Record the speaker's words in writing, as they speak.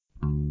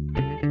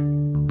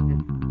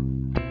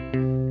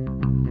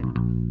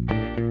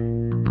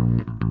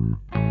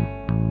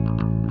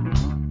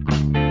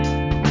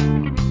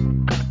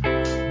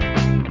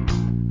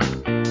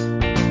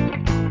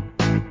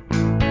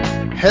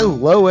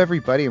Hello,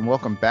 everybody, and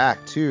welcome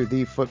back to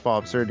the Football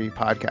Absurdity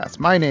Podcast.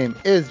 My name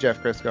is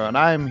Jeff Crisco, and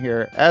I'm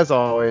here, as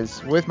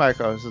always, with my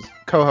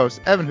co-hosts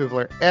Evan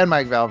Hoofler and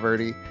Mike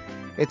Valverde.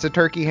 It's a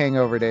turkey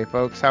hangover day,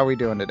 folks. How are we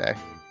doing today?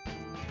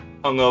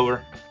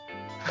 Hungover.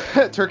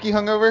 Turkey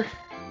hungover?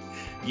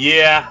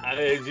 Yeah,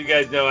 as you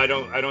guys know, I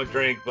don't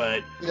drink,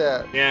 but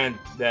yeah, man,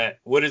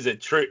 what is it?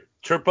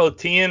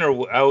 Tryptophan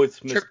or I always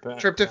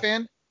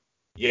tryptophan?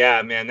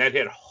 Yeah, man, that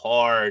hit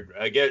hard.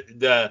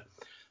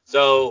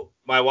 So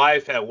my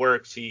wife at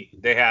work,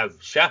 they have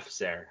chefs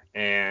there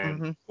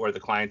and for the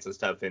clients and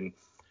stuff, and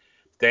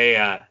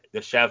the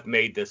chef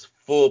made this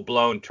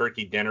full-blown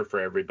turkey dinner for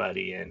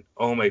everybody, and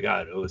oh my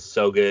god, it was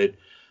so good.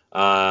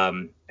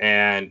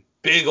 And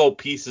big old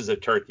pieces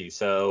of turkey.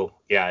 So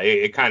yeah,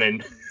 it kind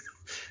of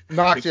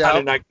knocked you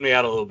out. Knocked me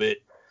out a little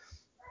bit.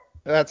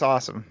 That's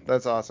awesome.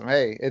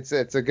 Hey, it's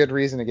a good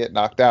reason to get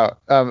knocked out.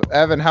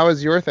 Evan, how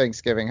was your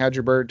Thanksgiving? How'd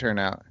your bird turn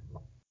out?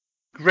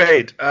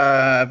 Great.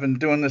 I've been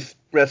doing this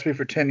recipe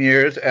for 10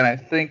 years, and I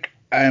think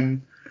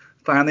I'm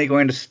finally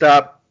going to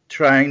stop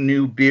trying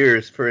new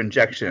beers for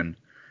injection.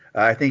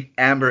 I think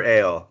Amber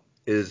Ale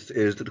is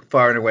the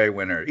far and away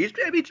winner. Each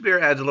beer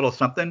adds a little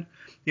something.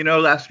 You know,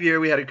 last year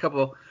we had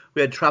tropical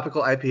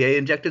IPA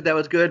injected that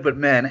was good, but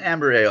man,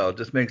 Amber Ale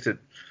just makes it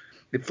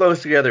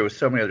flows together with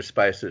so many other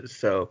spices.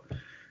 So,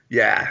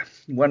 yeah,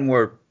 one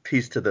more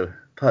piece to the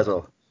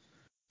puzzle.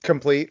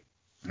 Complete.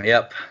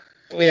 Yep.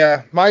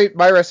 Yeah, my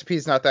recipe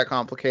is not that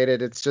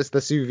complicated. It's just the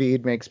sous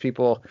vide makes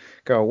people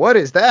go, "What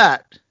is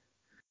that?"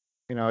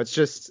 You know, it's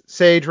just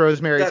sage,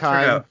 rosemary,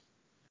 thyme.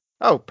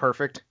 Oh,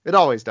 perfect. It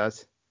always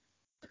does.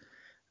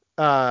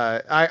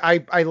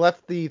 I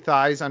left the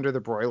thighs under the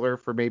broiler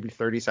for maybe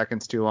 30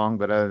 seconds too long,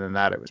 but other than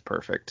that, it was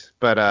perfect.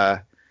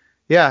 But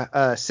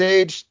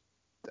sage,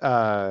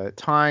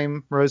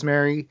 thyme,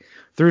 rosemary,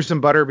 threw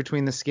some butter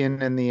between the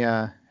skin and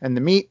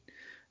the meat,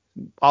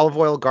 olive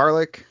oil,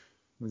 garlic,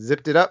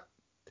 zipped it up.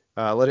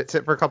 Let it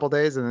sit for a couple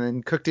days, and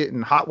then cooked it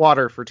in hot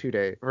water for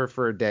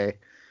a day.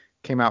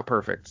 Came out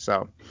perfect.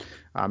 So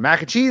mac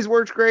and cheese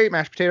worked great.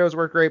 Mashed potatoes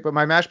worked great, but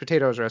my mashed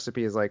potatoes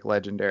recipe is like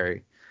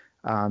legendary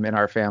in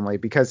our family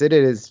because it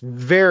is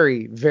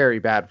very, very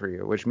bad for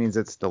you, which means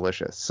it's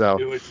delicious. So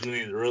which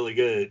means really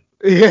good.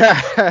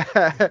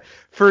 Yeah.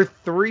 So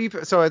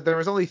there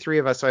was only 3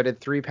 of us, so I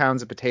did 3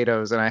 pounds of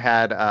potatoes, and I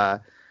had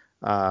a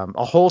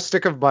whole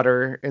stick of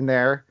butter in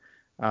there.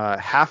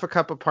 Half a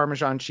cup of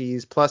Parmesan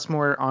cheese, plus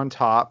more on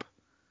top,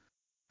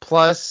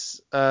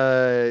 plus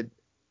at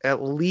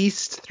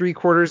least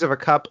 3/4 of a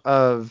cup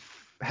of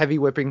heavy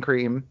whipping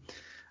cream.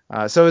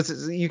 So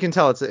you can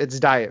tell it's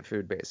diet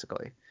food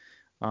basically.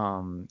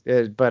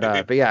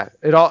 But yeah,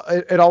 it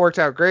all worked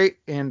out great.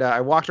 And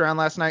I walked around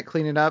last night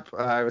cleaning up.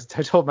 I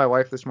told my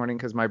wife this morning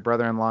because my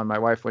brother-in-law and my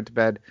wife went to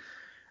bed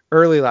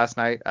early last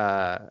night,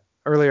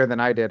 earlier than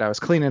I did. I was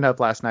cleaning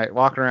up last night,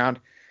 walking around,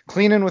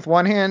 cleaning with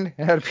one hand,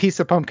 and had a piece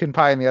of pumpkin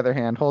pie in the other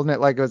hand, holding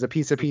it like it was a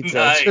piece of pizza.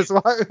 Nice. Just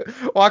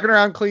walking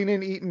around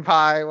cleaning, eating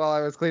pie while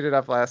I was cleaning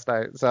up last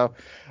night. So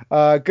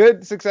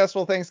good,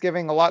 successful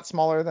Thanksgiving, a lot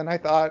smaller than I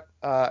thought,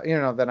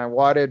 than I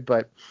wanted.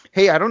 But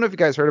hey, I don't know if you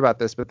guys heard about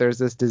this, but there's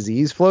this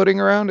disease floating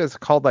around. It's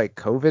called like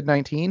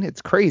COVID-19.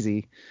 It's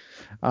crazy.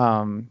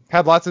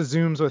 Had lots of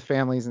Zooms with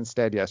families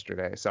instead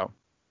yesterday. So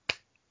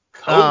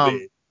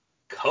COVID.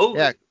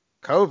 Yeah,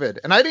 COVID.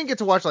 And I didn't get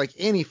to watch like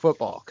any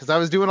football because I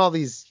was doing all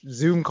these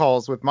Zoom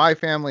calls with my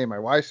family and my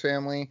wife's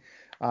family.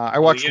 I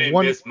watched you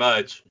didn't miss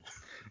much.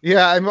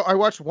 Yeah, I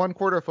watched 1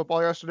 quarter of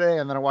football yesterday,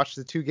 and then I watched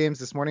the 2 games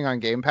this morning on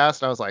Game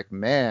Pass. And I was like,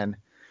 man,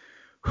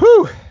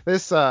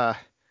 this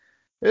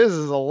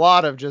is a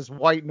lot of just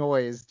white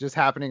noise just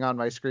happening on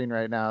my screen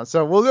right now.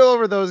 So we'll go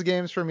over those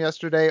games from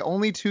yesterday.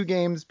 Only 2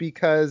 games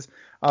because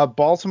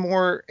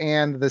Baltimore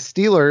and the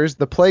Steelers,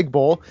 the Plague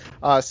Bowl.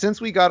 Since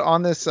we got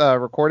on this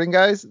recording,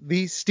 guys,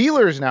 the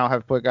Steelers now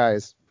have put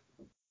guys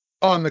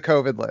on the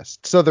COVID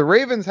list. So the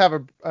Ravens have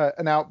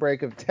an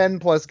outbreak of 10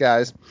 plus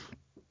guys.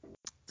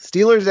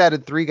 Steelers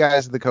added 3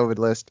 guys to the COVID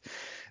list.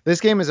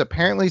 This game is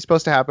apparently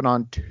supposed to happen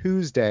on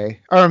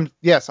Tuesday. On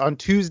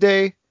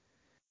Tuesday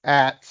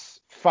at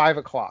 5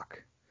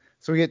 o'clock.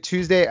 So we get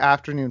Tuesday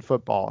afternoon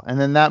football. And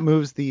then that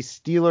moves the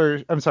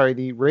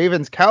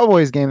Ravens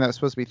Cowboys game that was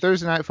supposed to be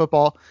Thursday night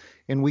football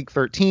in week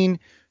 13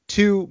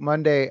 to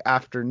Monday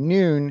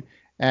afternoon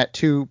at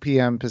 2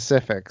 p.m.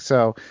 Pacific.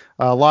 So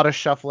a lot of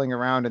shuffling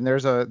around, and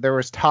there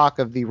was talk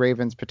of the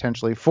Ravens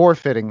potentially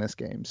forfeiting this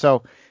game.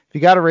 So if you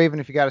got a Raven,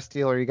 if you got a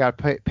Steeler, you got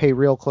to pay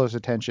real close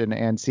attention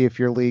and see if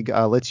your league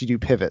lets you do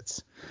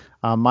pivots.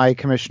 My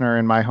commissioner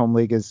in my home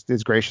league is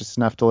gracious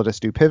enough to let us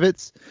do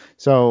pivots.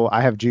 So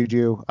I have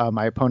Juju.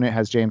 My opponent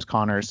has James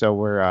Conner. So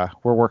we're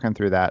working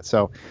through that.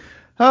 So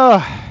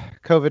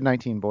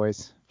COVID-19,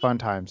 boys, fun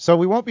times. So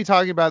we won't be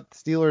talking about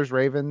Steelers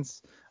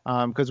Ravens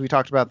because we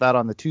talked about that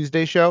on the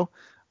Tuesday show.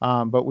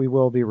 But we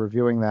will be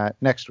reviewing that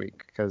next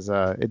week because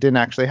it didn't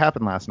actually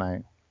happen last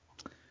night.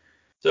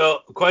 So,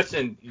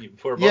 question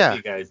for both of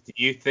you guys. Do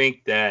you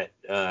think that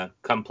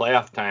come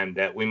playoff time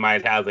that we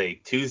might have a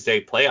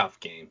Tuesday playoff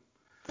game?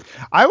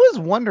 I was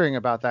wondering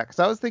about that because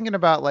I was thinking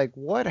about like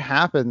what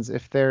happens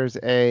if there's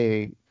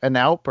an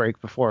outbreak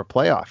before a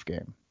playoff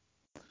game.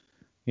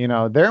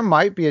 There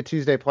might be a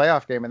Tuesday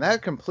playoff game, and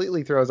that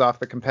completely throws off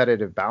the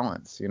competitive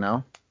balance.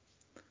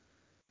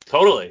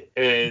 Totally.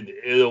 And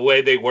the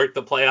way they work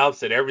the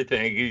playoffs and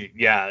everything,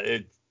 yeah.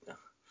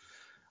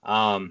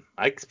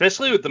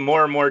 Especially with the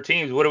more and more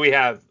teams. What do we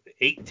have?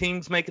 8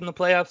 teams making the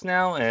playoffs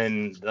now,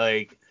 and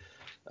I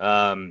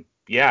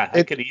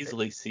could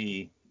easily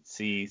see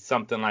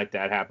something like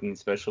that happening,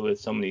 especially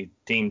with so many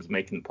teams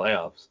making the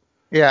playoffs.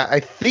 Yeah, I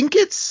think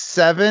it's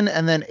 7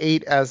 and then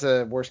 8 as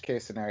a worst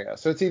case scenario.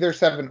 So it's either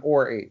 7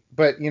 or 8.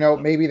 But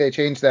maybe they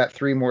changed that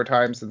 3 more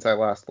times since I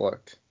last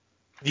looked.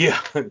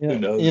 Yeah, who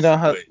knows? You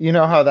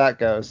know how that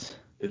goes.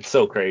 It's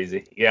so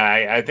crazy. Yeah,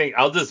 I think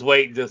I'll just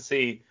wait to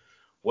see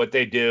what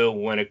they do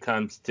when it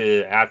comes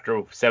to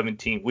after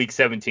week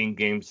 17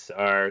 games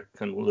are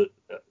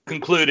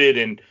concluded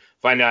and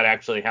find out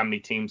actually how many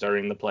teams are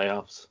in the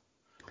playoffs.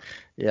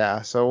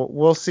 Yeah, so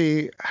we'll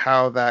see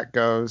how that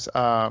goes.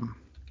 All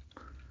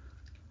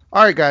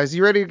right, guys,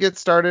 you ready to get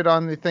started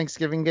on the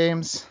Thanksgiving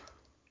games?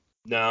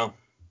 No.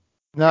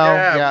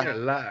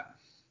 Yeah.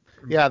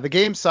 Yeah, the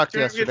game sucked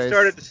yesterday. The sooner we get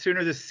started, the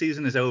sooner this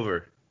season is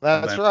over.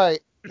 That's right.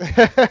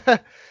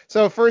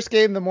 So first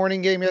game, the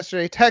morning game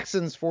yesterday,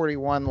 Texans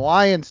 41,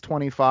 Lions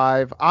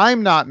 25.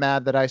 I'm not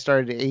mad that I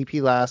started AP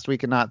last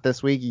week and not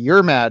this week.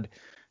 You're mad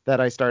that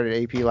I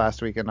started AP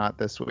last week and not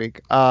this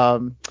week.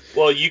 Well,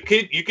 you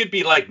could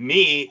be like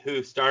me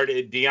who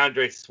started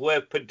DeAndre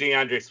Swift, put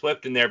DeAndre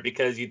Swift in there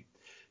because you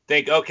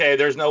think, okay,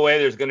 there's no way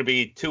there's going to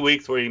be 2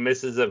 weeks where he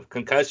misses a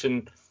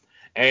concussion,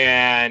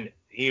 and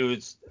he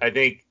was, I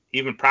think,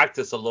 even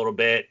practiced a little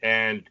bit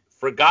and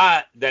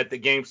forgot that the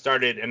game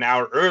started an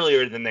hour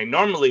earlier than they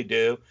normally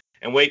do,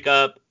 and wake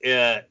up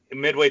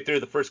midway through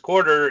the first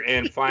quarter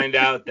and find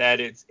out that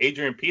it's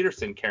Adrian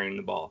Peterson carrying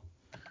the ball.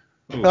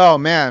 Ooh. Oh,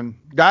 man.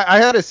 I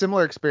had a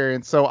similar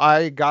experience. So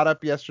I got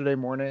up yesterday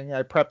morning.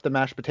 I prepped the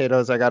mashed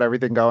potatoes. I got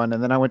everything going.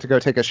 And then I went to go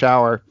take a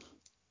shower.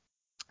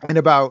 And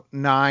about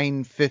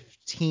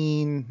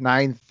 9:15,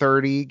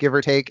 9:30, give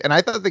or take. And I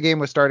thought the game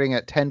was starting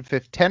at 10 or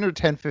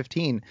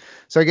 10:15.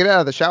 So I get out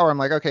of the shower. I'm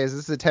like, okay, is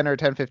this a 10 or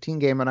 10:15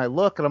 game? And I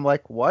look and I'm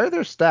like, why are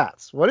there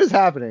stats? What is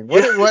happening?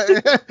 What?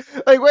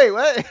 Like, wait,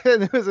 what?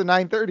 And it was a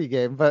 9:30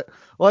 game. But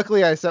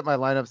luckily I set my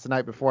lineups the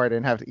night before. I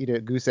didn't have to eat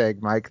a goose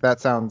egg, Mike. That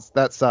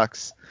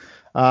sucks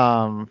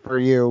for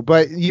you.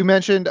 But you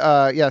mentioned,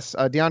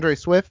 DeAndre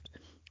Swift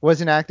was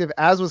inactive,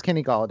 as was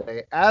Kenny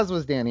Golladay, as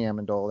was Danny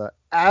Amendola,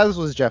 as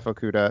was Jeff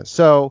Okudah.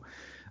 So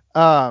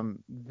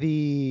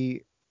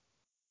the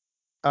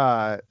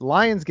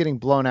Lions getting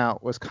blown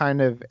out was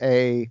kind of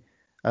a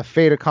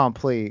fait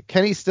accompli.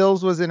 Kenny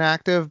Stills was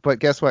inactive, but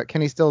guess what?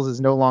 Kenny Stills is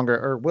no longer,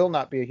 or will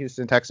not be, a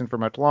Houston Texan for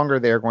much longer.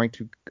 They are going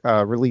to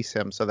release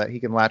him so that he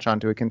can latch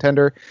onto a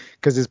contender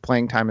because his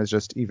playing time has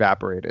just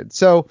evaporated.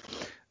 So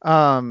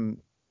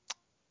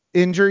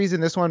injuries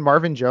in this one,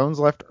 Marvin Jones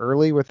left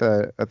early with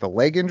a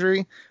leg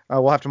injury.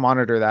 We'll have to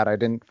monitor that. I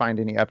didn't find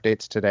any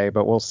updates today,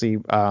 but we'll see.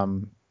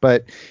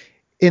 But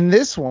in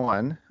this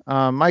one,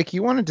 Mike,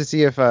 you wanted to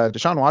see if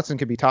Deshaun Watson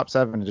could be top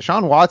 7.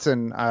 Deshaun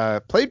Watson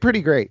played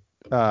pretty great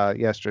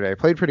yesterday.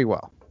 Played pretty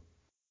well.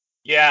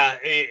 Yeah,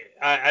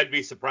 I'd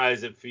be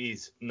surprised if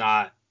he's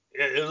not.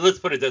 Let's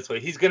put it this way.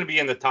 He's going to be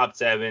in the top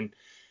 7.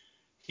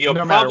 He'll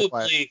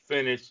probably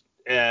finish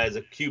as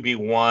a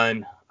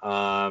QB1.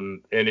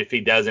 And if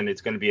he doesn't, it's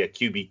going to be a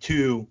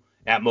QB2,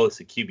 at most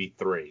a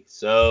QB3.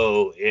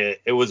 So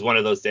it was one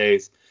of those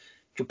days.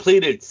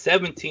 Completed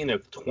 17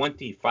 of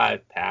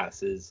 25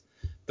 passes,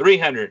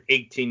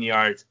 318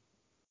 yards,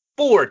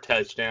 4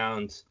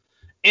 touchdowns,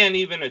 and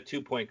even a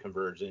 2-point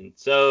conversion.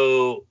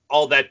 So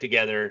all that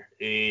together,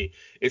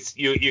 it's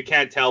you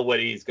can't tell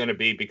what he's going to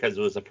be because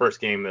it was the first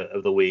game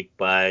of the week,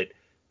 but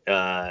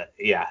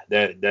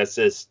that's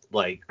just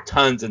like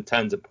tons and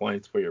tons of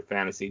points for your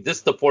fantasy.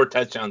 Just the 4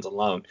 touchdowns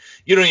alone.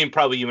 You don't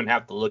probably even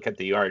have to look at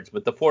the yards,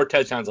 but the 4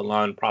 touchdowns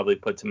alone probably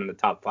puts him in the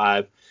top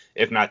 5,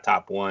 if not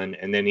top 1.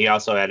 And then he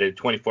also added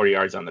 24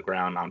 yards on the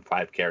ground on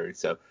 5 carries.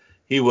 So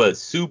he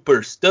was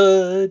super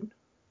stud.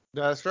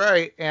 That's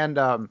right. And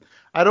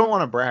I don't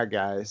want to brag,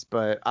 guys,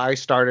 but I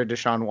started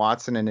Deshaun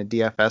Watson in a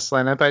DFS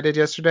lineup I did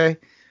yesterday.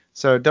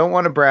 So don't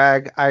want to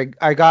brag.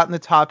 I got in the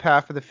top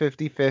half of the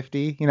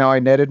 50-50. I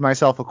netted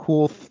myself a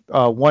cool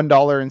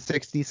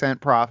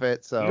 $1.60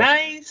 profit. So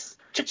nice.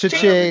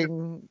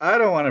 Cha-ching. I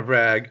don't want to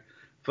brag,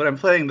 but I'm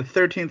playing the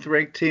 13th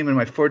ranked team in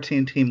my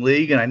 14-team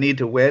league, and I need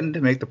to win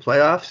to make the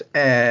playoffs.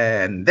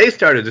 And they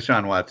started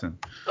Deshaun Watson.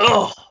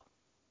 Oh.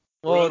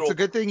 Well, it's a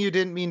good thing you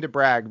didn't mean to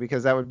brag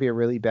because that would be a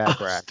really bad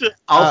brag.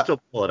 I'll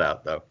still pull it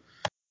out though.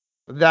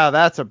 No,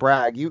 that's a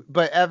brag.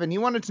 But Evan,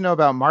 you wanted to know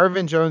about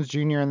Marvin Jones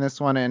Jr. in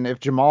this one, and if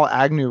Jamal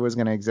Agnew was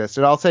going to exist.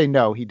 And I'll say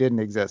no, he didn't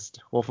exist.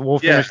 We'll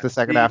finish the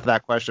second half of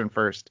that question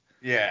first.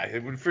 Yeah,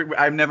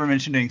 I'm never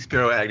mentioning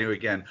Spiro Agnew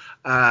again.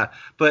 But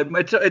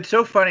it's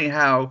so funny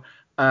how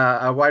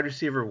a wide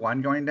receiver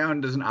 1 going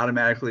down doesn't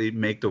automatically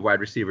make the wide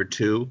receiver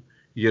 2,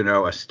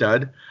 a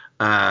stud.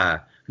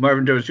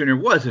 Marvin Jones Jr.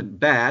 wasn't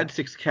bad.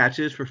 6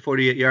 catches for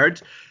 48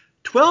 yards.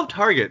 12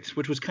 targets,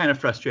 which was kind of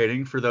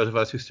frustrating for those of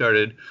us who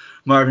started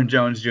Marvin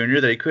Jones Jr.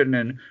 that he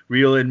couldn't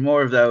reel in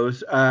more of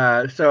those.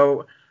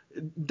 So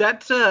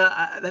that's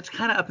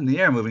kind of up in the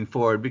air moving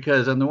forward,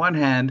 because on the one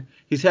hand,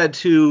 he's had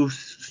 2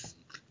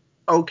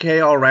 okay,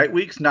 all right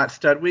weeks, not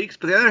stud weeks,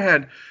 but on the other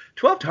hand,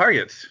 12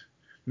 targets.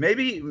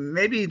 Maybe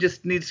he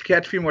just needs to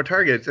catch a few more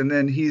targets, and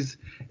then he's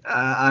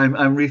I'm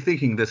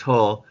rethinking this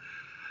whole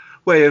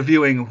way of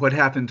viewing what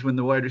happens when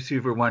the wide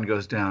receiver 1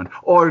 goes down.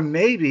 Or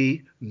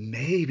maybe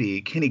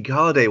Kenny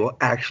Golladay will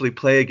actually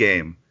play a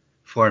game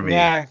for me.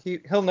 Yeah,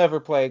 he'll never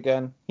play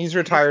again. He's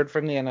retired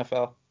from the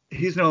NFL.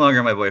 He's no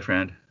longer my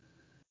boyfriend.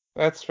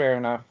 That's fair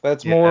enough.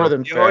 That's more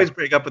than fair. You always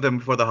break up with him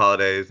before the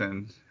holidays,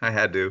 and I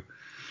had to.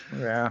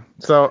 Yeah.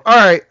 So, all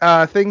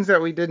right. Things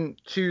that we didn't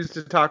choose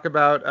to talk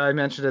about. I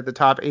mentioned at the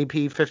top,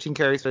 AP, 15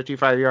 carries,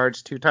 55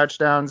 yards, 2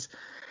 touchdowns.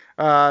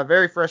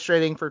 Very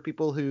frustrating for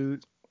people who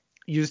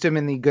used him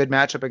in the good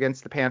matchup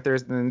against the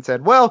Panthers and then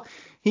said, well,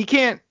 he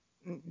can't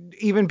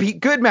even beat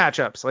good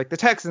matchups like the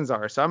Texans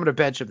are, so I'm going to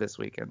bench him this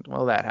weekend.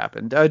 Well, that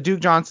happened. Duke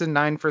Johnson,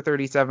 9 for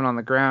 37 on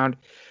the ground,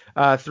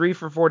 3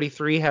 for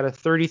 43, had a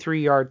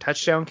 33-yard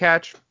touchdown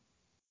catch.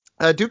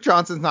 Duke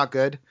Johnson's not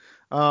good.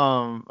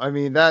 I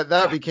mean,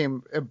 that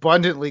became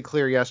abundantly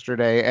clear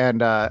yesterday,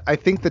 and I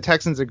think the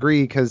Texans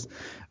agree because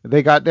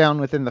they got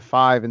down within the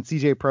 5, and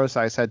CJ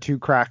Prosise had 2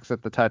 cracks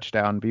at the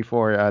touchdown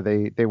before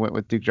they went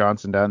with Duke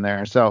Johnson down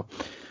there. So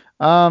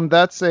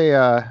that's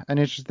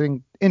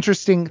an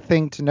interesting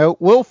thing to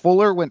note. Will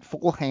Fuller went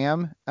full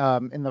ham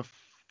in the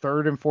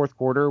third and fourth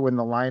quarter when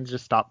the Lions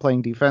just stopped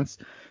playing defense.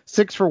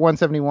 6 for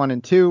 171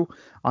 and 2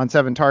 on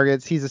 7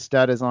 targets. He's a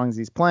stud as long as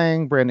he's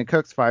playing. Brandon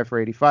Cooks, 5 for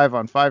 85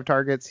 on 5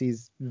 targets.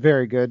 He's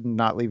very good and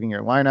not leaving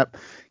your lineup.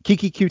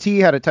 Kiki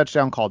QT had a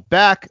touchdown called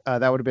back.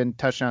 That would have been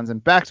touchdowns in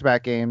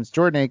back-to-back games.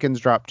 Jordan Akins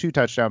dropped 2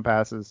 touchdown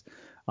passes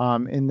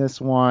in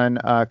this one.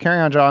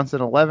 Kerryon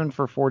Johnson, 11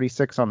 for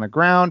 46 on the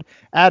ground,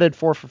 added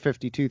 4 for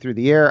 52 through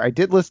the air. I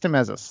did list him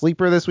as a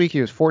sleeper this week. He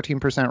was 14%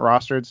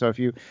 rostered. So if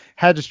you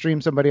had to stream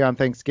somebody on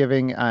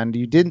Thanksgiving and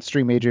you didn't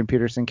stream Adrian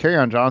Peterson,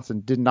 Kerryon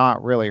Johnson did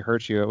not really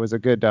hurt you. It was a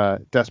good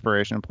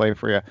desperation play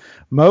for you.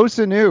 Mo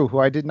Sanu, who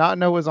I did not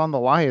know was on the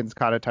Lions,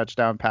 caught a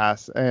touchdown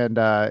pass, and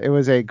it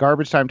was a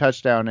garbage time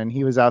touchdown, and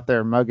he was out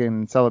there mugging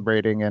and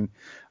celebrating. And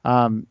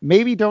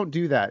maybe don't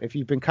do that if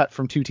you've been cut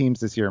from 2 teams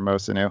this year, Mo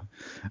Sanu.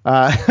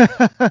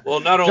 Well,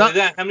 not only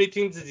that, how many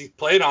teams has he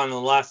played on in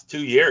the last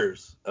 2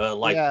 years?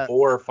 4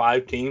 or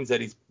 5 teams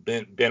that he's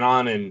been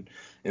on in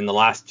the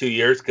last 2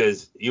 years,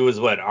 because he was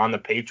on the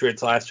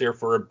Patriots last year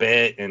for a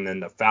bit, and then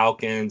the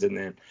Falcons, and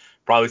then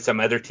probably some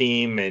other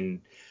team,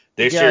 and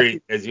this year,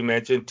 as you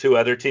mentioned, 2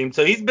 other teams.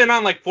 So he's been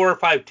on 4 or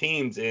 5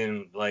 teams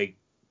in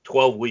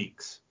 12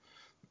 weeks.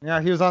 Yeah,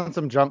 he was on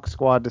some junk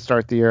squad to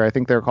start the year. I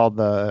think they're called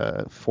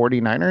the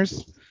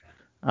 49ers.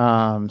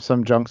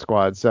 Some junk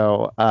squad.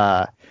 So,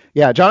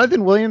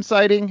 Jonathan Williams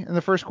sighting in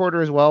the first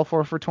quarter as well.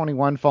 4 for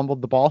 21,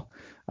 fumbled the ball.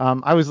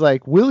 I was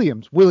like,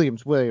 Williams.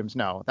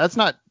 No, that's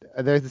not.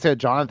 They said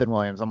Jonathan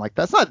Williams. I'm like,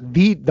 that's not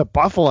the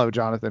Buffalo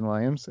Jonathan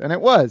Williams. And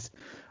it was.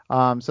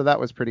 So that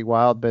was pretty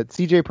wild. But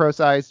CJ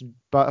Prosise,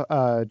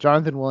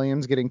 Jonathan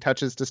Williams getting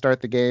touches to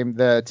start the game.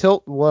 The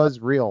tilt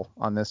was real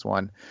on this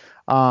one.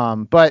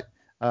 But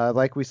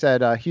like we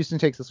said, Houston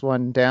takes this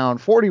one down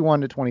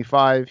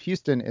 41-25.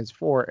 Houston is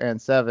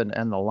 4-7,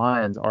 and the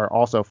Lions are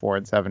also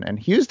 4-7. And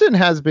Houston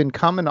has been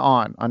coming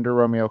on under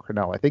Romeo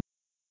Crennel. I think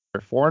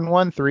they're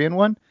 4-1,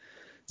 3-1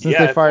 since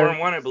they fired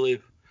 4-1, I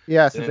believe.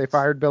 Yeah, since they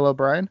fired Bill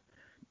O'Brien.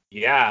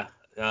 Yeah,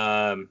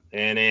 and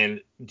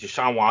then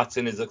Deshaun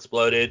Watson has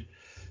exploded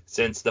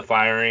since the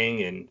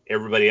firing, and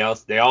everybody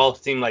else. They all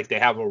seem like they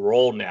have a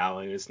role now,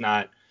 and it's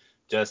not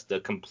just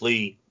a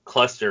complete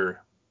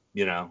cluster,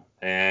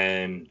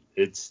 and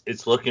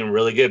it's looking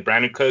really good.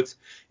 Brandon Cooks,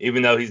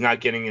 even though he's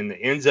not getting in the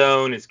end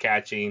zone, is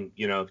catching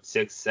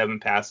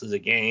 6-7 passes a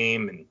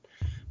game, and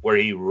where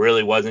he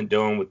really wasn't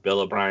doing with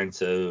Bill O'Brien.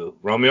 So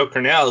Romeo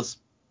Crennel's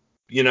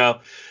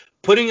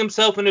putting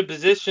himself in a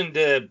position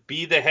to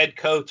be the head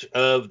coach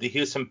of the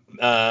Houston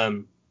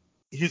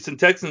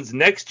Texans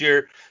next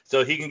year,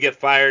 so he can get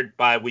fired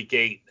by week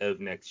 8 of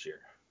next year.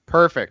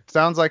 Perfect.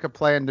 Sounds like a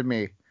plan to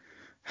me.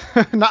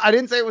 No, I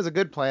didn't say it was a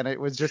good plan. It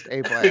was just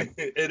a plan.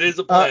 It is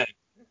a plan.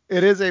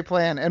 It is a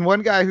plan. And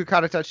one guy who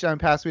caught a touchdown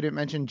pass we didn't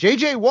mention,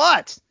 J.J.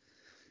 Watt.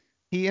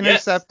 He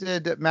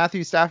intercepted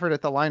Matthew Stafford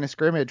at the line of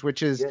scrimmage,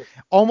 which is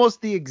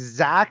almost the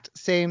exact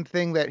same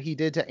thing that he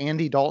did to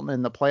Andy Dalton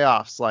in the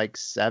playoffs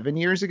 7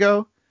 years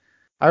ago.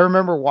 I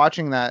remember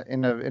watching that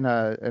in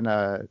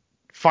a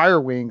Fire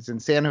Wings in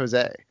San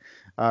Jose.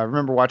 I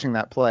remember watching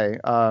that play.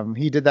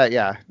 He did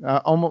that,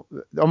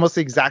 almost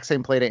the exact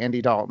same play to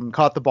Andy Dalton.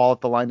 Caught the ball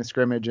at the line of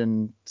scrimmage,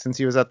 and since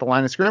he was at the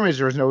line of scrimmage,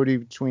 there was nobody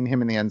between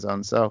him and the end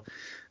zone. So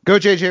go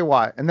J.J.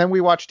 Watt. And then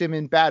we watched him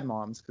in Bad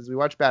Moms, because we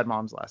watched Bad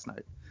Moms last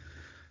night.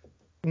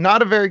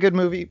 Not a very good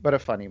movie, but a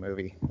funny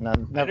movie. I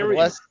never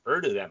even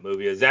heard of that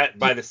movie. Is that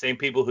by the same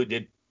people who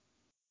did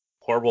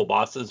Horrible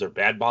Bosses or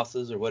Bad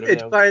Bosses or whatever?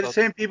 It's by the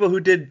same people who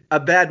did A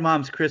Bad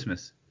Mom's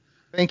Christmas.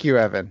 Thank you,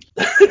 Evan.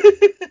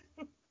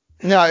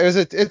 No,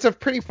 it's a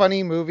pretty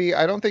funny movie.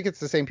 I don't think it's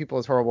the same people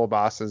as Horrible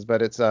Bosses,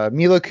 but it's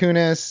Mila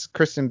Kunis,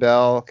 Kristen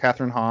Bell,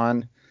 Catherine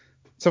Hahn.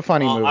 It's a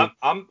funny movie.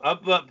 I'm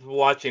up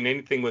watching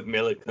anything with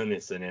Mila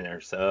Kunis in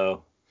there,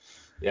 so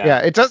Yeah, yeah.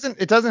 it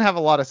doesn't have a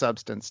lot of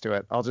substance to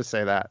it. I'll just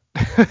say that.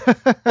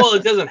 Well,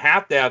 it doesn't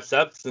have to have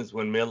substance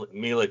when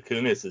Mila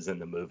Kunis is in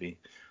the movie.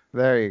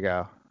 There you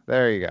go.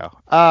 There you go.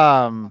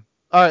 All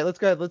right, let's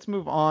go ahead. Let's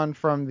move on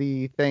from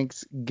the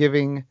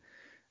Thanksgiving,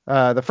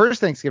 the first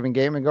Thanksgiving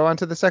game, and go on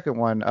to the second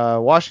one.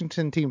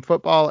 Washington team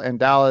football and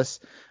Dallas.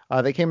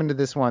 They came into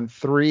this one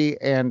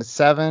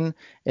 3-7,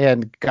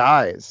 and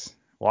guys,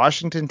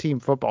 Washington team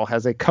football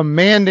has a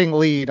commanding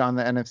lead on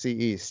the NFC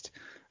East.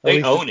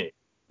 They own it.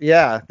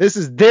 Yeah, this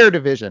is their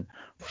division.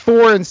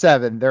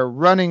 4-7. They're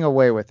running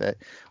away with it.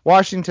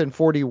 Washington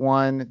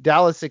 41,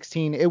 Dallas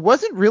 16. It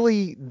wasn't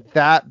really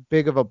that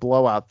big of a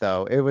blowout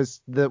though. It was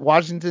the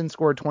Washington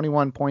scored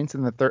 21 points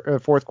in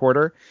the fourth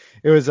quarter.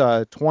 It was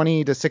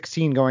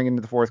 20-16 going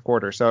into the fourth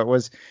quarter. So it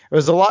was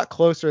a lot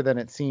closer than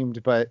it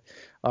seemed. But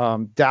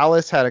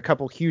Dallas had a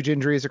couple huge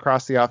injuries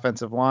across the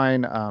offensive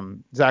line.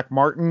 Zach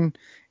Martin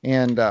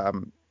and I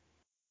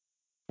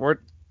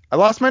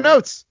lost my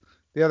notes.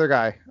 The other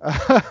guy.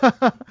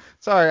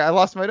 Sorry, I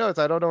lost my notes.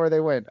 I don't know where they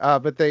went.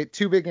 But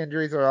two big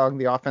injuries along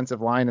the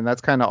offensive line, and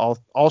that's kind of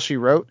all she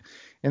wrote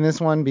in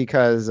this one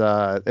because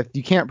if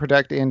you can't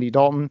protect Andy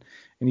Dalton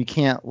and you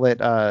can't let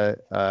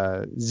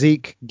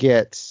Zeke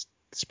get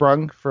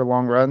sprung for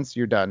long runs,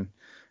 you're done.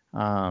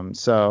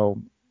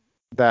 So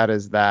that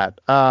is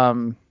that.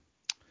 In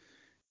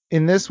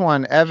this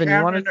one, Evan,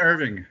 Cameron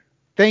Irving.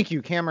 Thank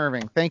you, Cam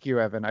Irving. Thank you,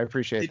 Evan. I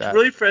appreciate that. It's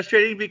really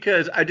frustrating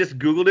because I just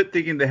Googled it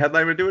thinking the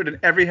headline would do it, and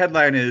every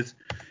headline is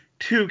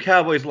 2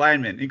 Cowboys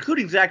linemen,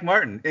 including Zach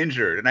Martin,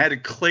 injured. And I had to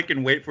click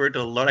and wait for it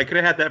to load. I could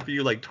have had that for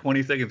you like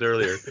 20 seconds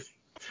earlier.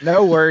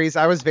 No worries.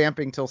 I was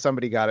vamping till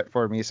somebody got it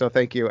for me, so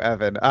thank you,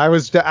 Evan. I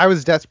was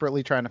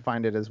desperately trying to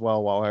find it as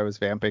well while I was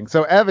vamping.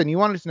 So, Evan, you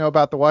wanted to know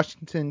about the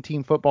Washington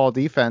team football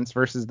defense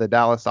versus the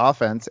Dallas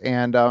offense,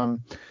 and I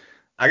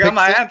got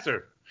my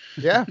answer.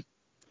 Yeah.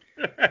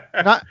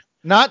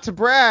 Not to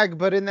brag,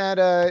 but in that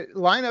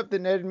lineup that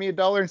netted me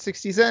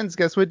 $1.60,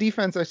 guess what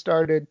defense I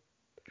started?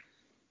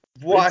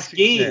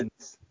 Washington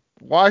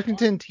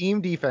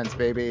team defense,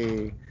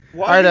 baby.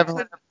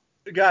 Washington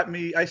got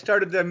me. I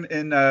started them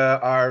in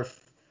our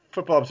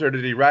Football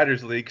Absurdity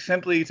Riders League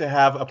simply to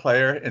have a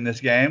player in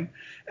this game,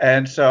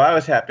 and so I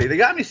was happy. They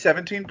got me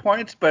 17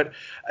 points, but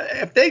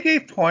if they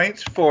gave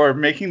points for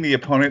making the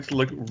opponents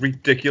look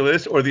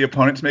ridiculous or the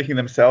opponents making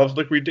themselves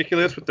look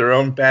ridiculous with their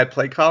own bad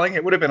play calling,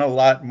 it would have been a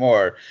lot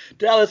more.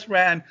 Dallas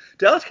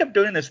kept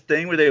doing this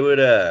thing where they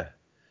would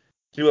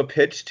do a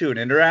pitch to an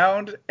end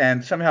around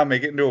and somehow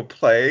make it into a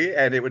play,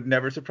 and it would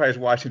never surprise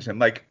Washington,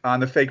 like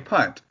on the fake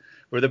punt,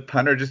 where the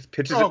punter just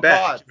pitches it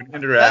back to an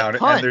end around,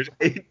 and there's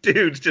 8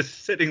 dudes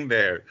just sitting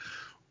there.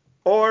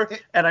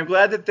 And I'm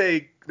glad that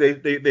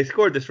they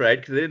scored this right,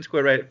 because they didn't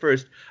score right at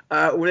first,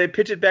 where they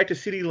pitch it back to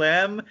CeeDee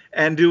Lamb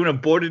and do an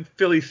aborted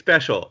Philly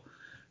special.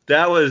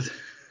 That was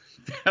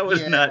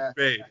not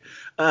great.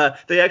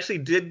 They actually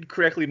did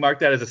correctly mark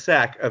that as a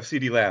sack of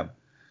CeeDee Lamb.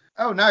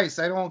 Oh, nice.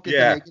 I don't get the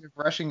negative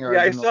rushing yards.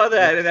 Yeah, I saw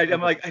that, and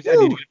I'm like, I need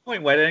to get a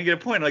point. Why didn't I get a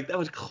point? Like, that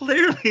was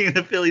clearly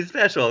the Philly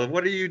special.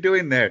 What are you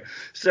doing there?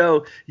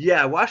 So,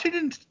 yeah,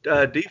 Washington's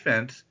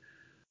defense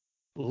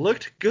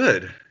looked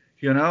good.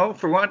 You know,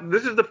 for one,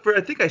 this is the first,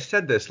 I think I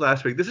said this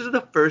last week. This is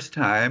the first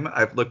time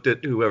I've looked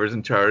at whoever's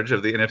in charge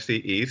of the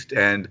NFC East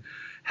and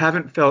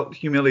haven't felt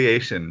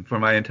humiliation for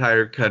my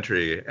entire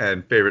country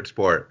and favorite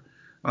sport.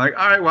 I'm like,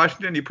 all right,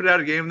 Washington, you put out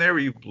a game there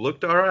where you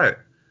looked all right.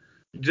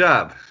 Good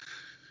job.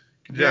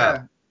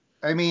 Yeah,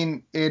 I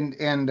mean,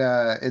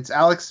 it's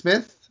Alex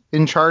Smith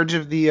in charge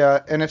of the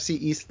NFC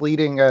East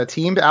leading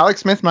team. Alex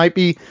Smith might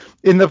be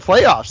in the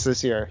playoffs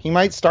this year. He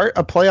might start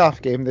a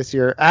playoff game this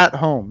year at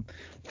home.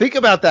 Think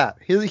about that.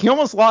 He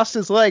almost lost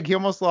his leg. He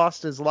almost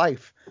lost his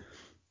life.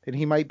 And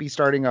he might be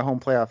starting a home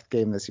playoff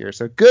game this year.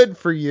 So good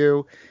for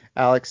you,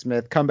 Alex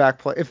Smith.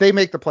 If they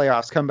make the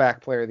playoffs,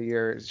 comeback player of the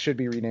year. It should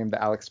be renamed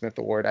the Alex Smith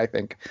Award, I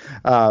think.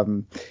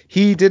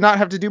 He did not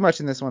have to do much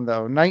in this one,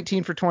 though.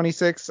 19 for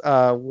 26,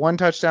 1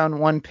 touchdown,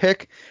 1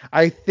 pick.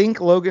 I think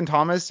Logan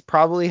Thomas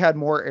probably had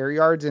more air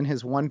yards in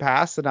his one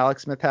pass than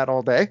Alex Smith had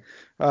all day.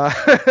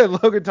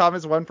 Logan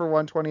Thomas 1 for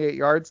 128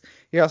 yards.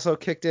 He also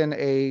kicked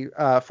in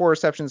 4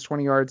 receptions,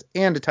 20 yards,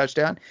 and a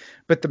touchdown.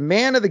 But the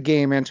man of the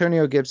game,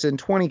 Antonio Gibson,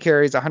 20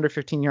 carries,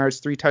 115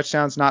 yards, 3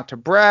 touchdowns. Not to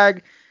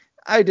brag,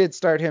 I did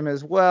start him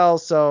as well,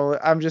 so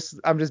I'm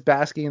just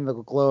basking in the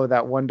glow of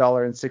that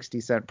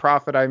 $1.60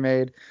 profit I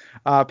made.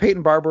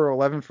 Peyton Barber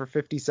 11 for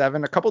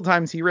 57. A couple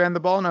times he ran the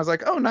ball, and I was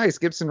like, oh nice,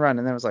 Gibson run.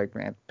 And then I was like,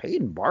 man,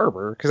 Peyton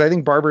Barber, because I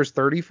think Barber's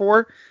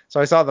 34, so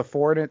I saw the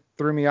 4 and it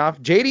threw me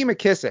off. J.D.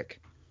 McKissick.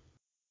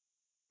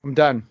 I'm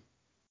done.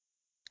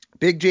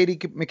 Big J.D.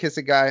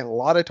 McKissick guy, a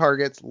lot of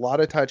targets, a lot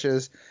of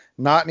touches.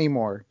 Not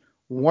anymore.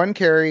 1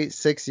 carry,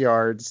 6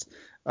 yards.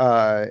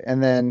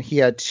 And then he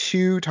had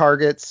 2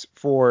 targets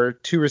for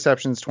 2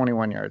 receptions,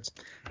 21 yards.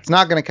 It's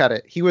not going to cut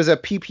it. He was a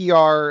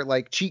PPR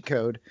like cheat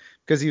code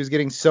because he was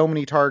getting so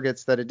many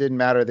targets that it didn't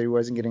matter that he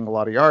wasn't getting a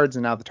lot of yards,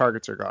 and now the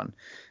targets are gone.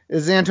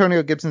 This is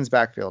Antonio Gibson's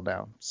backfield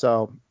now.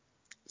 So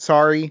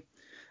sorry,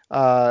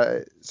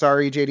 J.D.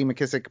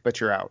 McKissic, but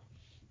you're out.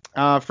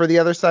 For the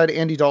other side,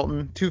 Andy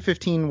Dalton,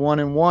 215,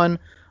 1-1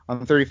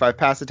 on 35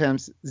 pass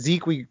attempts.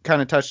 Zeke, we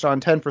kind of touched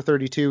on, 10 for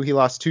 32. He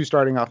lost 2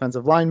 starting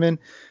offensive linemen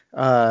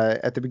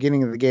at the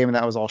beginning of the game, and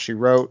that was all she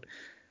wrote.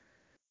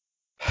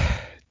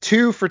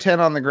 2 for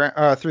 10 on the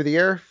ground through the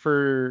air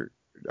for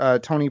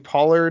Tony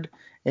Pollard,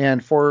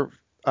 and 4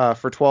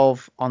 for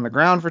 12 on the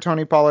ground for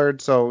Tony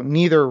Pollard. So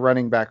neither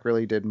running back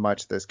really did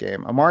much this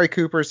game. Amari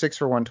Cooper, 6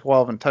 for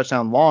 112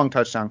 and long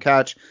touchdown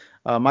catch.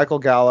 Michael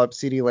Gallup,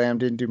 CeeDee Lamb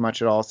didn't do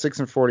much at all. 6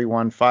 and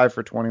 41, 5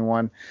 for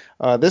 21.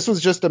 This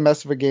was just a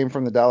mess of a game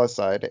from the Dallas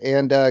side.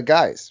 And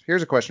guys,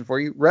 here's a question for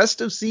you.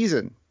 Rest of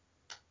season,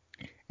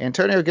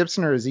 Antonio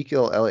Gibson or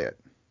Ezekiel Elliott?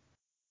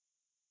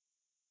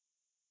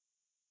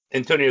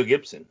 Antonio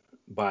Gibson,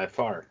 by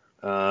far.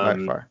 By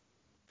far.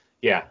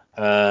 Yeah.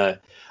 I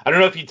don't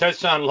know if you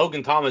touched on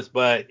Logan Thomas,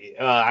 but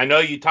I know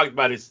you talked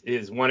about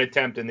his one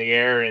attempt in the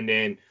air, and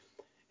then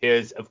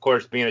his, of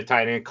course, being a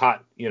tight end,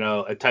 caught,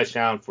 a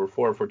touchdown for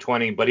 4 for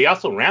 20, but he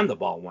also ran the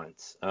ball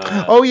once.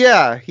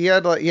 Yeah. He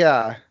had,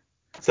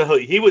 So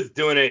he was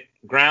doing it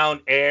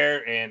ground,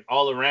 air, and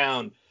all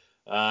around.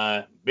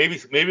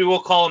 Maybe we'll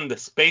call him the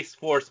Space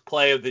Force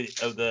play of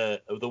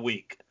the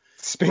week.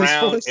 Space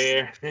ground, Force?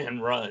 air,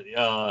 and run.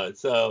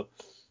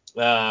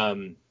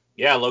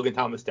 Logan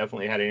Thomas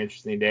definitely had an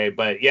interesting day.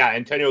 But, yeah,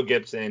 Antonio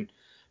Gibson,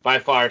 by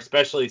far,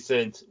 especially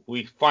since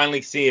we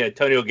finally see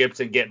Antonio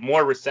Gibson get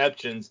more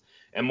receptions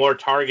and more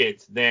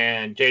targets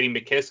than J.D.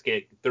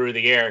 McKissic through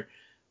the air.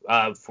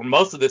 For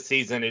most of the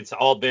season, it's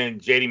all been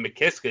J.D.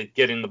 McKissic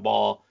getting the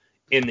ball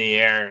in the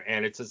air.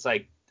 And it's just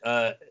like,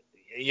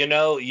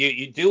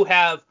 you do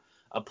have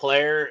a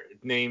player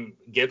named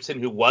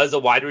Gibson who was a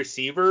wide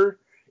receiver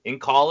in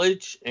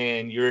college,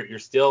 and you're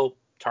still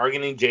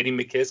targeting J.D.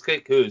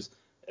 McKissic, who's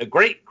a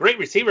great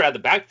receiver out of the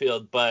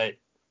backfield, but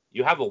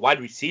you have a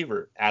wide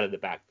receiver out of the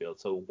backfield.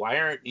 So why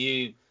aren't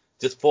you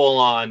just full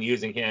on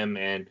using him?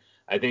 And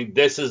I think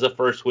this is the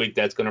first week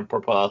that's going to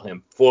propel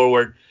him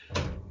forward.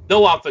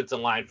 No offensive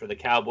line for the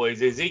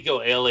Cowboys.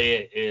 Ezekiel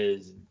Elliott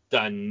is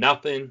done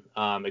nothing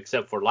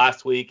except for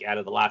last week. Out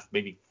of the last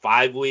maybe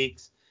 5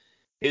 weeks,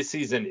 his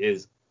season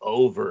is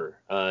over.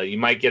 You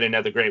might get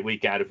another great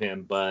week out of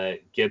him, but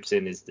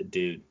Gibson is the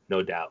dude,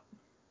 no doubt.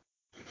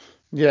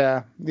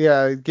 Yeah,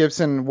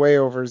 Gibson way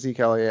over Zeke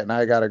Elliott, and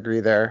I gotta agree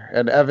there.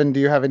 And Evan, do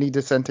you have any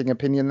dissenting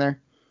opinion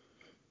there?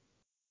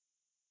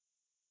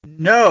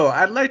 No,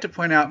 I'd like to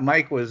point out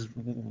Mike was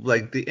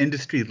like the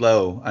industry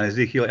low on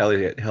Ezekiel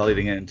Elliott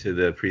heading into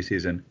the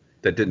preseason.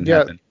 That didn't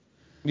happen.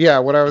 Yeah,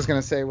 what I was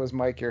gonna say was,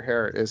 Mike, your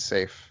hair is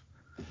safe.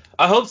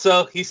 I hope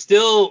so. He's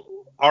still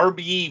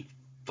RB5,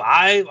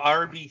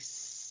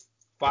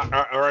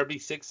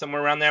 RB6,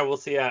 somewhere around there. We'll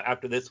see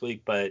after this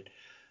week, but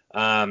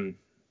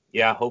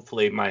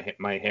hopefully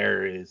my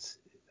hair is,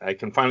 I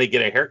can finally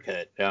get a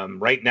haircut.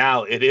 Right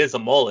now it is a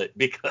mullet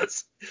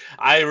because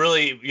I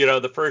really,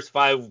 the first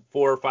 4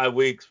 or 5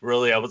 weeks,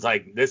 really, I was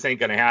like, this ain't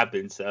going to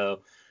happen. So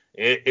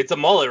it's a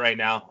mullet right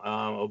now.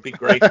 It'll be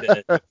great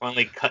to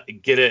finally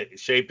get it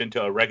shaped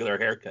into a regular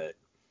haircut.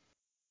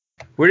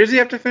 Where does he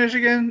have to finish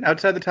again?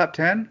 Outside the top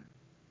 10?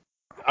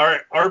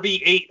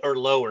 RB8 or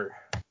lower.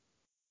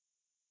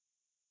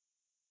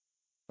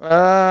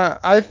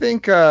 I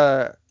think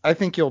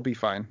you'll be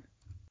fine.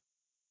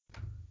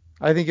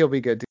 I think you'll be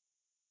good.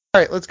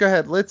 All right, let's go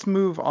ahead. Let's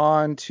move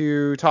on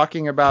to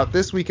talking about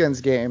this weekend's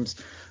games.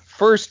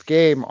 First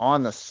game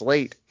on the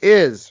slate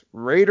is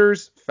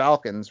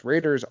Raiders-Falcons.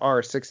 Raiders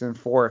are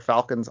 6-4.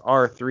 Falcons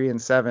are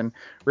 3-7.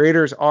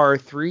 Raiders are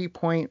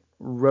 3-point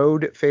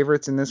road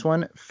favorites in this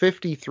one.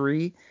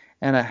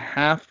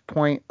 53.5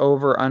 point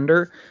over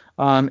under.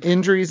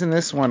 Injuries in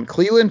this one.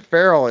 Clelin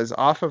Ferrell is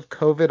off of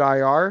COVID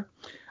IR.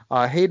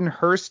 Hayden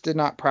Hurst did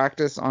not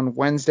practice on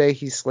Wednesday.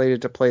 He's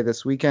slated to play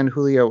this weekend.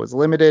 Julio was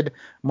limited.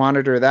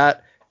 Monitor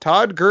that.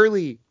 Todd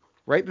Gurley,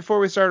 right before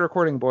we started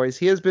recording, boys,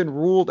 he has been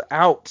ruled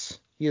out.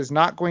 He is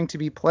not going to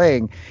be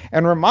playing.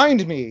 And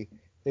remind me,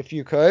 if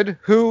you could,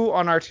 who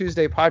on our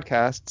Tuesday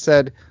podcast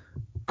said,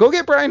 go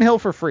get Brian Hill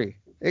for free.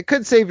 It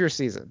could save your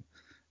season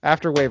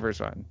after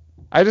waivers run.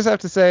 I just have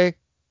to say,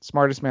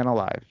 smartest man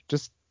alive.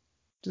 Just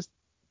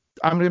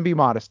I'm going to be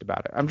modest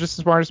about it. I'm just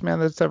the smartest man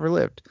that's ever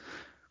lived.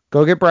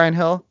 Go get Brian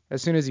Hill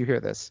as soon as you hear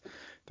this.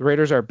 The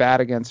Raiders are bad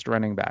against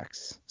running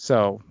backs.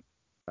 So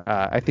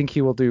I think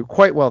he will do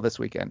quite well this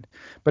weekend.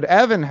 But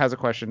Evan has a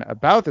question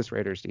about this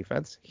Raiders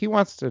defense. He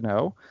wants to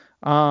know,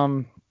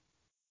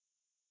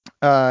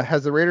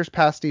 has the Raiders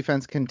pass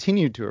defense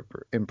continued to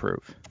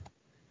improve?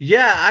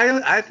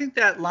 Yeah, I think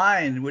that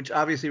line, which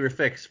obviously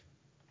reflects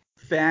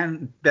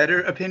fan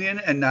better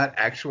opinion and not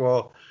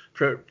actual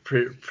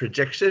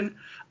projection,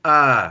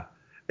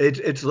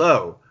 it's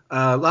low.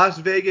 Las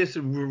Vegas,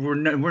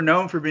 we're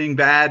known for being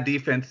bad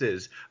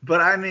defenses,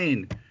 but I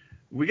mean,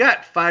 we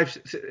got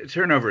 5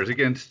 turnovers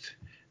against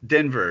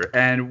Denver,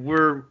 and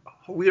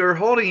we are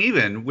holding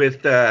even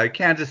with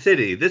Kansas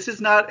City. This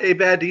is not a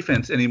bad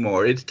defense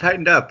anymore. It's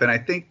tightened up, and I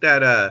think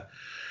that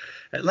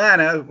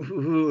Atlanta,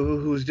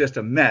 who's just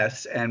a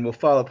mess and will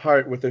fall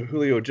apart with the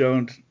Julio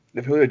Jones.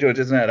 If Julio Jones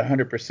isn't at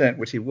 100%,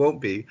 which he won't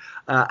be,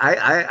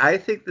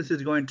 I think this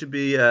is going to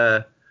be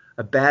a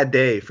bad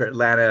day for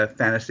Atlanta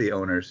fantasy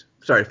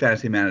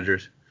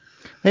managers.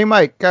 Hey,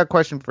 Mike, got a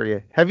question for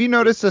you. Have you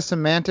noticed a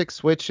semantic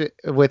switch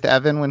with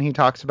Evan when he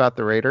talks about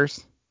the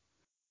Raiders?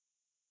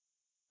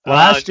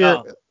 Last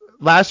year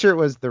it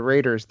was the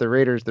Raiders, the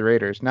Raiders, the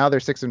Raiders. Now they're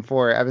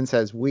 6-4. Evan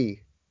says we.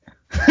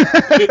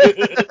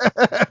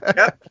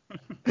 Yep.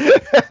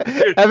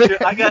 Evan,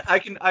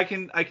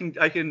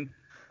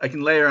 I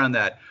can layer on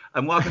that.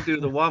 I'm walking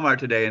through the Walmart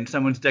today and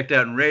someone's decked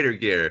out in Raider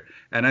gear,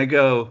 and I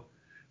go,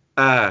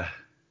 go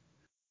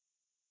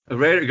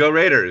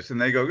Raiders,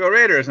 and they go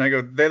Raiders, and I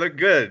go, they look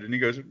good, and he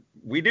goes,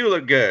 we do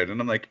look good,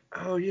 and I'm like,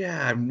 oh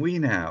yeah, I'm we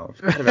now.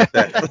 Forgot about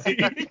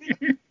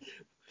that.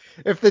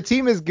 If the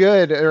team is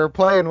good or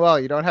playing well,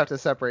 you don't have to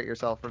separate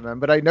yourself from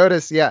them. But I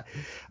noticed,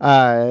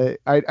 I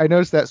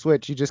noticed that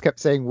switch. You just kept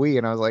saying we,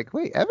 and I was like,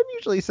 wait, Evan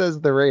usually says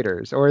the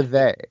Raiders or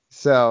they.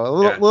 So a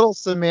little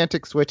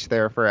semantic switch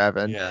there for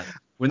Evan. Yeah.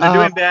 When they're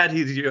doing bad,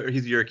 he's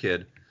your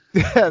kid.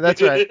 Yeah,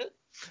 that's right.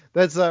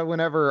 That's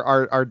whenever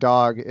our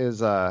dog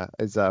is running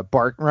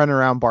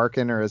around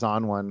barking or is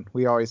on one,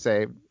 we always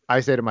say, I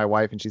say to my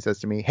wife and she says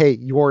to me, hey,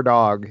 your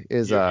dog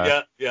is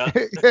Yeah.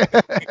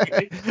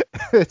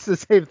 It's the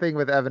same thing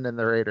with Evan and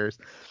the Raiders.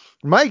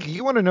 Mike,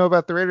 you want to know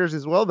about the Raiders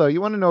as well, though.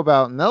 You want to know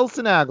about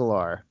Nelson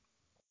Aguilar.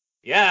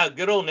 Yeah,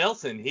 good old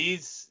Nelson. He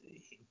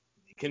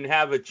can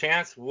have a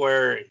chance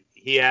where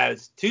he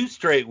has 2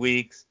 straight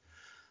weeks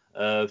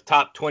of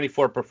top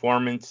 24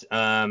 performance.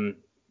 To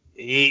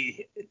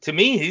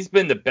me, he's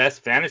been the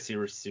best fantasy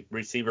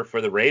receiver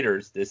for the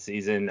Raiders this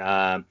season.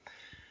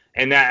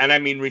 And I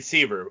mean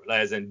receiver,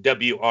 as in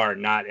WR,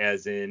 not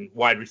as in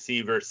wide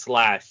receiver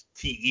 /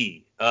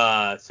 TE.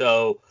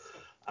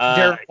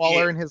 Darren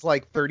Waller and his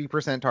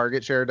 30%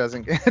 target share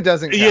doesn't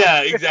count.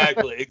 Yeah,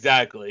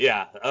 exactly.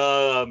 Yeah.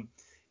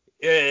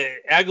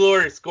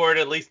 Aguilar has scored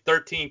at least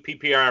 13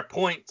 PPR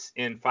points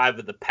in 5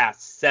 of the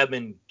past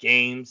 7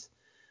 games.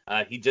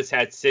 He just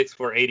had 6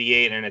 for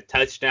 88 and a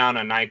touchdown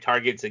on 9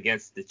 targets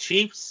against the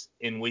Chiefs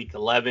in Week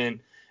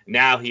 11.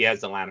 Now he has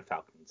the Atlanta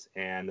Falcons,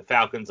 and the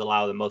Falcons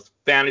allow the most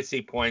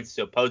fantasy points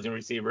to opposing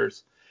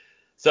receivers.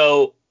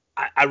 So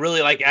I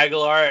really like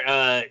Aguilar.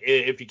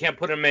 If you can't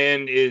put him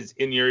in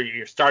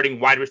your starting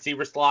wide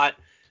receiver slot,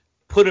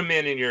 put him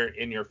in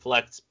your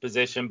flex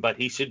position, but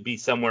he should be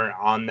somewhere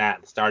on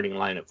that starting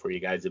lineup for you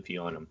guys if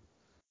you own him.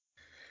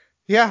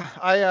 Yeah,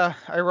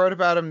 I wrote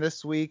about him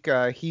this week.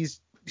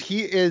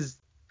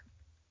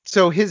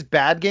 So his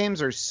bad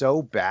games are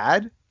so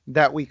bad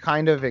that we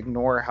kind of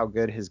ignore how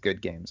good his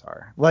good games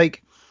are.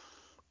 Like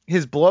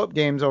his blow up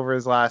games over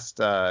his last,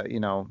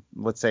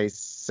 let's say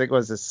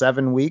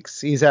 7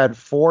 weeks, he's had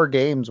 4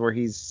 games where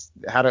he's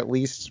had at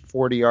least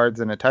 40 yards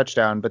and a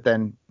touchdown, but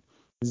then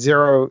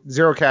zero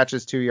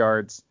catches, 2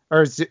 yards,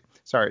 or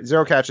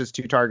 0 catches,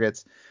 2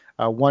 targets,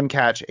 1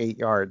 catch, 8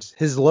 yards.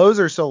 His lows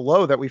are so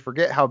low that we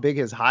forget how big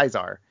his highs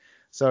are.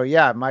 So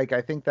yeah, Mike,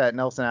 I think that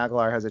Nelson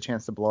Aguilar has a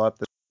chance to blow up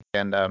this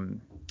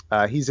weekend.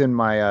 He's in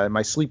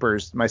my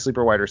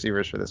sleeper wide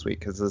receivers for this week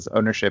because his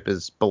ownership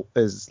is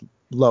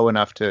low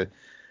enough to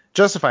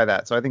justify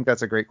that. So I think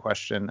that's a great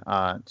question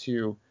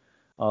to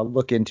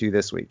look into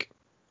this week.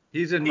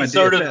 He's in my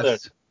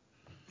DFS.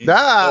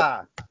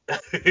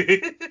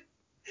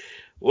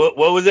 What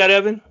was that,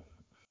 Evan?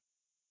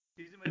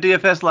 He's in my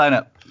DFS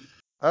lineup.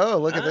 Oh,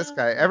 look at this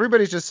guy.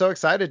 Everybody's just so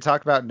excited to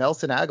talk about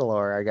Nelson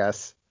Aguilar, I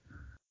guess.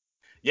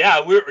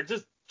 Yeah, we're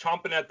just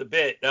chomping at the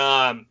bit.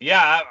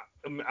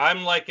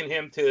 I'm liking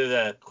him to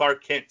the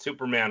Clark Kent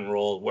Superman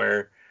role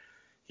where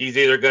he's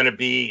either going to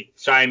be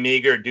shy,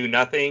 meager, do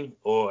nothing,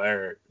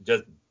 or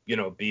just,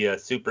 be a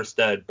super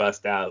stud,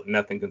 bust out,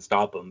 nothing can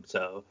stop him.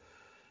 So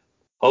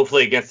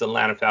hopefully against the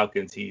Atlanta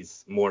Falcons,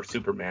 he's more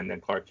Superman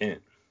than Clark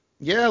Kent.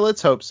 Yeah,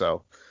 let's hope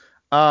so.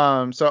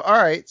 All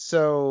right.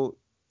 So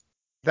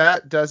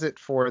that does it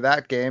for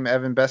that game.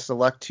 Evan, best of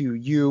luck to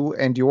you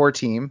and your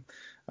team.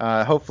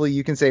 Hopefully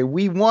you can say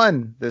we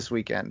won this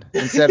weekend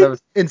instead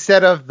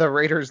of the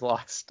Raiders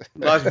lost.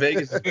 Las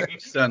Vegas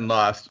son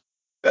lost.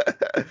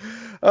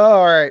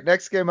 All right,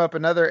 next game up,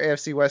 another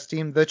AFC West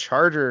team, the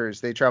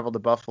Chargers. They travel to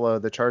Buffalo.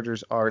 The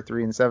Chargers are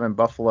 3-7.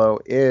 Buffalo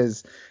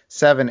is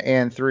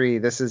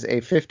 7-3. This is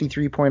a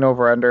 53-point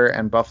over/under,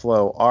 and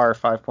Buffalo are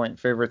 5-point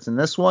favorites in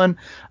this one.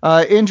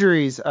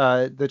 Injuries.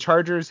 The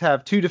Chargers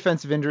have 2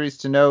 defensive injuries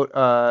to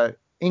note.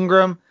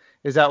 Ingram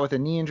is out with a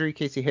knee injury.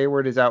 Casey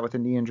Hayward is out with a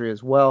knee injury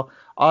as well.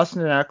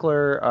 Austin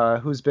Eckler,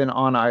 who's been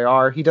on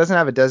IR, he doesn't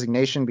have a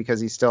designation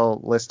because he's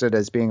still listed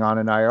as being on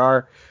an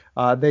IR.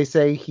 They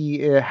say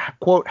he,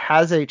 quote,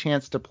 has a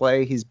chance to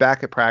play. He's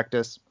back at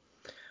practice.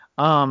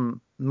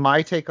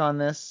 My take on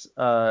this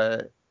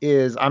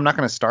is I'm not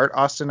going to start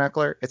Austin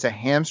Eckler. It's a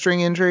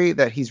hamstring injury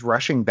that he's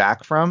rushing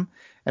back from.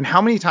 And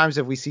how many times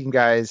have we seen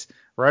guys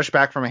rush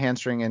back from a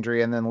hamstring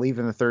injury, and then leave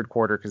in the third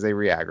quarter because they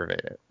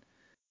re-aggravate it.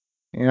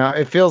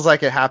 It feels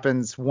like it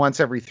happens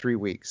once every 3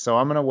 weeks. So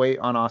I'm going to wait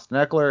on Austin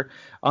Eckler.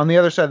 On the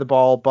other side of the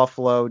ball,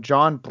 Buffalo,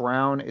 John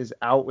Brown is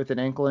out with an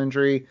ankle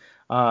injury.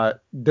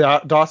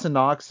 Dawson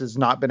Knox has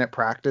not been at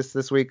practice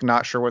this week.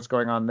 Not sure what's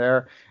going on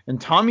there.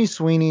 And Tommy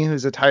Sweeney,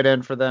 who's a tight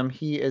end for them,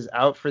 he is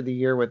out for the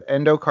year with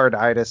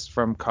endocarditis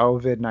from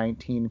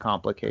COVID-19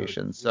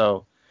 complications.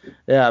 So,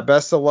 yeah,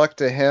 best of luck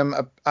to him.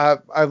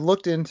 I've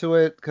looked into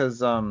it because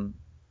the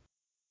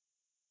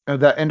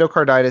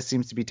endocarditis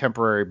seems to be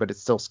temporary, but it's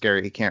still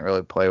scary. He can't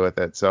really play with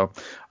it. So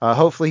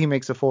hopefully he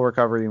makes a full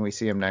recovery and we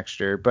see him next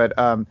year. But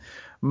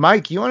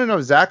Mike, you want to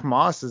know Zach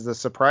Moss is the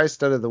surprise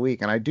stud of the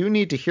week. And I do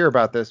need to hear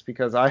about this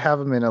because I have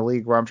him in a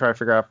league where I'm trying to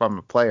figure out if I'm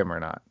going to play him or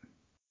not.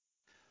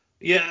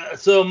 Yeah,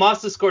 so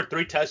Moss has scored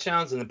 3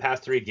 touchdowns in the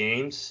past 3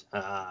 games.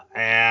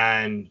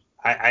 And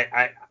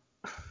I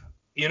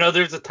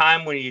there's a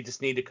time when you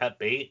just need to cut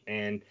bait.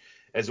 And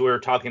as we were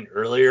talking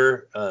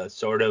earlier,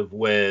 sort of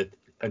with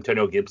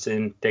Antonio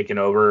Gibson taking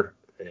over,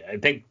 I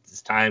think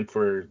it's time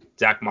for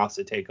Zach Moss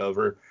to take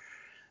over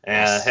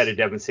ahead of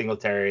Devin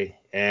Singletary.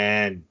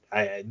 And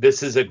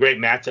this is a great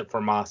matchup for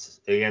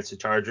Moss against the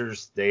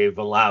Chargers. They've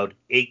allowed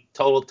 8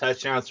 total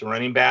touchdowns to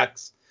running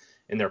backs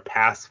in their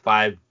past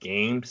 5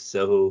 games.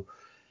 So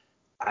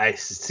I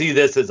see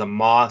this as a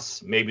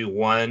Moss, maybe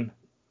 1,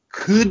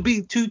 could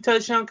be 2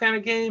 touchdown kind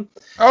of game.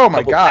 Oh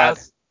my God.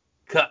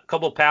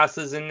 Couple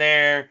passes in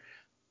there.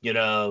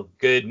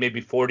 Good,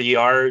 maybe 40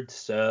 yards.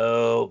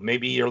 So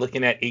maybe you're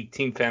looking at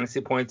 18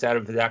 fantasy points out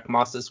of Zach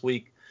Moss this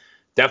week.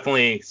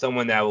 Definitely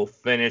someone that will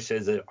finish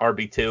as an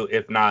RB2,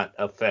 if not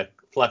a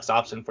flex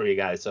option for you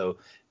guys. So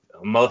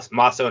most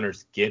Moss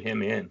owners, get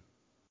him in.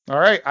 All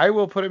right, I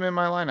will put him in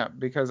my lineup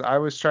because I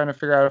was trying to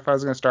figure out if I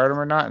was going to start him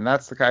or not, and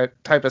that's the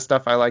type of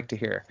stuff I like to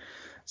hear.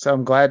 So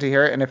I'm glad to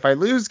hear it. And if I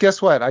lose,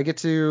 guess what? I get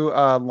to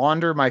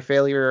launder my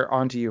failure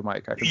onto you,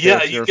 Mike. You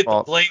get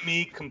to blame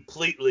me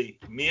completely.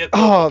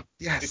 Oh,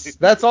 yes.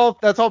 That's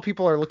all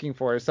people are looking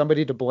for is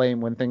somebody to blame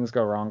when things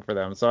go wrong for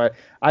them. So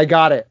I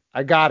got it.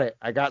 I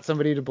got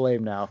somebody to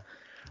blame now.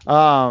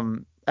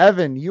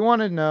 Evan, you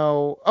want to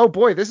know? Oh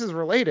boy, this is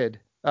related.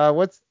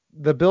 What's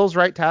the Bills'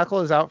 right tackle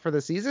is out for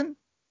the season?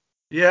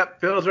 Yep,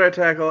 Bills' right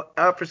tackle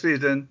out for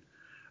season.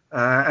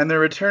 And they're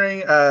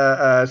returning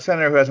a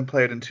center who hasn't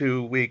played in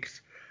 2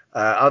 weeks.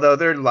 Although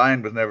their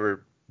line was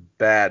never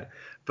bad,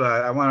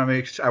 but I want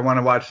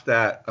to watch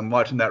that. I'm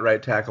watching that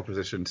right tackle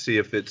position, see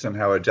if it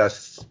somehow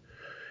adjusts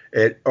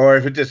it, or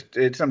if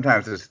it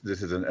sometimes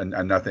this is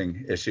a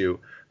nothing issue.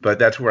 But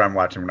that's where I'm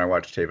watching when I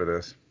watch tape of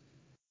this.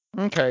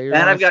 Okay.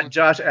 And I've got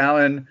Josh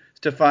Allen,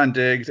 Stephon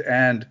Diggs,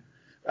 and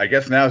I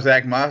guess now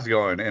Zach Moss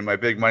going in my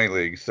big money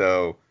league.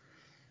 So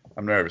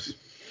I'm nervous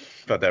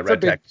about that right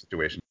tackle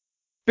situation.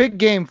 Big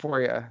game for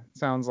you,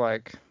 sounds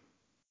like.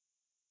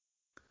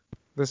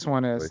 This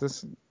one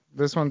is.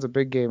 This one's a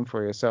big game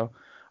for you. So,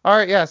 all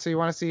right, yeah. So you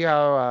want to see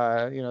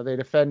how they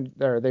defend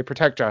or they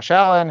protect Josh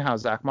Allen, how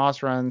Zach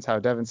Moss runs, how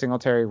Devin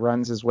Singletary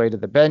runs his way to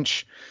the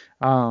bench.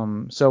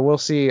 So we'll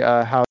see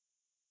how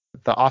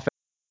the offense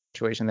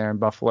situation there in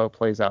Buffalo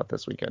plays out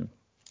this weekend.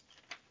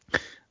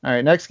 All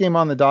right, next game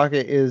on the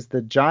docket is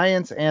the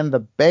Giants and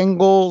the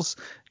Bengals.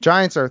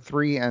 Giants are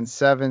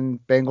 3-7.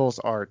 Bengals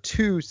are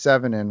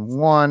 2-7-1.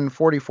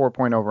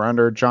 44-point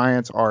over/under.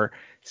 Giants are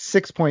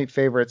 6-point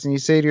favorites. And you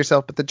say to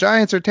yourself, but the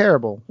Giants are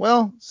terrible.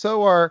 Well,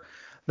 so are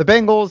the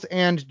Bengals,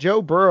 and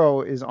Joe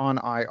Burrow is on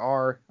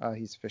IR.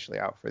 He's officially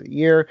out for the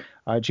year.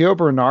 Gio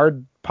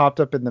Bernard popped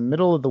up in the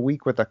middle of the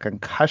week with a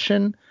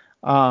concussion.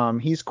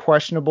 He's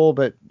questionable,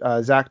 but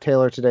Zach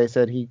Taylor today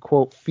said he,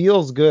 quote,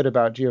 feels good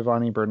about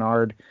Giovanni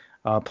Bernard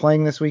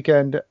playing this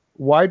weekend.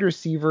 Wide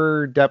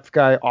receiver depth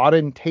guy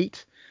Auden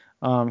Tate,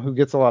 who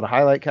gets a lot of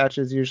highlight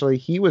catches usually,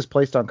 he was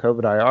placed on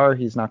COVID IR.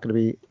 He's not going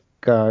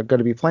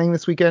to be playing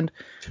this weekend.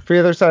 For the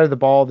other side of the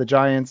ball, the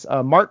Giants,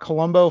 Mark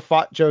Colombo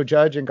fought Joe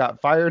Judge and got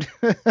fired.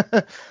 He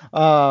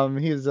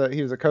was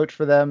a coach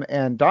for them.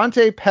 And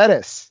Dante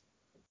Pettis,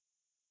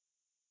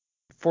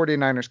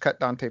 49ers cut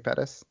Dante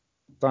Pettis.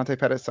 Dante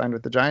Pettis signed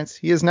with the Giants.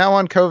 He is now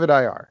on COVID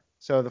IR.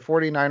 So the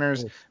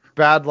 49ers,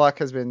 bad luck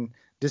has been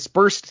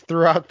dispersed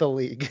throughout the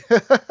league.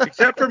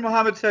 Except for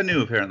Mohamed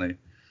Sanu, apparently.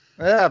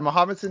 Yeah,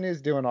 Mohamed Sanu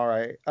is doing all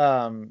right.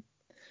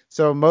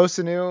 So Mo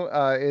Sanu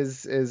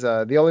is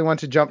the only one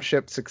to jump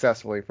ship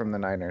successfully from the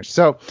Niners.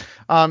 So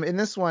in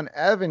this one,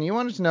 Evan, you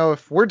wanted to know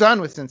if we're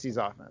done with Cincy's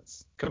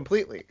offense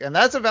completely, and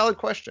that's a valid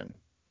question.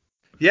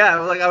 Yeah,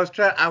 like I was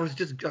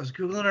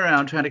googling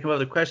around trying to come up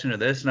with a question to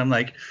this, and I'm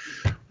like,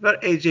 what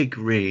about AJ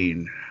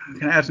Green?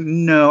 Can I ask?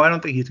 No, I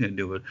don't think he's going to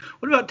do it.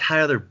 What about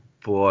Tyler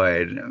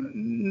Boyd?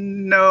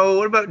 No.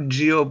 What about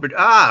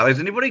Gio? Is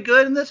anybody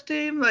good in this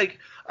team? Like,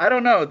 I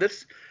don't know.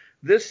 This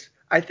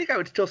I think I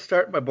would still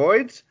start my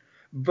Boyds.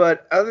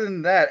 But other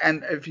than that,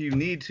 and if you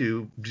need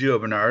to, Gio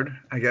Bernard,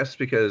 I guess,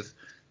 because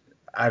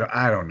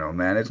I don't know,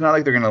 man. It's not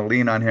like they're going to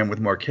lean on him with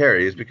more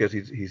carries because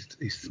he's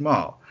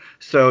small.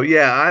 So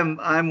yeah,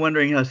 I'm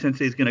wondering how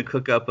Cincy's going to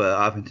cook up an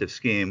offensive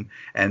scheme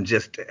and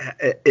just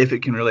if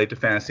it can relate to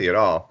fantasy at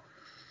all.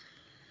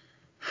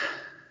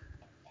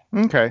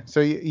 Okay,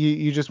 so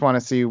you just want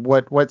to see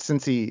what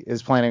Cincy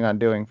is planning on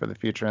doing for the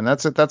future, and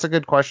that's a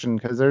good question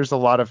because there's a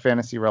lot of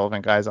fantasy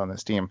relevant guys on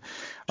this team.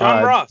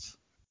 John Ross.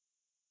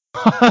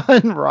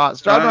 John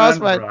Ross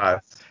might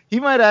Ross. he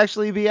might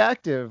actually be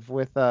active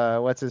with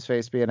what's his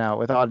face being out,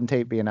 with Auden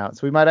Tate being out,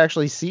 so we might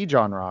actually see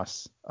John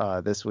Ross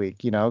this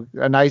week. You know,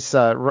 a nice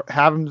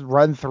have him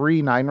run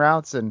 3 9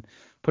 routes and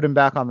put him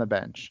back on the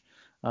bench,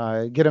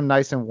 get him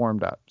nice and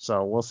warmed up.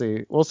 So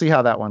we'll see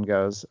how that one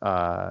goes.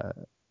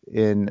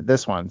 In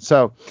this one.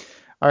 So,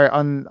 all right,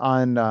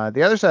 on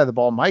the other side of the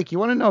ball, Mike, you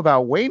want to know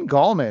about Wayne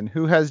Gallman,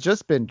 who has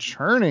just been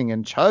churning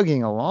and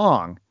chugging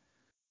along.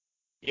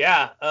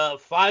 Yeah,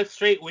 5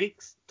 straight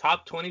weeks,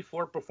 top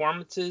 24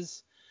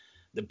 performances.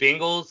 The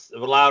Bengals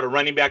have allowed a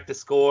running back to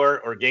score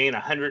or gain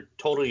 100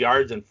 total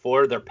yards in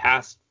 4 of their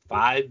past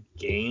 5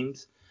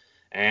 games.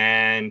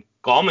 And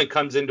Gallman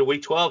comes into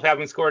week 12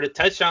 having scored a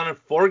touchdown in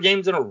 4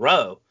 games in a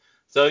row.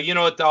 So you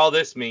know what all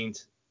this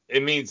means?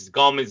 It means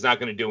Gallman's not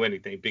going to do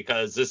anything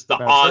because the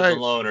odds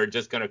alone are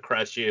just going to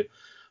crush you.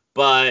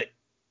 But,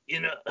 you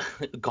know,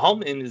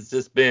 Gallman has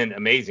just been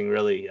amazing,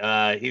 really.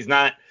 He's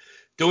not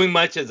doing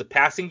much as a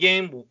passing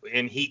game,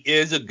 and he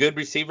is a good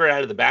receiver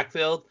out of the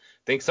backfield.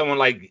 I think someone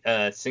like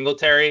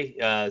Singletary,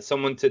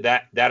 someone to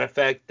that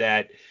effect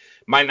that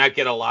might not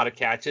get a lot of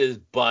catches,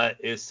 but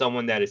is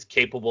someone that is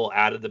capable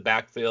out of the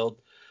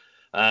backfield.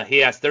 He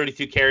has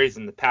 32 carries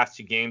in the past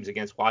 2 games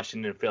against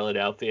Washington and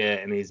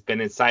Philadelphia, and he's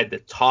been inside the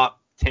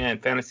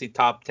fantasy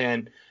top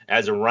 10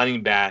 as a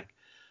running back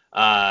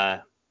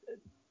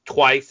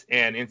twice,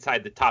 and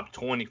inside the top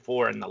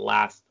 24 in the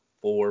last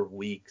 4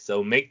 weeks.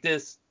 So make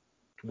this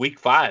week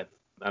 5.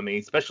 I mean,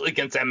 especially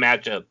against that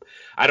matchup.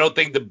 I don't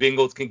think the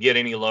Bengals can get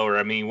any lower.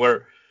 I mean,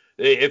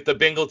 if the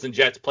Bengals and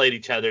Jets played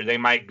each other, they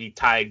might be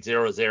tied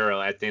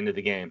 0-0 at the end of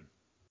the game.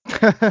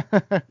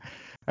 I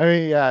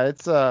mean, yeah,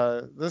 it's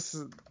the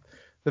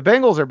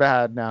Bengals are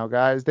bad now,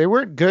 guys. They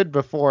weren't good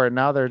before, and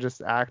now they're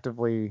just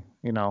actively,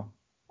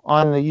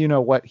 on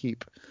the what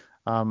heap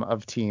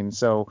of teams.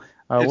 So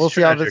we'll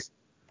see how this.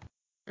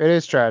 It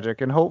is tragic,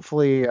 and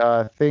hopefully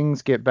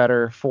things get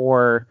better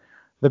for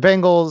the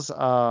Bengals.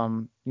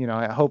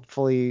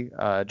 Hopefully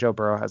Joe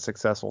Burrow has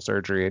successful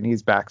surgery and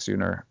he's back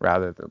sooner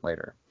rather than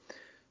later.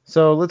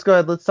 So let's go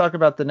ahead. Let's talk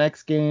about the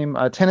next game.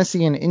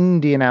 Tennessee and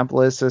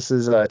Indianapolis. This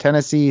is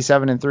Tennessee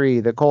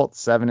 7-3. The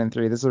Colts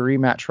 7-3. This is a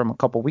rematch from a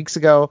couple weeks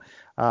ago.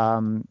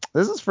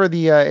 This is for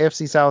the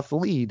AFC South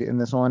lead in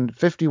this one.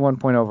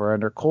 51-point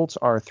over/under. Colts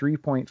are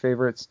 3-point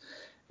favorites.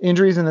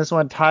 Injuries in this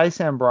one: Ty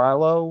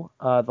Sambrailo,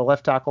 the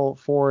left tackle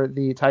for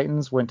the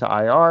Titans, went to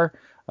IR.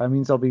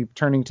 Means they'll be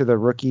turning to the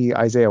rookie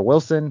Isaiah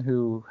Wilson,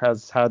 who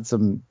has had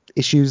some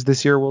issues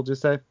this year, we'll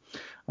just say.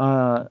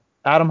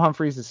 Adam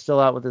Humphries is still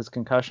out with his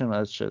concussion.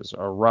 That's just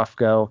a rough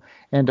go.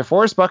 And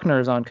DeForest Buckner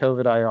is on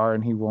COVID IR,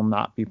 and he will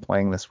not be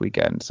playing this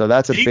weekend. So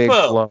that's a big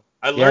blow.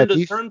 I learned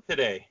the term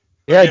today.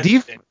 Yeah,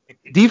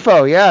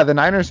 Defo. Yeah, the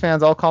Niners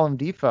fans all call him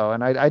Defo,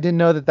 and I didn't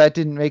know that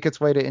didn't make its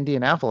way to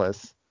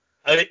Indianapolis.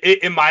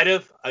 It might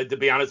have. To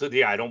be honest with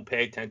you, I don't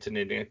pay attention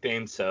to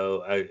anything,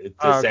 so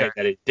say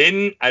that it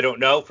didn't, I don't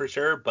know for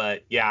sure.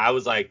 But yeah, I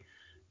was like,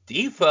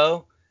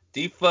 Defo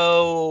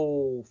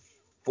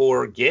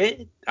forget.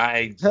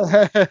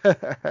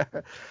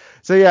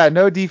 So yeah,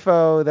 no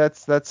Defo.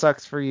 That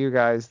sucks for you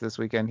guys this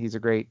weekend. He's a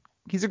great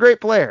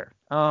player.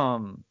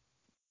 And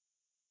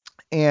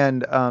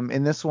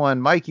in this one,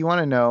 Mike, you want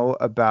to know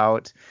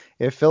about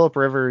if Phillip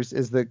Rivers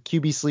is the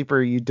QB sleeper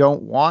you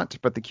don't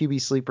want, but the QB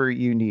sleeper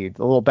you need,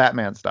 a little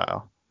Batman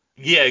style.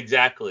 Yeah,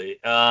 exactly.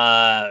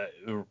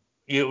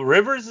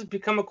 Rivers has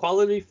become a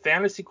quality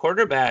fantasy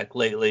quarterback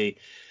lately.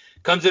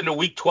 Comes into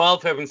week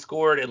 12 having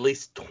scored at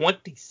least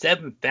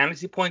 27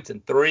 fantasy points in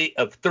 3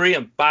 of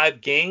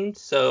 5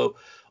 games. So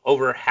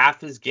over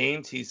half his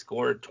games, he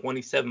scored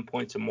 27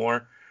 points or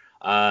more.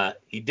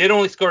 He did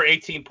only score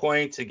 18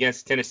 points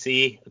against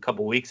Tennessee a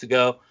couple weeks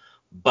ago,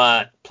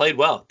 but played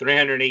well.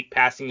 308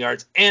 passing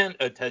yards and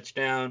a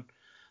touchdown.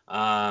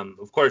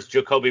 Of course,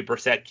 Jacoby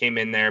Brissett came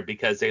in there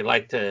because they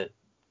like to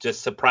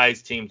just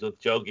surprise teams with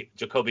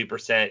Jacoby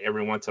Brissett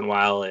every once in a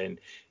while, and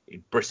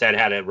Brissett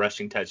had a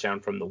rushing touchdown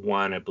from the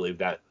one, I believe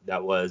that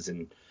was.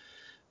 And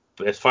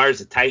as far as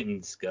the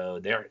Titans go,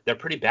 they're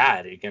pretty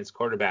bad against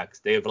quarterbacks.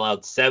 They've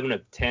allowed 7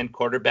 of 10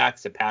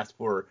 quarterbacks to pass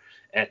for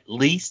at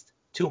least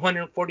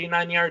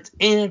 249 yards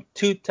and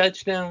 2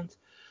 touchdowns.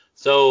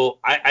 So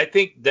I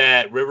think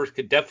that Rivers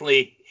could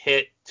definitely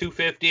hit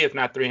 250, if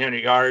not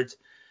 300 yards.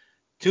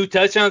 2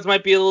 touchdowns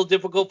might be a little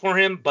difficult for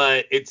him,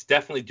 but it's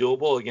definitely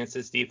doable against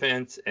this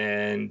defense.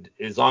 And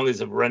as long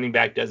as a running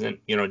back doesn't,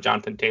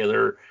 Jonathan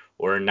Taylor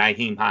or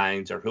Nyheim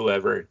Hines or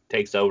whoever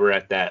takes over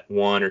at that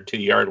 1 or 2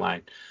 yard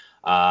line,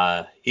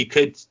 he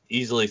could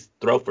easily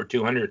throw for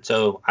 200.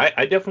 So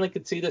I definitely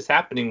could see this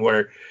happening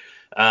where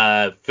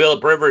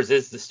Phillip Rivers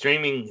is the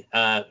streaming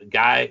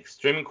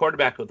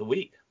quarterback of the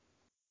week.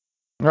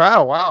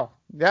 Wow.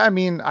 Yeah, I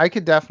mean, I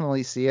could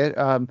definitely see it.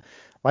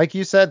 Like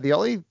you said,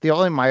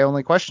 my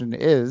only question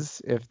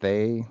is if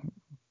they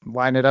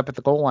line it up at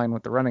the goal line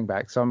with the running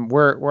back. So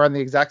we're on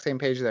the exact same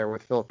page there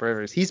with Philip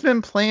Rivers. He's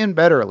been playing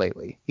better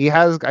lately.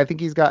 I think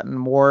he's gotten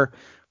more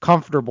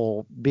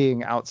comfortable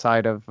being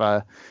outside of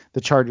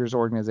the Chargers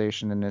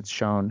organization, and it's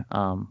shown.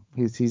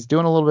 He's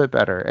doing a little bit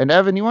better. And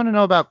Evan, you want to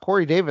know about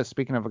Corey Davis?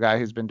 Speaking of a guy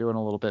who's been doing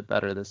a little bit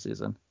better this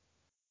season.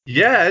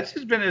 Yeah, it's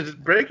just been his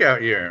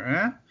breakout year.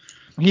 Huh?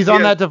 He's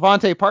on that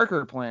Devontae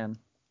Parker plan.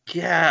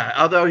 Yeah,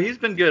 although he's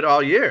been good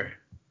all year.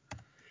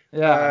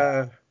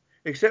 Yeah.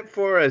 Except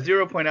for a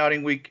 0-point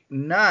outing week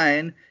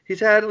 9, he's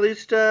had at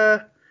least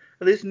 9.2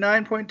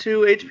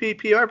 HP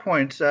PR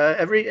points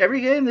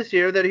every game this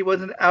year that he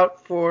wasn't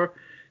out for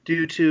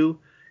due to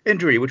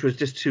injury, which was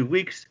just 2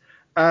 weeks.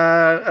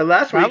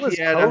 Last week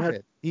he had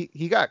COVID.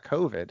 He got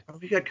COVID. Oh,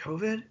 he got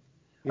COVID?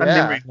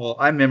 Yeah.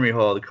 I'm memory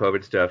hole the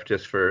COVID stuff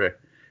just for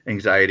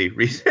anxiety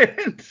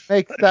reasons.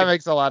 That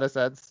makes a lot of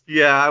sense.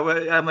 Yeah,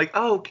 I'm like,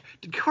 oh,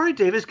 did Corey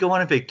Davis go on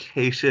a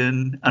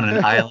vacation on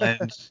an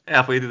island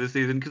halfway through the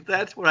season? Because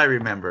that's what I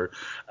remember.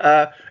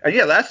 And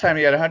yeah, last time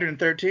he had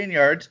 113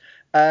 yards,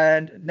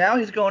 and now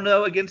he's going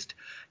against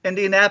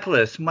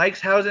Indianapolis.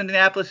 Mike's, how's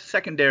Indianapolis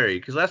secondary?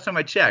 Because last time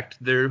I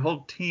checked, their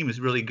whole team is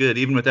really good,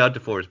 even without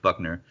DeForest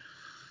Buckner.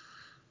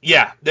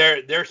 Yeah,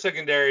 their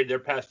secondary, their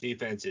pass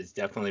defense is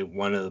definitely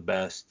one of the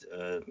best.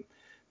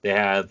 They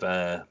have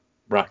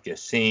Brock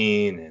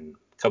Yassin and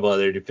a couple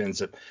other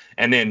defensive,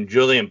 and then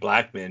Julian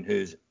Blackmon,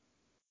 who's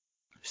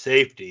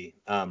safety,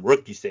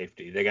 rookie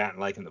safety. They got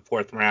in the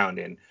 4th round,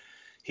 and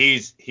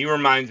he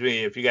reminds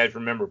me, if you guys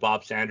remember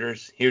Bob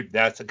Sanders,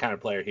 that's the kind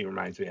of player he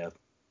reminds me of.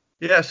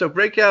 Yeah, so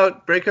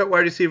breakout wide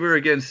receiver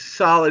against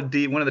solid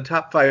one of the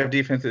top 5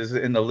 defenses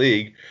in the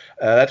league.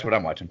 That's what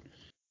I'm watching.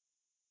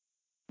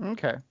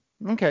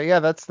 Okay,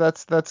 yeah, that's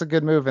a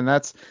good move, and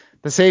that's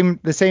the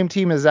same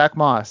team as Zach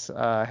Moss.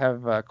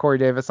 Have Corey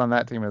Davis on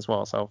that team as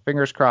well. So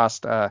fingers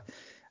crossed,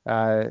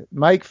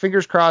 Mike.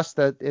 Fingers crossed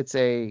that it's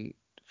a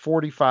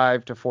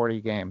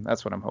 45-40 game.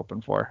 That's what I'm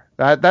hoping for.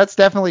 That's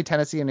definitely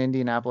Tennessee and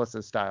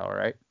Indianapolis' style,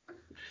 right?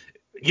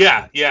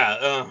 Yeah.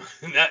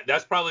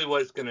 That's probably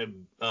what's gonna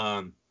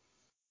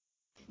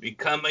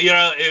become.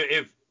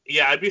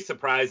 I'd be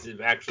surprised if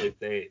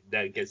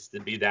that gets to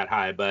be that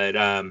high,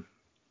 but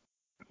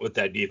with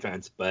that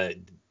defense, but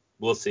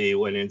we'll see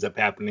what ends up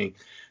happening.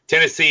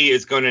 Tennessee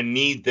is going to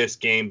need this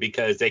game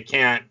because they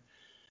can't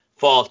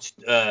fall.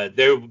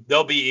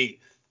 They'll be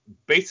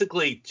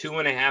basically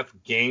 2.5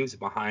 games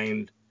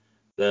behind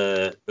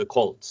the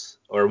Colts,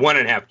 or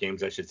 1.5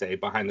 games, I should say,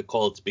 behind the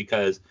Colts,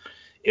 because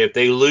if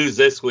they lose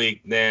this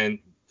week, then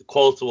the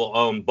Colts will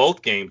own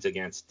both games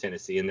against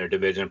Tennessee in their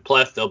division.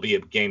 Plus, there'll be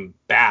a game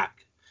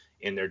back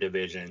in their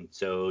division.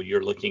 So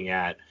you're looking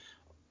at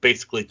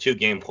basically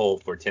 2-game hole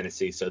for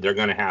Tennessee, so they're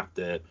going to have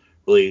to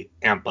really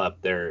amp up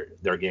their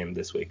game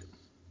this week.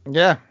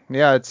 Yeah,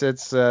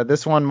 it's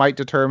this one might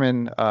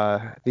determine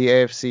the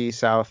AFC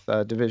South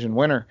division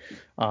winner,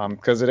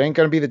 because it ain't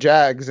going to be the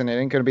Jags and it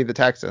ain't going to be the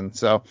Texans.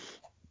 So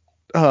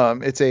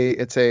it's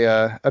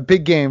a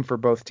big game for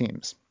both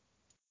teams.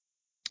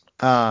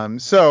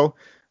 Let's go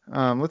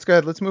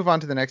ahead. Let's move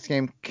on to the next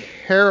game.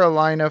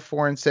 Carolina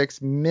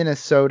 4-6,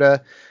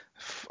 Minnesota.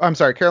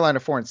 Carolina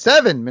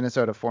 4-7,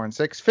 Minnesota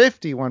 4-6,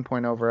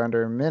 51-point over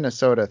under,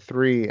 Minnesota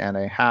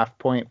 3.5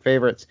 point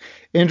favorites.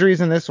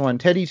 Injuries in this one: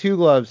 Teddy Two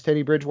Gloves,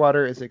 Teddy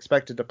Bridgewater is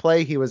expected to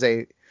play. He was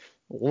a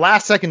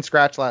last second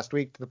scratch last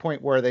week, to the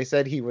point where they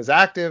said he was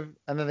active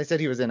and then they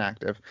said he was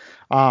inactive.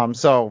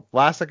 So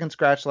last second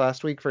scratch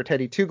last week for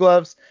Teddy Two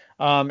Gloves.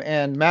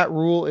 And Matt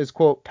Rule is,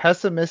 quote,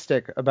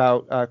 pessimistic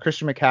about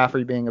Christian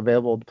McCaffrey being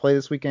available to play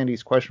this weekend.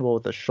 He's questionable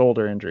with a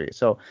shoulder injury.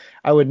 So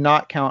I would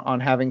not count on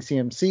having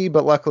CMC,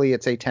 but luckily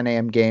it's a 10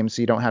 a.m. game,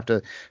 so you don't have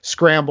to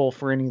scramble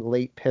for any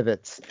late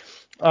pivots.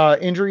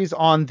 Injuries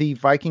on the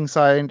Viking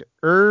side: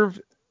 Irv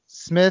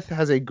Smith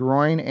has a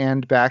groin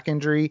and back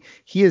injury.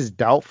 He is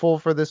doubtful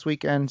for this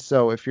weekend,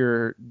 so if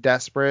you're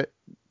desperate,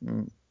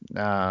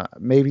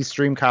 maybe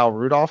stream Kyle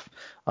Rudolph,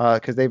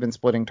 because they've been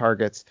splitting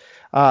targets.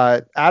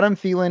 Adam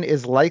Thielen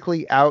is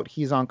likely out.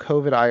 He's on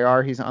COVID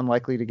IR. He's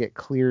unlikely to get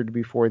cleared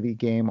before the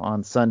game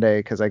on Sunday,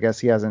 because I guess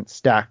he hasn't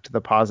stacked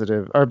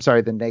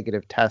the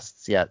negative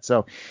tests yet.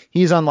 So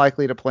he's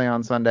unlikely to play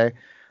on Sunday.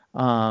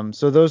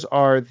 So those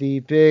are the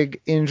big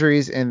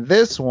injuries in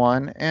this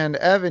one. And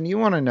Evan, you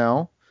want to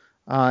know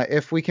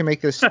if we can make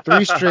this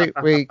 3 straight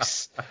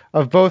weeks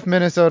of both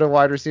Minnesota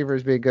wide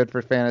receivers being good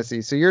for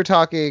fantasy. So you're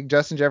talking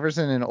Justin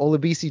Jefferson and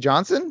Olabisi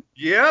Johnson?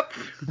 Yep.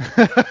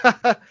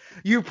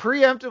 You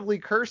preemptively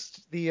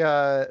cursed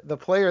the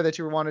player that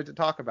you wanted to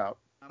talk about.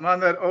 I'm on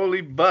that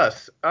Oli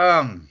bus.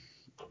 Hold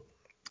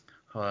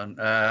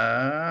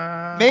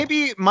on.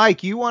 Maybe,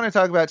 Mike, you want to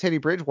talk about Teddy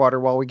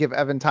Bridgewater while we give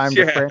Evan time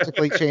to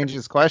frantically change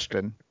his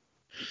question.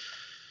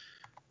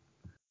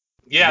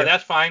 Yeah,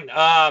 that's fine.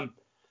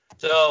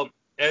 So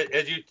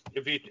as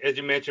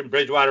you mentioned,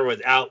 Bridgewater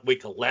was out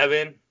week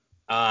 11,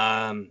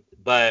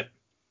 but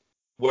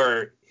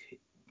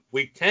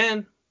week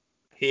 10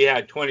 he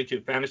had 22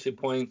 fantasy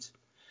points,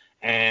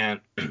 and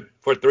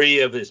for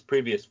 3 of his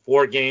previous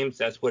 4 games,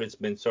 that's what it's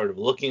been sort of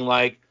looking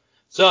like.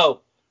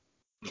 So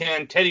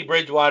can Teddy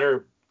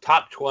Bridgewater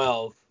top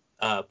 12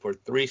 for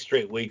 3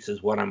 straight weeks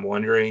is what I'm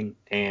wondering.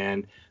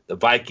 And the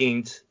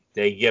Vikings,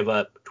 they give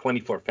up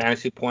 24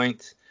 fantasy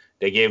points.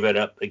 They gave it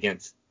up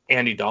against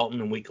Andy Dalton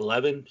in week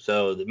 11.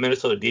 So the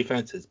Minnesota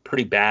defense is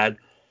pretty bad.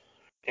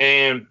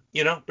 And,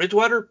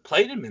 Bridgewater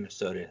played in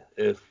Minnesota.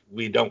 If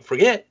we don't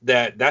forget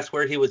that's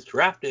where he was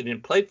drafted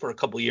and played for a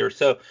couple years.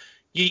 So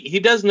he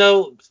does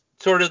know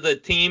sort of the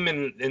team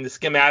and the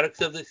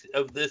schematics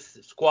of this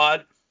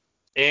squad.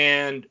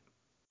 And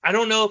I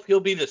don't know if he'll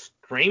be the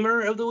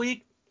streamer of the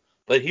week,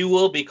 but he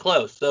will be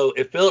close. So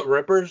if Philip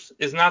Rivers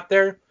is not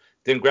there,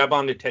 then grab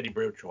on to Teddy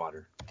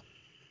Bridgewater.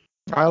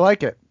 I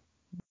like it.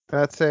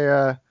 That's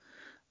a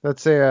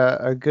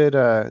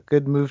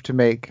good move to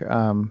make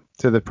to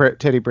the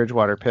Teddy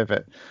Bridgewater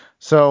pivot.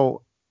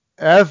 So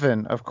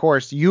Evan, of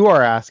course, you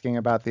are asking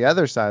about the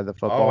other side of the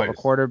football, Always. the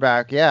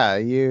quarterback. Yeah,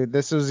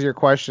 this was your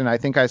question. I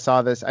think I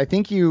saw this. I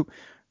think you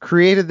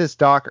created this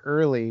doc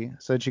early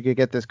so that you could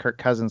get this Kirk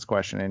Cousins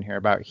question in here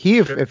about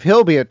if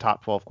he'll be a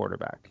top 12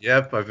 quarterback.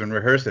 Yep, I've been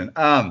rehearsing.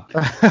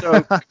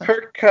 So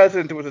Kirk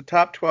Cousins was a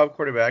top 12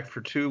 quarterback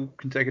for 2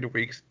 consecutive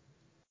weeks.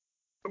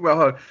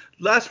 Well,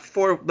 last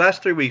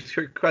 3 weeks,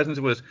 Kirk Cousins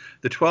was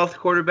the 12th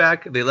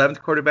quarterback, the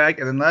 11th quarterback,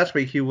 and then last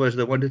week he was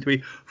the 1, 2,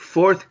 3,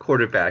 4th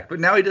quarterback.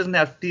 But now he doesn't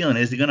have Thielen.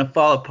 Is he going to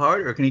fall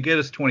apart, or can he get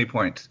us 20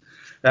 points?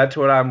 That's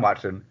what I'm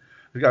watching.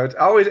 It's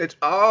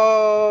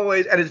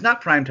always, and it's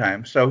not prime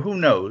time, so who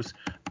knows?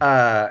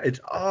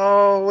 It's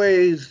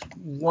always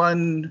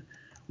one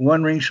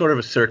ring short of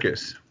a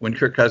circus when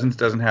Kirk Cousins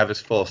doesn't have his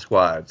full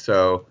squad.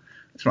 So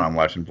that's what I'm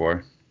watching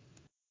for.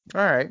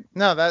 All right,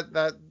 no,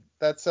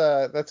 that's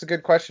a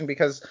good question,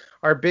 because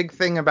our big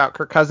thing about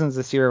Kirk Cousins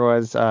this year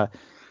was our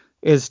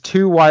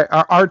 2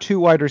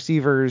 wide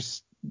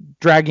receivers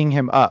dragging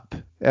him up,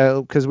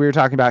 because we were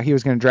talking about he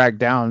was going to drag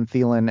down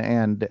Thielen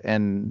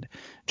and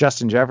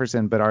Justin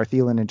Jefferson, but our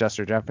Thielen and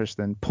Justin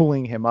Jefferson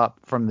pulling him up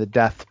from the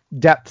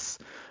depths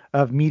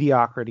of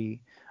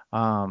mediocrity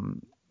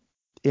in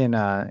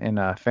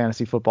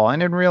fantasy football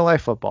and in real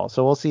life football.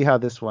 So we'll see how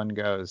this one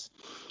goes.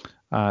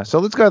 So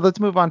let's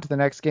move on to the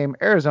next game.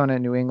 Arizona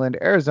and New England.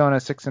 Arizona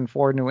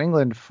 6-4, New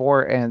England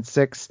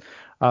 4-6,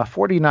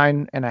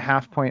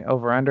 49.5 point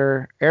over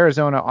under.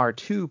 Arizona are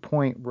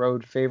 2-point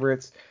road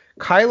favorites.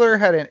 Kyler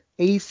had an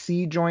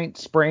AC joint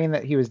sprain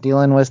that he was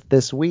dealing with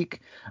this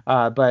week,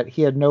 but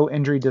he had no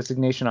injury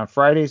designation on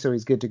Friday, so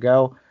he's good to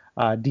go.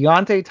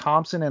 Deontay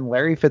Thompson and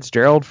Larry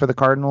Fitzgerald for the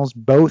Cardinals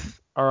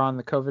both are on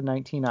the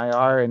COVID-19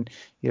 IR, and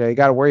you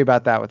got to worry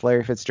about that with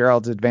Larry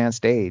Fitzgerald's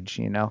advanced age.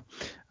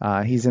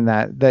 He's in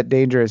that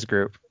dangerous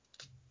group.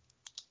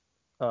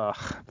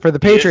 For the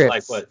Patriots, he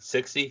is like what,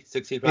 60,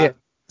 65? Yeah,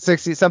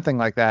 60, something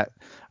like that.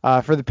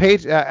 For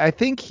the I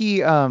think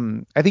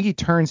he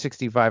turned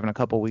 65 in a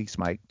couple weeks,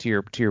 Mike. To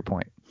your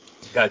point.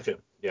 Gotcha.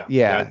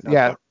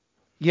 Yeah.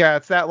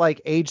 It's that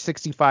like age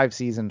 65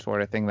 season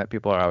sort of thing that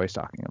people are always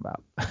talking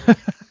about.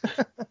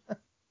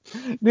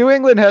 New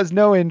England has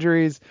no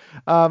injuries.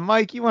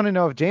 Mike, you want to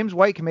know if James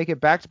White can make it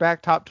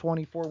back-to-back top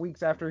 24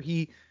 weeks after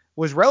he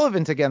was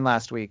relevant again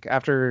last week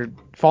after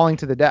falling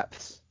to the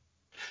depths.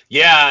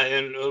 Yeah,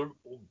 and a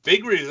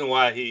big reason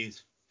why he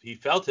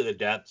fell to the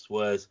depths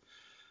was,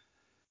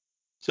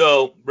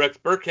 so Rex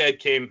Burkhead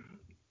came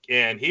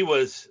and he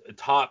was a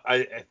top.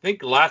 I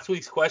think last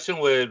week's question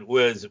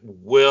was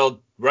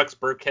will Rex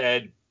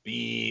Burkhead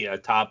be a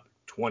top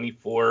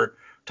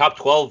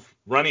 12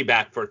 running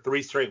back for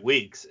 3 straight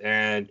weeks?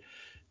 And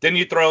then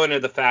you throw into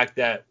the fact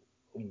that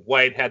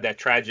White had that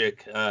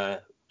tragic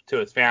to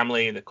his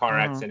family, the car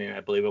accident, I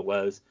believe it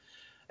was,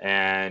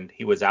 and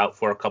he was out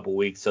for a couple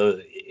weeks.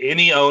 So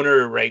any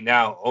owner right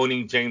now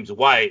owning James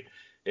White,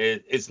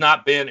 it's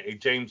not been a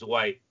James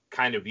White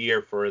kind of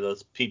year for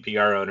those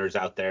PPR owners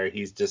out there.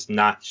 He's just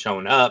not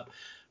shown up,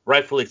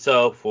 rightfully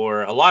so,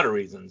 for a lot of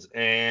reasons.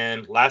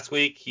 And last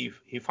week he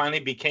finally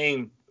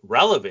became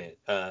relevant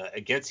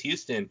against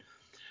Houston,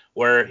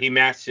 where he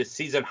matched his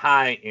season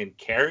high in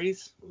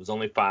carries. It was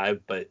only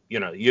 5, but you're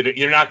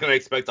not going to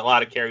expect a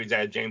lot of carries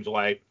out of James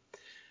White.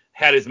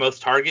 Had his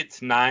most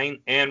targets, 9,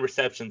 and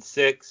receptions,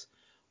 6,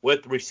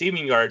 with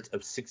receiving yards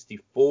of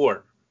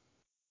 64.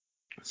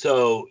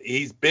 So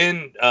he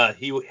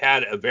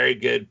had a very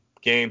good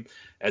game.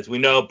 As we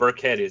know,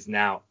 Burkhead is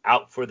now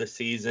out for the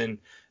season.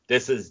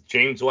 This is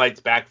James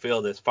White's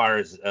backfield as far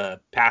as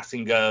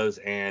passing goes,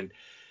 and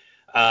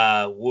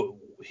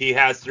he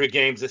has 3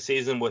 games this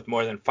season with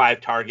more than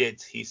 5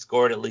 targets. He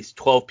scored at least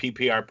 12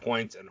 PPR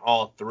points in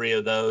all 3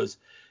 of those.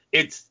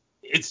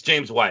 It's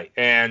James White.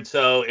 And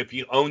so if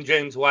you own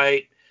James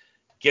White,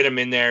 get him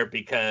in there,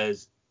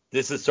 because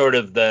this is sort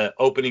of the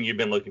opening you've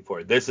been looking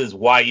for. This is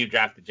why you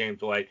drafted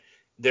James White.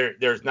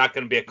 There's not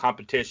going to be a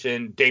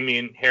competition.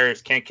 Damian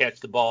Harris can't catch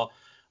the ball.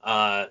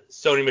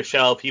 Sony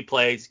Michel, if he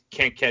plays,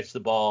 can't catch the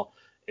ball.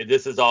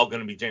 This is all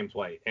going to be James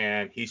White,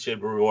 and he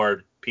should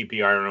reward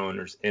PPR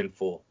owners in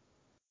full.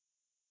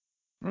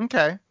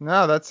 Okay.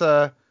 No, that's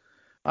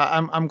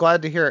I'm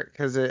glad to hear it,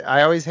 because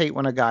I always hate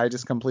when a guy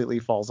just completely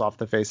falls off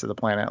the face of the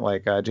planet,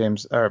 like not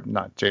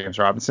James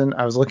Robinson.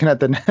 I was looking at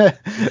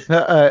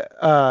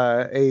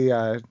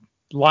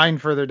line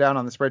further down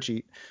on the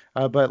spreadsheet.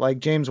 But like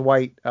James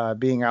White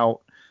being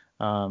out,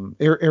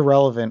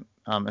 irrelevant,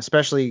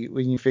 especially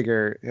when you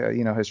figure,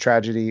 his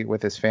tragedy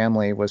with his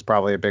family was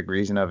probably a big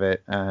reason of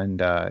it.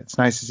 And it's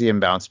nice to see him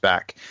bounce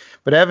back.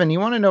 But Evan, you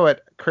want to know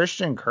what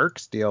Christian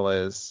Kirk's deal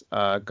is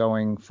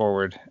going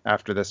forward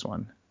after this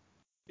one?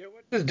 Yeah,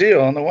 what's his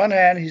deal? On the one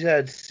hand, he's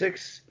had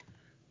six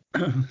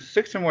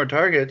or more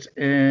targets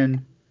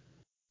in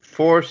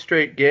 4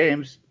 straight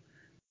games.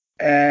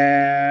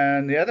 And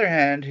on the other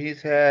hand,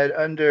 he's had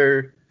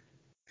under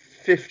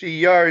 50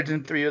 yards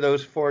in 3 of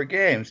those 4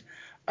 games.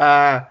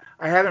 I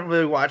haven't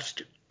really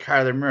watched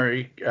Kyler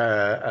Murray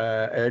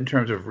in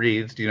terms of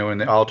reads, in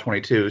the all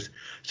 22s.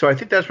 So I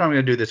think that's what I'm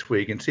going to do this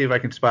week and see if I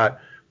can spot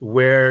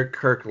where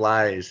Kirk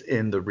lies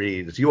in the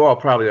reads. You all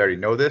probably already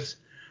know this.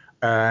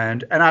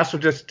 And also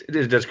just,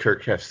 does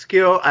Kirk have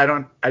skill?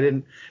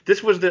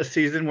 This was the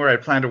season where I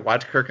planned to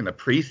watch Kirk in the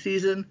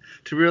preseason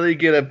to really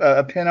get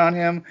a pin on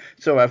him.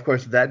 So of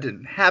course that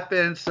didn't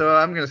happen. So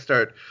I'm going to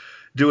start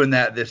doing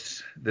that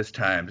this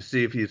time to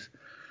see if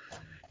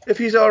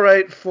he's all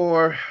right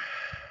for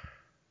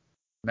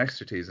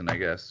next season, I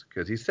guess,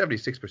 because he's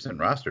 76%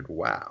 rostered.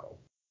 Wow.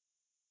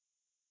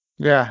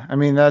 Yeah, I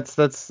mean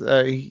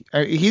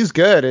he's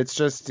good. It's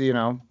just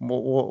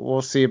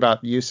we'll see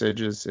about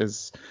usage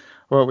is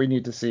what we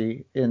need to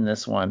see in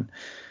this one.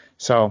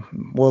 So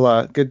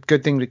we'll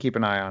good thing to keep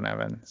an eye on,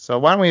 Evan. So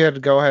why don't we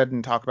go ahead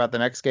and talk about the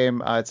next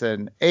game? It's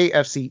an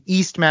AFC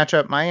East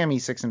matchup. Miami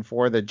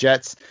 6-4, the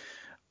Jets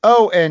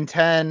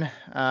 0-10.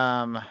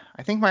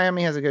 I think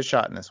Miami has a good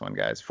shot in this one,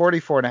 guys.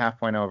 44.5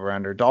 point over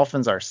under.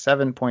 Dolphins are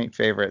 7-point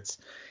favorites.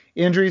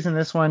 Injuries in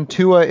this one: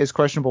 Tua is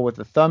questionable with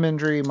a thumb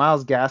injury.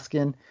 Myles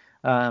Gaskin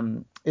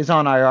is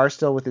on IR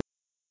still with his.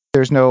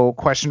 There's no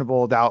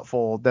questionable,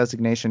 doubtful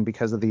designation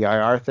because of the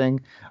IR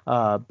thing,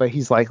 but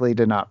he's likely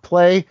to not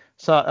play.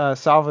 So,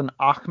 Salvin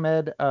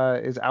Ahmed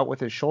is out with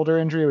his shoulder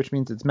injury, which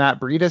means it's Matt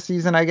Breida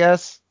season, I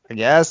guess.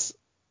 Sam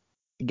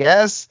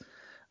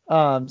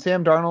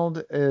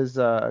Darnold is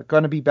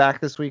going to be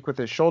back this week with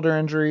his shoulder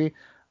injury.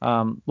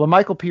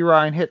 Michael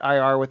Pirine hit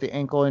IR with the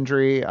ankle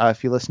injury.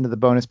 If you listen to the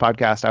bonus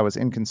podcast, I was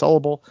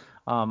inconsolable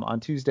on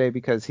Tuesday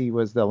because he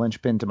was the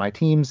linchpin to my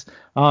teams.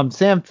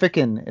 Sam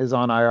Ficken is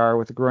on IR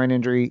with a groin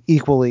injury,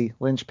 equally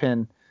a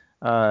linchpin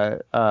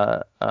of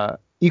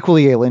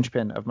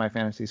my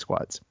fantasy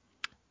squads.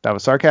 That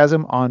was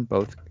sarcasm on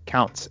both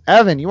counts.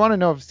 Evan, you want to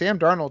know if Sam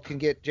Darnold can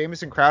get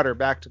Jamison Crowder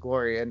back to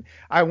glory? And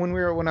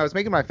when I was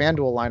making my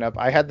FanDuel lineup,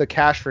 I had the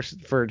cash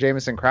for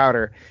Jamison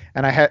Crowder,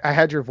 and I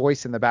had your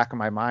voice in the back of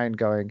my mind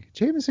going,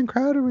 Jamison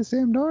Crowder with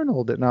Sam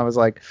Darnold, and I was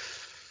like,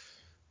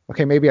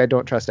 okay, maybe I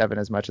don't trust Evan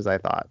as much as I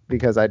thought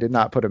because I did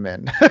not put him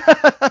in.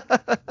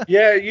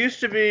 Yeah, it used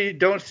to be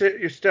don't sit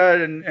your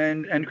stud,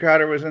 and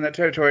Crowder was in that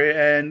territory,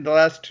 and the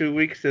last 2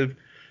 weeks have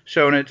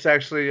shown it's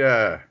actually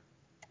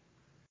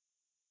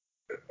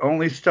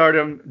only start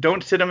him.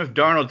 Don't sit him if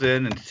Darnold's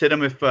in, and sit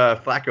him if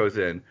Flacco's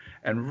in.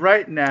 And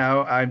right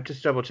now, I'm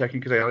just double checking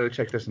because I only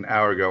checked this an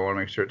hour ago. I want to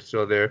make sure it's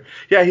still there.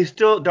 Yeah,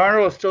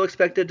 Darnold is still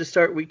expected to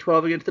start Week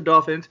 12 against the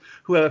Dolphins,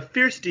 who have a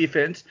fierce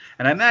defense.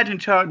 And I imagine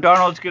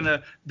Darnold's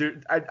gonna.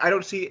 I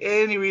don't see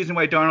any reason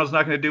why Darnold's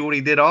not going to do what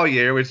he did all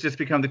year, which is just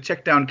become the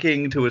check down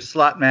king to his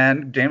slot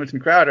man, Jamison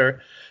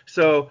Crowder.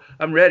 So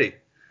I'm ready.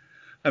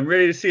 I'm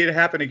ready to see it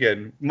happen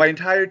again. My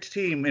entire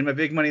team in my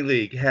big money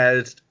league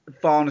has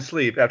fallen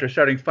asleep after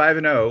starting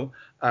 5-0.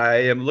 I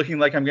am looking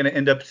like I'm going to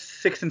end up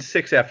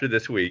 6-6 after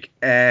this week.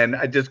 And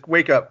I just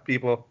wake up,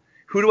 people.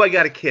 Who do I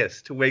got to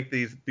kiss to wake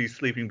these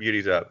sleeping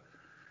beauties up?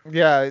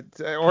 Yeah,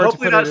 or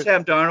hopefully not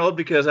Sam Darnold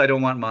because I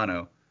don't want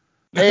mono.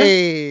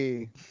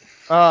 Hey,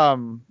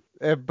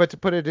 but to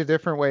put it a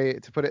different way,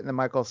 to put it in the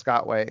Michael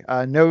Scott way,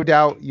 no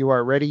doubt you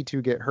are ready to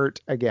get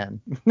hurt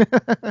again.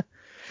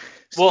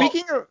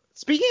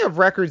 Speaking of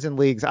records and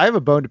leagues, I have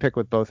a bone to pick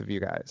with both of you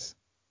guys.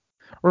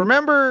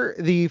 Remember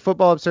the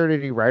Football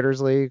Absurdity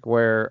Writers League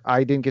where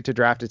I didn't get to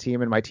draft a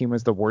team and my team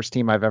was the worst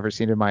team I've ever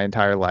seen in my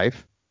entire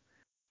life?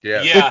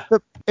 Yeah.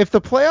 If the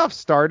playoffs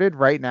started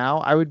right now,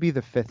 I would be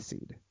the 5th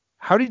seed.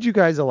 How did you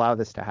guys allow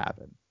this to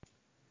happen?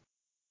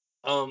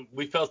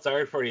 We felt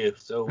sorry for you,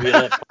 so we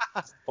let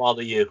fall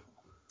to you.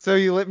 So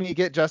you let me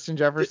get Justin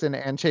Jefferson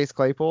and Chase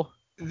Claypool?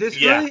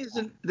 Really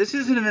isn't. This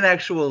isn't an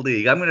actual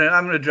league. I'm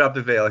gonna drop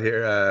the veil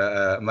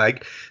here,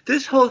 Mike.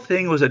 This whole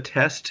thing was a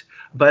test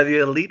by the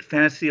elite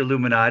fantasy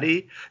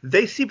Illuminati.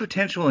 They see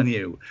potential in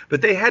you,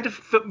 but they had to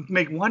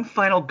make one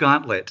final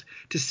gauntlet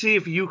to see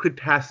if you could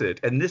pass it,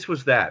 and this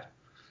was that.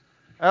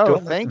 Oh,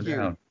 thank you.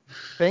 Down.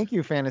 Thank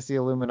you, Fantasy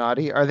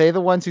Illuminati. Are they the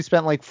ones who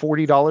spent like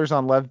 $40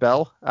 on Lev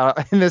Bell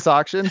in this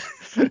auction?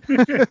 Oh,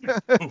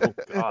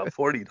 God,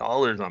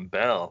 $40 on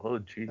Bell. Oh,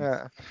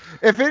 jeez.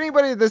 If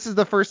anybody, this is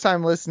the first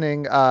time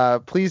listening,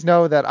 please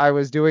know that I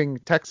was doing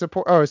tech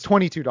support. Oh, it's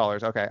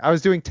 $22. Okay. I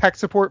was doing tech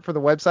support for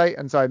the website,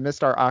 and so I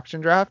missed our auction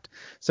draft.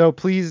 So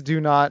please do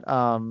not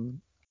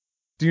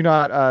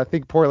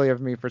think poorly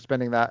of me for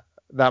spending that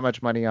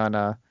much money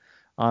on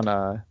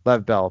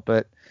Lev Bell.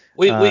 But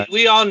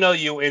we all know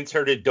you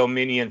inserted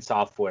Dominion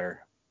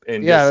software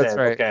and just said,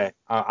 right. Okay,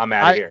 I'm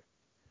out of here.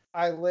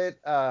 I let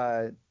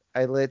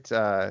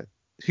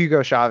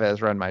Hugo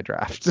Chavez run my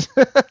draft.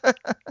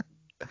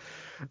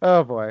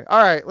 Oh boy.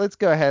 All right, let's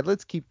go ahead.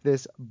 Let's keep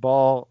this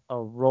ball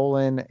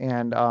rolling.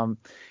 And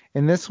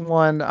in this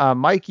one,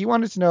 Mike, you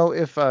wanted to know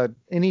if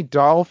any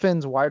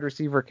Dolphins wide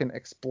receiver can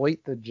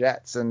exploit the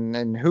Jets,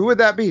 and who would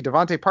that be?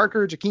 Devontae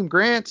Parker, Jakeem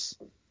Grant?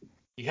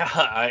 Yeah,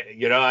 I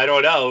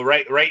don't know.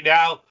 Right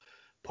now,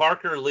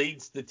 Parker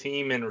leads the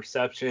team in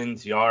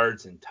receptions,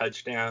 yards, and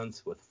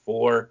touchdowns with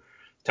 4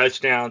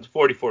 touchdowns,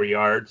 44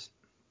 yards.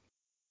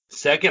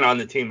 Second on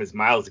the team is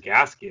Myles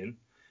Gaskin.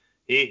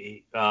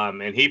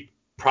 And he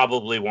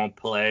probably won't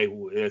play.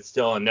 It's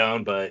still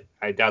unknown, but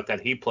I doubt that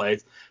he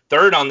plays.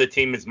 Third on the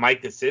team is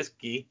Mike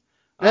Gesicki.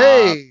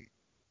 Hey.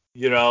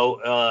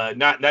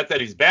 Not that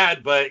he's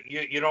bad, but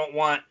you don't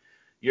want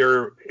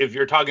if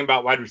you're talking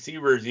about wide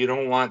receivers, you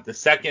don't want the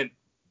second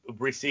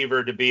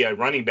receiver to be a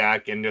running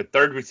back and the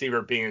third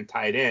receiver being a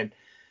tight end.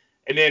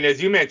 And then,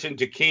 as you mentioned,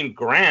 Jakeem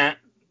Grant,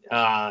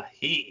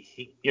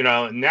 he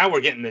now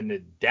we're getting into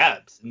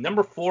depths.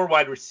 Number 4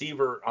 wide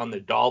receiver on the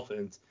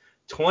Dolphins,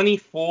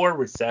 24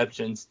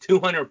 receptions,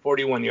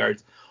 241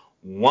 yards,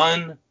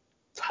 1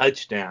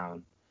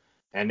 touchdown.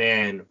 And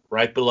then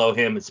right below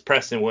him is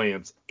Preston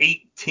Williams,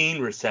 18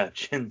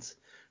 receptions,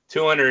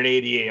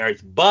 288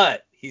 yards.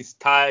 But he's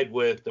tied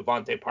with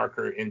Devontae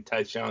Parker in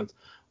touchdowns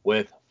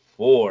with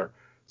 4.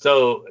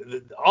 So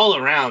all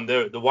around,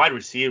 the wide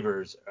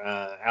receivers,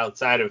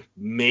 outside of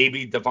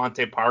maybe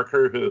Devontae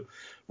Parker, who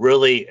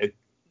really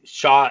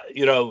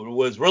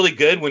was really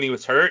good when he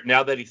was hurt.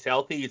 Now that he's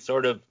healthy, he's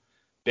sort of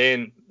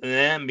been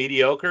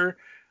mediocre.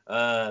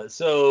 And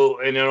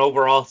then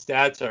overall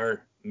stats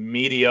are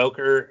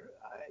mediocre.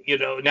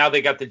 Now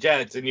they got the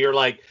Jets, and you're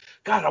like,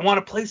 God, I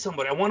want to play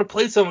somebody. I want to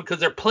play someone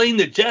because they're playing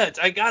the Jets.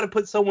 I got to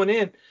put someone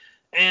in.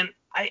 And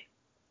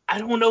I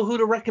don't know who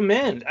to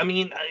recommend. I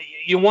mean,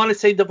 you want to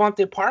say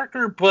Devontae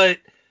Parker, but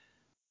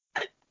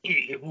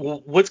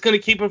what's going to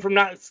keep him from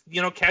not,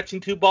 catching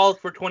 2 balls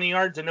for 20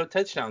 yards and no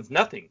touchdowns?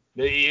 Nothing,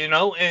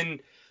 And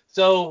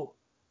so,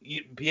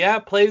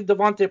 play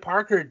Devontae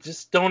Parker.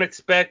 Just don't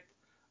expect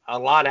a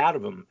lot out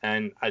of him.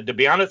 And to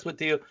be honest with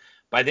you,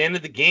 by the end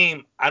of the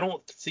game, I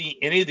don't see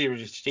any of the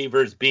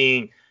receivers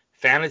being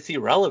fantasy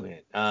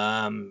relevant.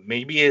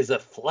 Maybe as a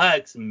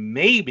flex,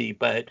 maybe,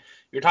 but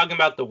you're talking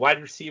about the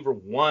wide receiver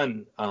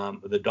 1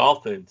 of the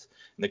Dolphins,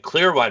 and the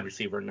clear wide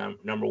receiver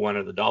number 1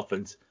 of the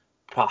Dolphins,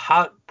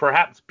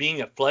 perhaps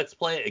being a flex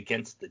play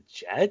against the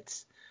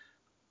Jets.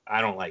 I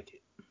don't like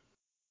it.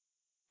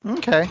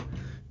 Okay.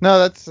 No,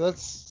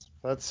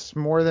 that's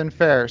more than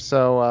fair.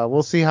 So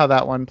we'll see how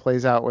that one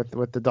plays out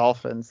with the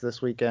Dolphins this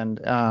weekend.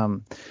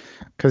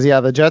 Because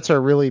the Jets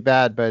are really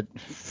bad, but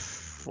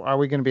are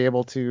we going to be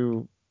able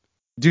to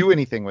do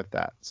anything with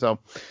that? So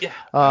yeah,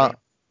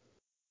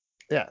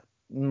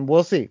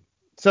 we'll see.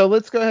 So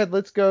let's go ahead.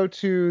 Let's go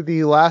to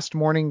the last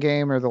morning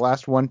game, or the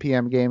last 1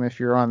 p.m. game if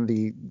you're on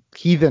the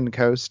heathen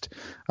coast,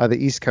 the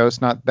East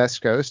Coast, not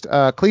Best Coast.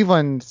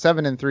 Cleveland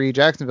 7-3,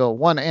 Jacksonville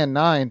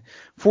 1-9,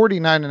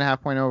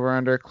 49.5 point over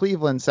under.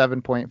 Cleveland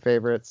 7-point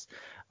favorites.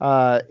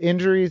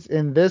 Injuries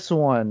in this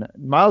one.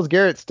 Myles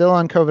Garrett still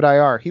on COVID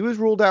IR. He was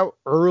ruled out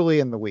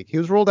early in the week. He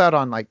was ruled out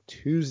on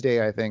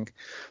Tuesday, I think.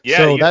 Yeah,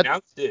 so he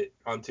announced it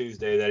on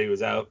Tuesday that he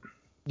was out.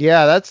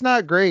 Yeah, that's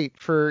not great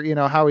for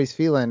how he's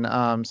feeling.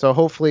 So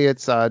hopefully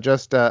it's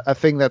just a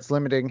thing that's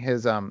limiting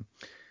his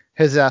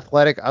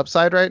athletic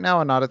upside right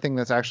now, and not a thing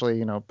that's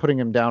actually putting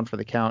him down for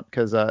the count,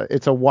 because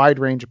it's a wide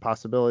range of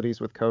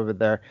possibilities with COVID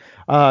there.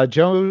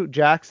 Joe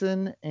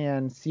Jackson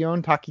and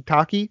Sion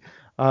Takitaki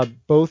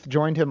both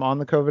joined him on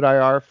the COVID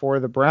IR for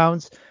the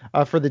Browns.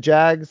 For the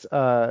Jags,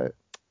 DJ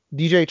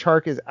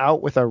Chark is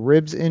out with a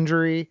ribs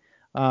injury.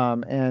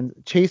 And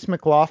Chase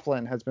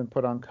McLaughlin has been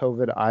put on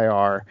COVID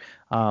IR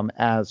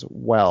as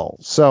well.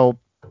 So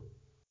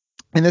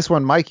in this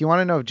one, Mike, you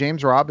want to know if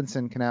James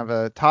Robinson can have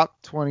a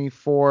top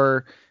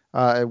 24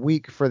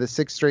 week for the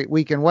 6th straight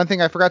week. And one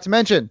thing I forgot to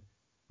mention,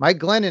 Mike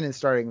Glennon is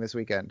starting this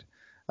weekend.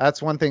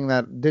 That's one thing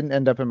that didn't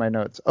end up in my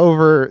notes.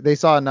 They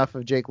saw enough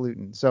of Jake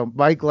Luton. So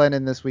Mike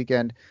Glennon this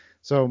weekend.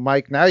 So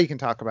Mike, now you can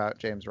talk about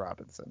James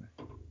Robinson.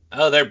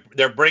 Oh,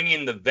 they're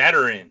bringing the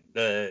veteran,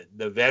 the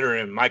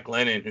veteran Mike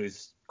Glennon,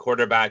 who's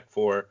quarterback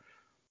for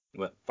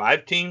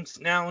 5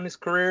 teams now in his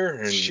career.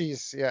 And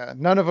jeez, yeah,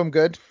 none of them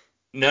good.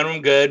 None of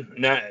them good.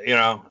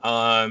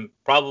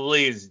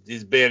 Probably has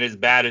been as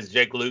bad as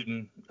Jake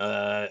Luton.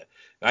 I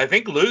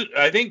think Mike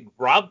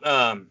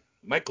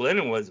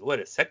Glennon was a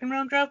 2nd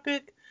round draft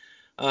pick.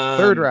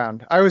 3rd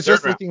round. I was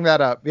just looking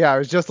that up. Yeah, I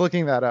was just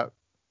looking that up.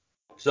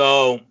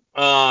 So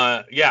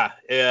I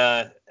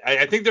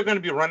think they're going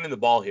to be running the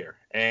ball here,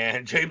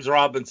 and James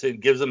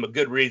Robinson gives them a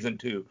good reason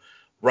to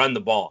run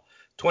the ball.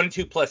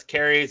 22 plus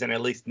carries and at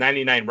least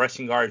 99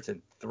 rushing yards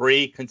in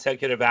 3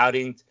 consecutive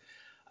outings.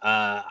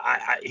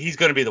 He's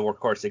going to be the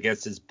workhorse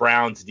against his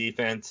Browns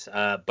defense.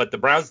 But the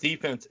Browns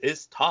defense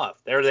is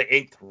tough. They're the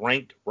 8th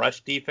ranked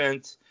rush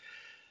defense.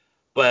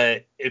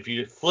 But if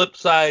you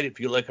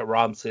look at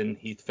Robinson,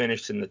 he's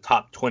finished in the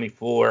top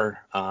 24.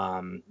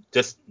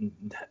 Just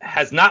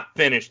has not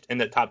finished in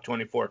the top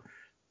 24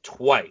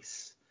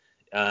 twice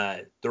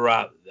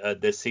throughout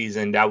this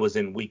season. That was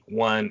in week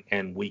 1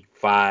 and week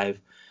 5.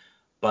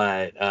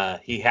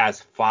 But he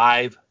has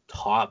 5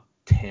 top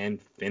 10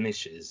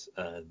 finishes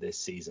this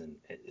season.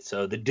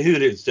 So the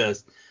dude is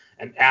just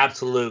an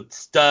absolute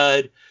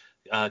stud.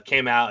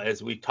 Came out,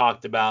 as we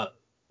talked about,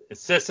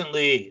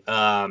 consistently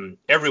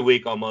every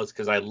week almost,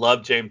 because I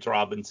love James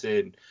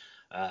Robinson.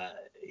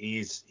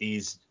 He's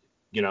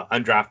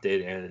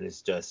undrafted, and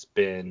it's just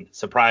been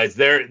surprised.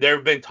 There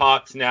have been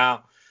talks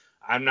now.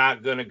 I'm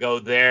not going to go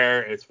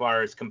there as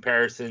far as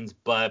comparisons,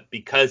 but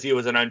because he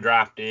was an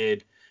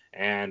undrafted,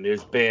 and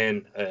there's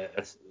been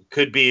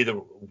could be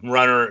the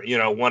runner,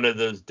 one of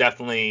those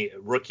definitely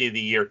rookie of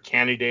the year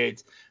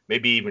candidates,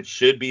 maybe even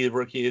should be the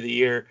rookie of the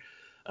year.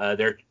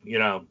 They're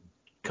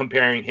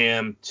comparing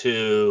him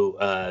to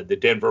the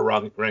Denver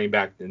running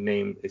back. The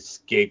name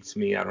escapes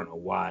me. I don't know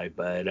why,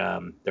 but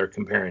they're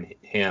comparing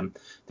him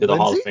to the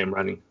Hall of Fame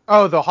running.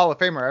 Oh, the Hall of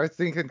Famer. I was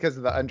thinking because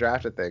of the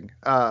undrafted thing.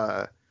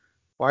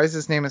 Why is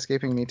his name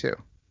escaping me too?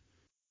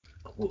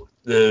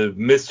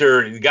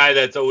 The guy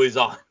that's always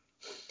on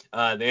the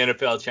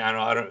NFL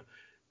channel.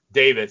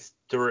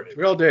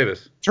 Terrell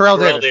Davis.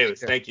 Yeah.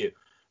 Thank you.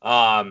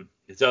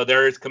 So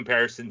there is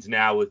comparisons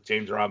now with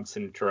James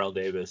Robinson and Terrell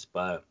Davis,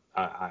 but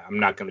I'm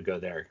not going to go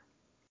there.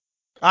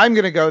 I'm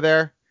going to go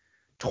there.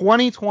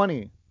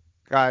 2020,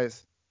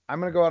 guys. I'm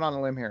going to go out on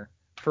a limb here.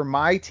 For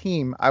my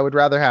team, I would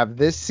rather have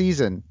this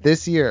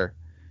year,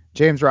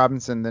 James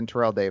Robinson than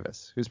Terrell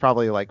Davis, who's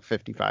probably like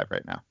 55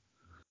 right now.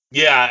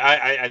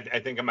 Yeah, I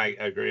think I might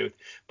agree with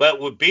you. But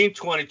with being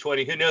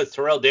 2020, who knows?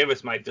 Terrell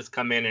Davis might just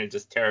come in and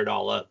just tear it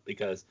all up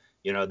because,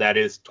 that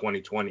is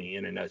 2020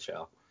 in a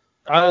nutshell.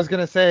 I was going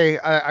to say,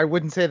 I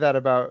wouldn't say that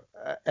about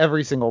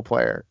every single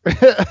player,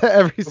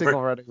 every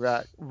single running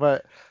back,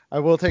 but I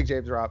will take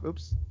James Robinson.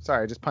 Oops,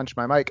 sorry, I just punched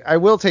my mic. I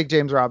will take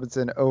James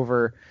Robinson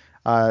over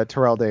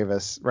Terrell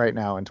Davis right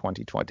now in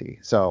 2020.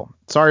 So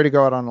sorry to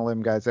go out on a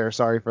limb, guys there.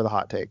 Sorry for the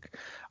hot take.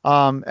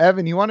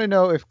 Evan, you want to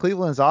know if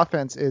Cleveland's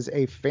offense is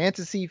a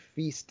fantasy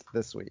feast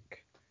this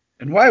week?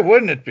 And why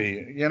wouldn't it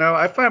be?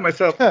 I find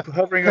myself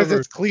hovering over. Because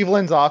it's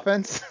Cleveland's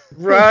offense?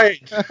 Right.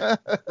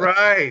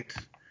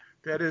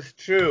 That is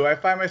true. I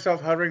find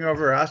myself hovering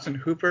over Austin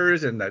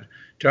Hoopers and the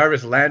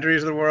Jarvis Landrys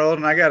of the world,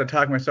 and I got to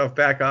talk myself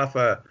back off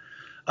a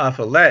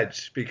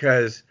ledge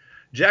because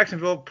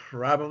Jacksonville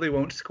probably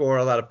won't score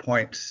a lot of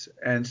points.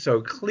 And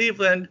so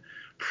Cleveland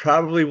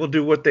probably will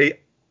do what they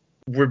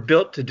were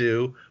built to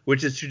do,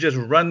 which is to just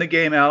run the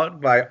game out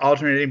by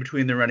alternating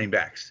between the running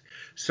backs.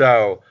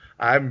 So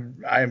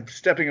I'm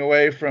stepping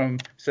away from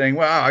saying,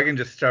 well, I can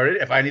just start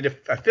it. If I need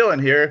a fill in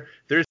here,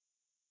 there's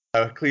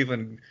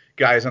Cleveland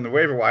guys on the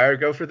waiver wire,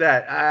 go for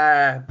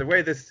that. The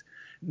way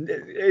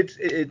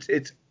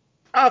it's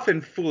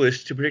often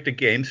foolish to predict a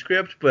game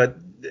script, but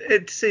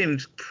it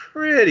seems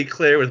pretty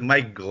clear with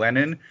Mike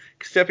Glennon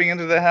stepping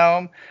into the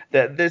helm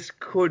that this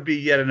could be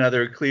yet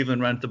another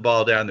Cleveland runs the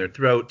ball down their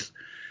throats.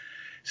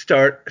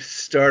 Start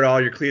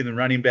all your Cleveland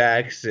running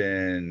backs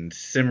and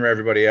simmer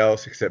everybody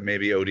else except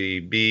maybe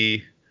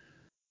ODB.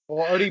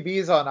 Well,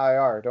 ODB's on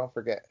IR, don't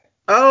forget.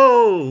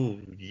 Oh,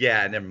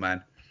 yeah, never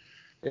mind.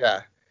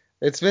 Yeah.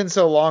 It's been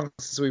so long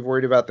since we've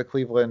worried about the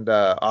Cleveland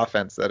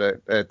offense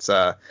that it's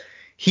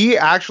he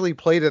actually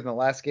played in the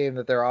last game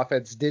that their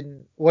offense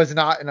was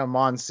not in a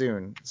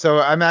monsoon. So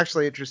I'm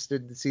actually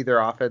interested to see their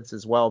offense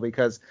as well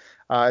because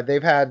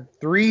they've had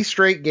 3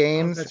 straight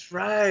games. Oh, that's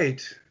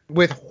right.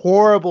 With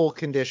horrible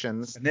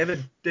conditions. And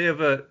they have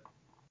a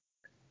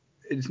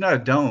it's not a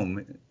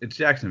dome. It's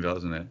Jacksonville,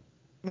 isn't it?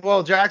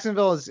 Well,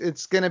 Jacksonville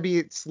it's going to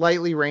be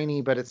slightly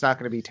rainy, but it's not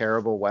going to be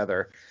terrible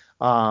weather.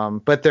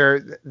 But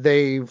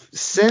they've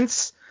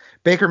since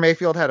Baker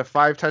Mayfield had a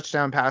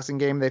 5-touchdown passing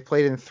game, they've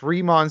played in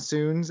 3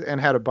 monsoons and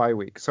had a bye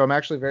week. So I'm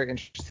actually very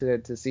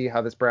interested to see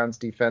how this Browns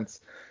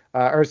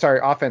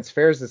offense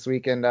fares this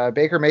week. And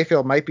Baker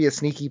Mayfield might be a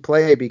sneaky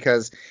play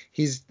because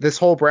this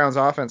whole Browns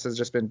offense has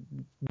just been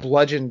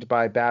bludgeoned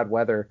by bad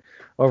weather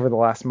over the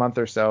last month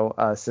or so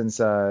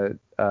since Odell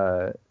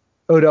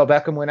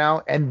Beckham went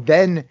out. And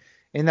then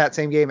in that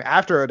same game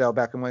after Odell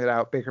Beckham went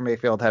out, Baker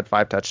Mayfield had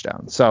 5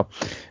 touchdowns. So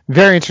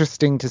very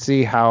interesting to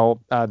see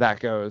how that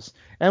goes.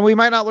 And we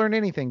might not learn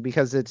anything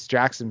because it's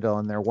Jacksonville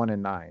and they're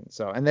 1-9.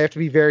 So, and they have to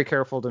be very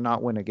careful to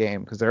not win a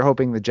game because they're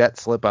hoping the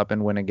Jets slip up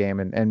and win a game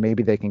and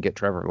maybe they can get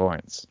Trevor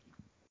Lawrence.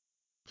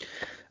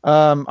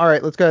 All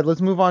right, let's go ahead.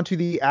 Let's move on to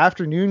the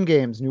afternoon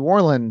games. New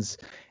Orleans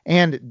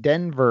and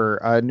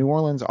Denver. New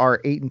Orleans are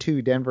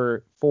 8-2,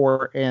 Denver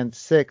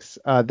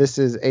 4-6. This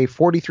is a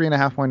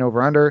 43.5 point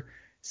over under.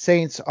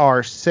 Saints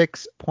are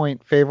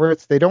 6-point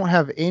favorites. They don't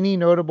have any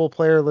notable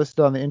player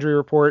listed on the injury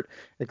report,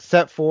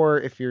 except for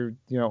if you're,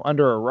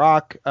 under a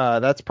rock.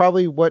 That's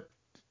probably where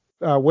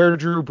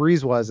Drew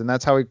Brees was, and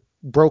that's how he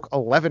broke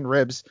 11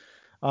 ribs.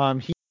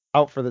 He's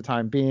out for the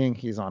time being.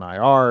 He's on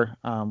IR.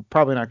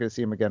 Probably not going to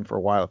see him again for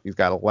a while if he's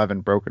got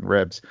 11 broken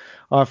ribs.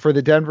 For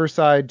the Denver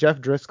side,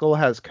 Jeff Driscoll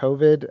has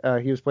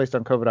COVID. He was placed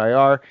on COVID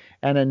IR.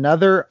 And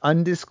another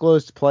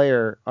undisclosed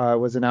player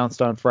was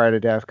announced on Friday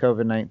to have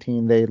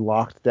COVID-19. They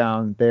locked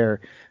down their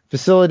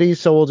facility.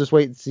 So we'll just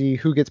wait and see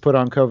who gets put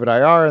on COVID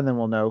IR, and then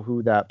we'll know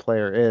who that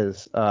player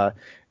is.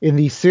 In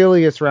the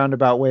silliest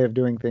roundabout way of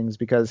doing things,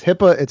 because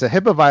it's a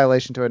HIPAA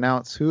violation to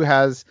announce who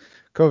has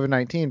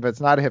COVID-19, but it's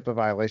not a HIPAA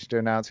violation to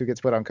announce who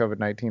gets put on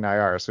COVID-19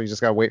 IR. So you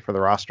just got to wait for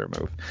the roster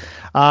move.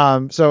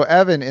 So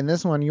Evan, in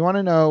this one, you want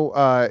to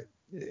know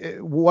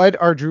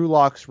what are Drew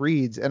Lock's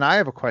reads? And I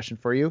have a question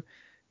for you.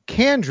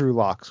 Can Drew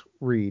Lock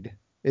read?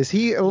 Is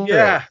he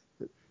illiterate?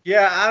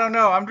 Yeah, I don't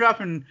know.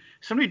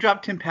 Somebody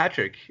dropped Tim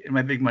Patrick in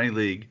my big money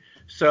league.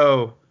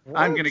 So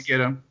I'm going to get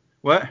him.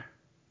 What?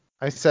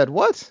 I said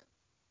what?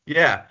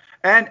 Yeah.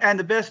 And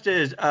the best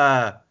is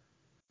I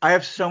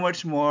have so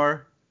much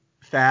more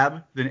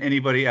fab than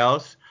anybody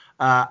else.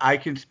 I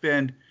can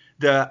spend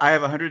I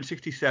have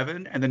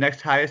 167 and the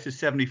next highest is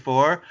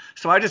 74.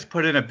 So I just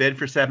put in a bid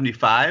for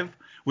 75,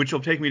 which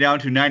will take me down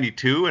to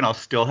 92, and I'll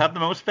still have the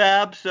most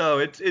fab. So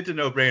it's a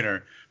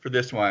no-brainer for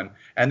this one.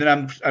 And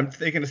then I'm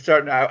thinking of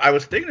starting. I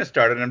was thinking of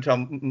starting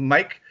until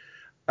Mike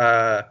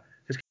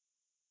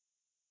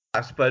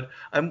but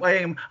I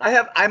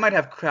might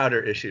have Crowder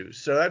issues,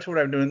 so that's what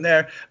I'm doing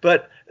there.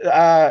 But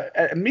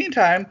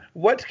meantime,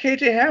 what's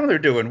KJ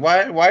Hamler doing?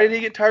 Why did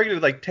he get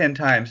targeted like 10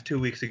 times 2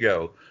 weeks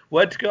ago?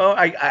 What's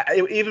going?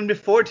 Even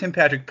before Tim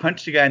Patrick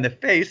punched a guy in the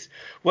face,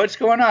 what's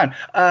going on?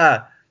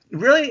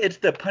 Really, it's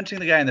the punching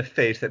the guy in the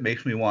face that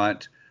makes me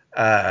want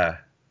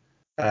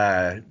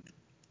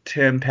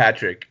Tim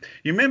Patrick.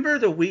 You remember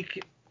the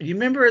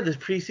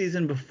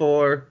preseason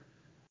before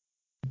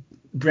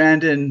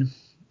Brandon?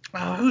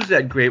 Oh, who's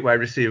that great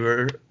wide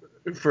receiver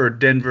for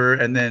Denver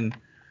and then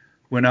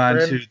went on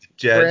to the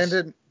Jets?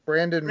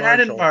 Brandon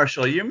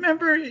Marshall. You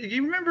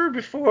remember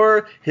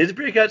before his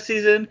breakout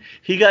season,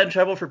 he got in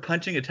trouble for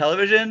punching a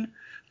television,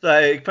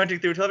 like punching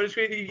through a television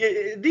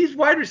screen. These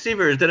wide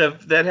receivers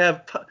that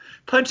have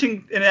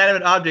punching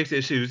inanimate objects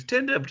issues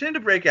tend to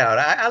break out.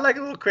 I like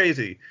a little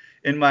crazy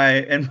in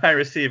my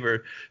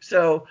receiver.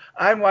 So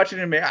I'm watching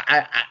him.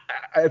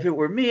 If it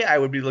were me, I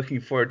would be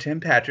looking for Tim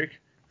Patrick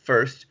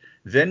first,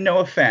 then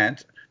Noah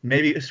Fant,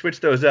 maybe switch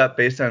those up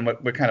based on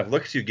what kind of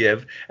looks you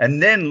give,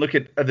 and then look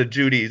at the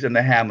Judys and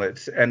the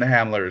Hamlets and the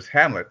Hamlers.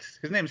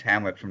 His name's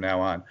Hamlet from now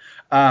on.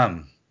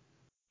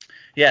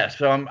 Yeah,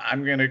 so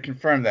I'm going to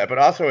confirm that. But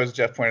also, as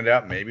Jeff pointed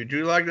out, maybe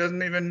Drew Lock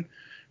doesn't even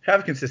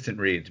have consistent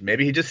reads.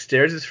 Maybe he just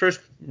stares his first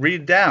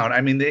read down.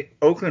 I mean, the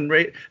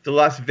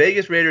Las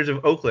Vegas Raiders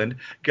of Oakland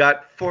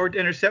got 4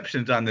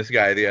 interceptions on this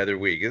guy the other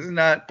week. This is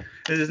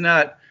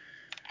not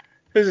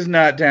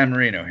Dan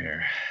Marino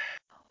here.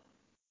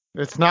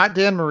 It's not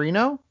Dan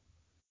Marino?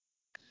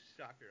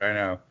 Shocker, I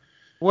know.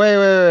 Wait.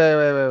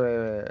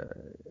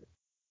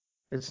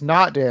 It's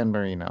not Dan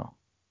Marino.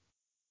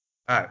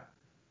 All right.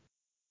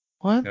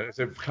 What? No, it's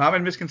a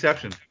common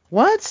misconception.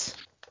 What?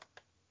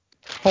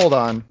 Hold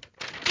on.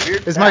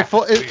 Is my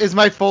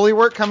Foley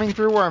work coming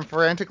through where I'm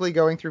frantically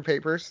going through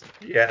papers?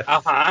 Yes.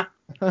 Uh-huh.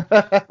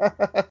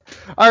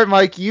 All right,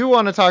 Mike, you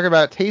want to talk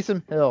about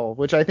Taysom Hill,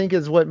 which I think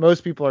is what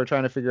most people are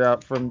trying to figure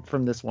out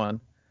from this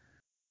one.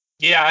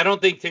 Yeah, I don't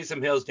think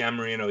Taysom Hill's Dan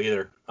Marino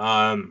either.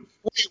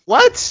 Wait,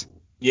 what?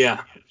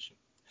 Yeah.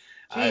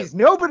 Jeez,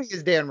 nobody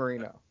is Dan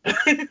Marino.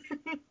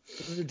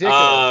 This is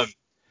ridiculous.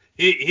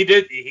 He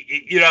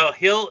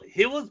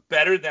was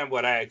better than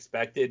what I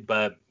expected,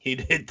 but he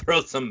did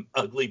throw some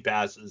ugly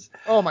passes.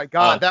 Oh my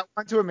God, that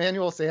one to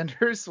Emmanuel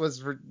Sanders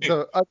was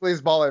the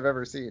ugliest ball I've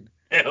ever seen.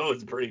 It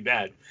was pretty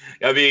bad.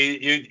 I mean,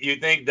 you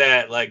think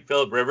that like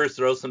Phillip Rivers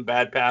throws some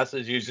bad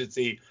passes, you should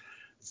see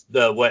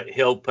what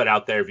Hill put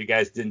out there. If you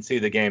guys didn't see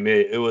the game,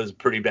 it was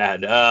pretty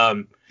bad.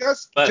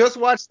 Just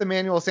watch the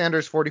Emmanuel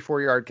Sanders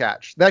 44-yard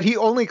catch that he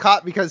only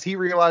caught because he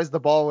realized the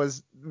ball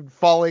was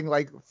falling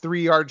like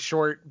 3 yards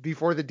short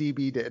before the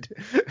DB did.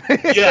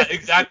 Yeah,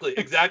 exactly.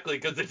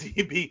 Because the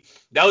DB,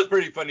 that was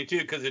pretty funny too,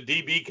 because the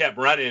DB kept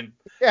running.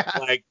 Yeah.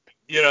 Like,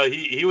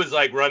 he was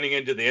like running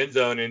into the end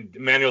zone, and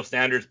Emmanuel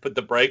Sanders put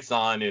the brakes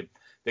on and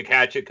to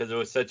catch it because it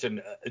was such a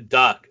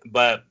duck.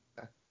 But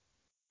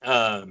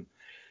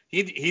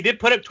he did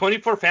put up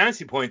 24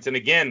 fantasy points, and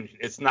again,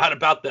 it's not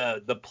about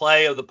the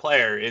play of the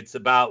player. It's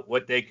about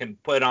what they can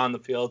put on the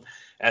field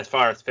as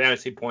far as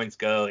fantasy points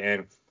go.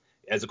 And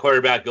as a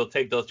quarterback, you'll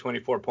take those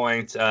 24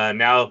 points.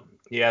 Now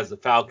he has the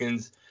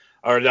Falcons,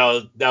 or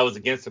that was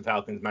against the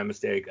Falcons, my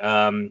mistake.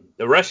 The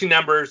rushing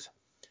numbers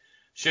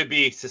should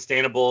be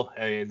sustainable.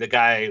 The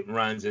guy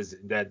runs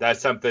that's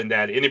something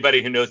that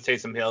anybody who knows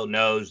Taysom Hill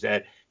knows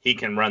that he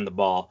can run the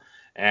ball.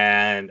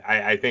 And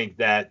I think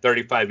that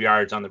 35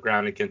 yards on the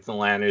ground against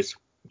Atlanta is,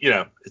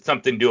 it's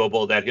something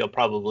doable that he'll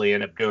probably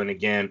end up doing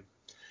again.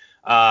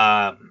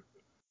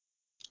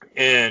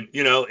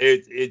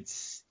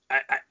 It's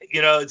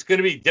going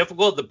to be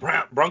difficult.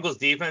 The Broncos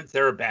defense,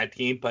 they're a bad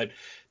team, but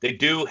they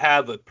do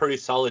have a pretty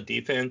solid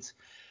defense.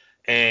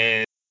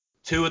 And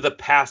 2 of the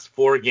past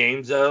 4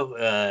 games,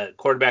 though,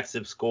 quarterbacks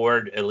have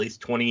scored at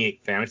least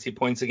 28 fantasy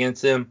points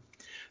against them.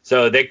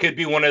 So they could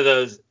be one of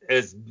those,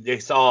 as they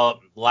saw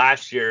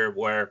last year,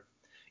 where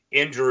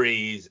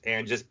injuries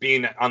and just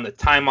being on the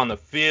time on the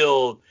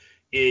field,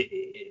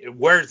 it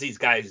wears these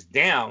guys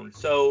down.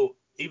 So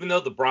even though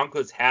the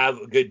Broncos have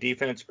a good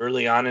defense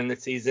early on in the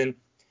season,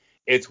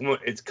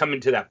 it's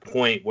coming to that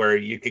point where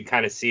you can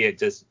kind of see it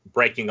just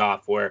breaking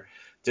off, where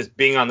just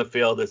being on the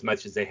field as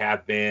much as they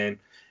have been,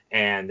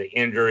 and the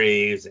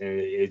injuries, and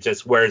it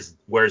just wears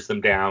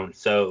them down.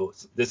 So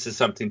this is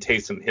something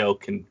Taysom Hill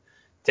can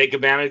take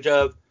advantage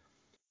of,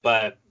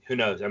 but who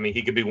knows? I mean,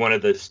 he could be one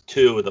of the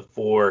 2 of the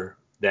 4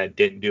 that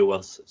didn't do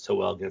so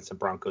well against the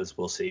Broncos.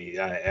 We'll see.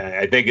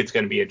 I think it's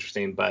going to be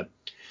interesting, but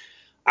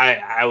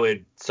I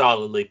would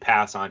solidly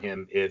pass on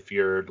him if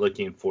you're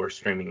looking for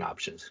streaming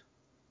options.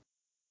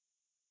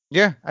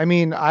 Yeah, I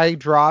mean, I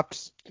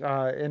dropped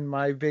in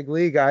my big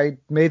league. I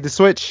made the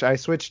switch. I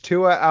switched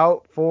Tua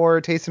out for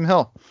Taysom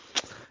Hill.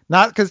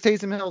 Not because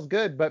Taysom Hill's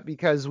good, but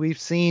because we've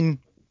seen,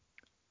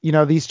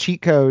 these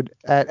cheat code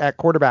at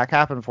quarterback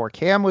happen before.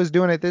 Cam was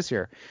doing it this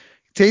year.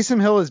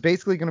 Taysom Hill is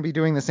basically going to be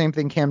doing the same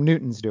thing Cam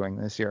Newton's doing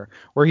this year,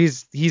 where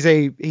he's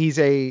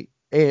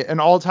an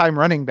all-time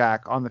running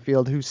back on the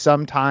field who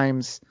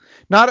sometimes,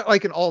 not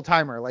like an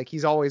all-timer, like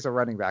he's always a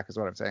running back is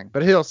what I'm saying,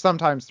 but he'll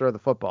sometimes throw the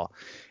football.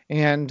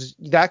 And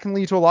that can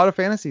lead to a lot of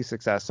fantasy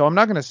success. So I'm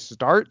not going to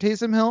start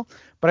Taysom Hill,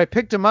 but I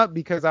picked him up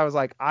because I was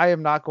like, I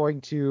am not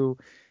going to,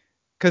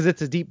 because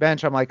it's a deep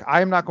bench. I'm like,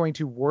 I am not going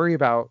to worry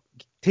about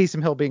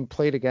Taysom Hill being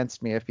played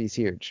against me if he's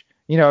huge.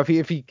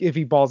 If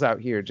he balls out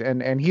huge,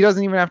 and he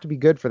doesn't even have to be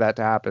good for that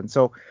to happen.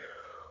 So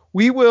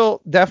we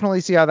will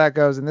definitely see how that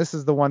goes. And this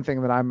is the one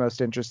thing that I'm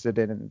most interested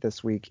in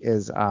this week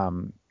is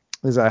how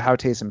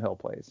Taysom Hill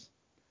plays.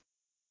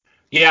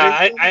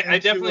 Yeah, I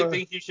definitely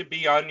think you should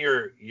be on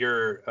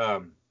your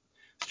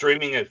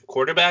streaming of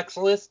quarterbacks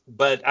list,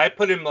 but I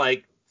put him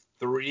like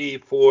 3,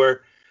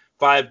 4,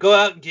 5. Go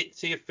out and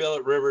see if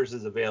Phillip Rivers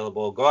is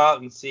available. Go out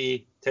and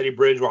see Teddy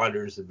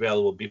Bridgewater is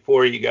available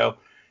before you go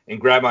and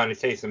grab on to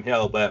Taysom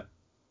Hill. But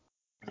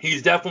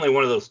he's definitely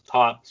one of those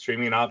top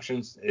streaming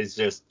options. It's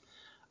just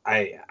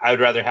I would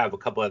rather have a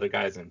couple other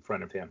guys in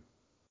front of him.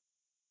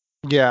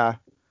 Yeah.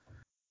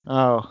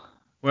 Oh.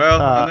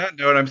 Well, on that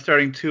note, I'm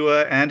starting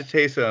Tua and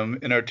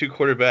Taysom in our 2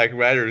 quarterback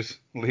riders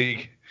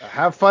league.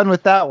 Have fun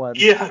with that one.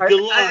 Yeah,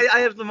 good luck. I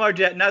have Lamar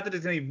Jackson. Not that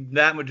it's going to be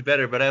that much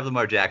better, but I have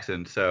Lamar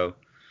Jackson, so.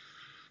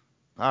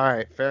 All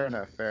right, fair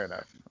enough.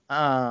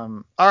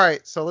 All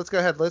right, so let's go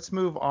ahead. Let's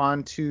move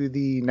on to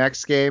the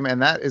next game,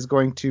 and that is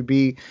going to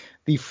be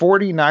the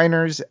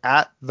 49ers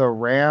at the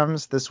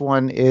Rams. This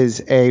one is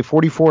a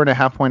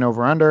 44.5 point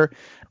over-under.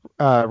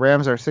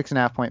 Rams are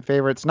 6.5 point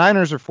favorites.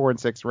 Niners are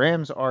 4-6.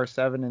 Rams are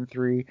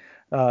 7-3.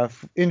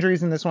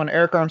 Injuries in this one: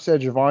 Eric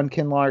Armstead, Javon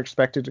Kinlaw are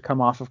expected to come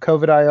off of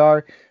COVID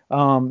IR.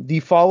 The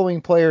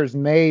following players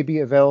may be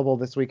available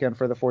this weekend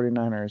for the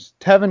 49ers: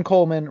 Tevin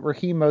Coleman,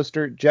 Raheem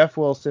Mostert, Jeff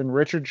Wilson,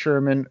 Richard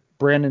Sherman,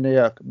 Brandon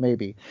Ayuk,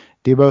 maybe.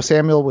 Deebo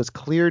Samuel was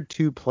cleared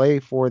to play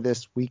for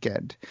this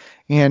weekend.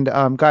 And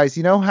guys,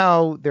 you know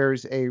how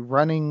there's a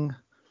running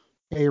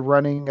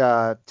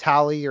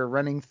tally or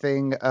running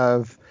thing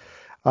of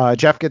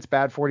Jeff gets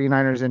bad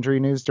 49ers injury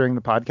news during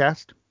the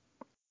podcast?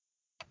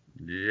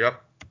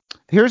 Yep.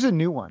 Here's a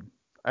new one.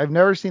 I've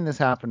never seen this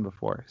happen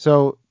before.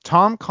 So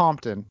Tom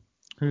Compton,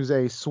 who's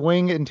a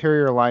swing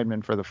interior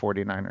lineman for the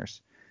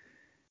 49ers,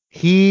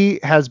 he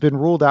has been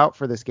ruled out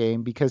for this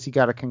game because he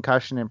got a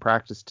concussion in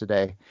practice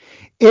today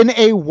in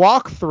a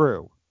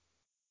walkthrough.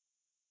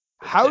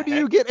 How do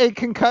you get a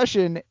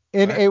concussion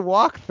in a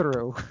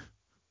walkthrough?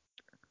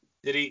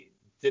 Did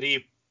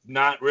he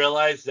not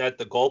realize that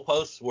the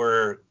goalposts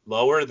were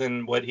lower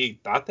than what he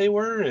thought they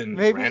were and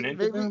ran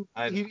into them?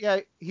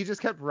 He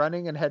just kept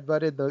running and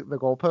headbutted the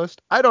goalpost.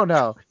 I don't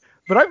know.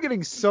 But I'm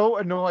getting so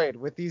annoyed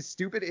with these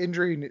stupid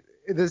injury.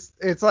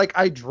 It's like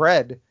I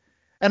dread.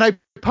 And I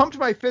pumped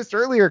my fist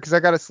earlier because I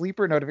got a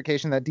sleeper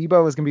notification that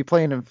Deebo was going to be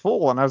playing in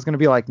full. And I was going to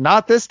be like,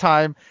 not this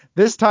time.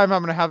 This time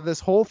I'm going to have this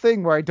whole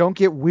thing where I don't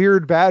get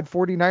weird, bad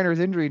 49ers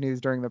injury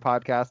news during the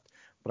podcast.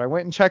 But I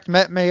went and checked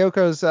Matt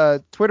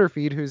Mayoko's Twitter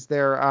feed, who's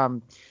their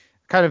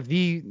kind of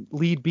the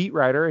lead beat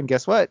writer. And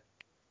guess what?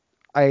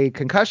 A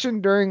concussion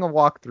during a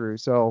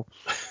walkthrough. So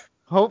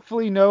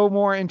hopefully no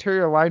more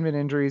interior lineman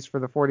injuries for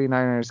the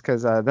 49ers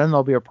because then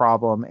there'll be a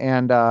problem.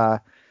 And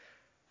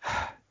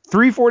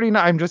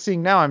 349. I'm just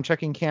seeing now. I'm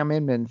checking Cam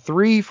Inman.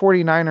 3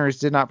 49ers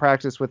did not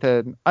practice with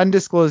an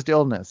undisclosed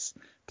illness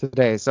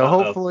today. So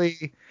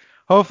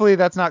hopefully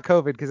that's not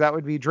COVID because that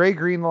would be Dre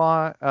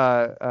Greenlaw,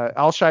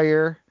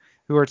 Al-Shaair,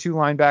 who are 2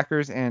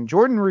 linebackers, and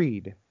Jordan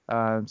Reed.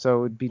 So it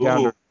would be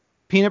down to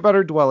peanut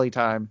butter dwelly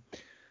time.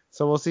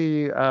 So we'll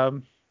see.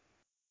 Fun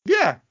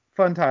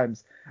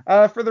times.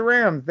 For the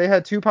Rams, they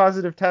had 2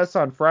 positive tests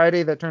on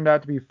Friday that turned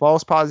out to be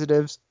false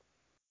positives.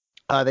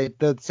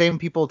 The same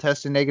people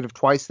tested negative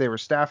twice. They were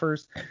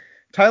staffers.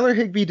 Tyler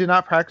Higbee did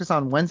not practice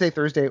on Wednesday,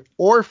 Thursday,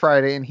 or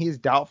Friday, and he's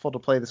doubtful to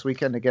play this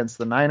weekend against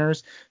the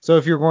Niners. So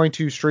if you're going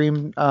to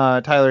stream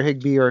Tyler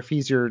Higbee, or if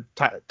he's your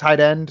tight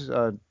end,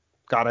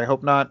 God, I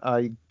hope not,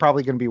 you're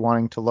probably going to be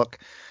wanting to look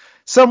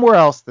somewhere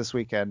else this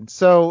weekend.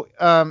 So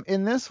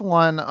in this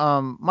one,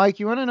 Mike,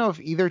 you want to know if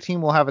either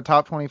team will have a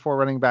top 24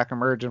 running back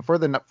emerge? And for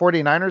the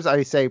 49ers,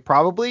 I say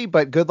probably,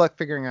 but good luck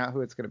figuring out who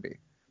it's going to be.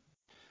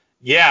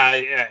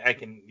 I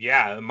can.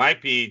 Yeah, it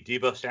might be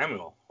Deebo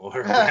Samuel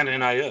or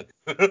Brandon Ayuk.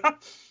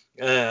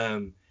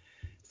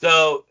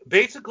 So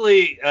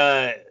basically,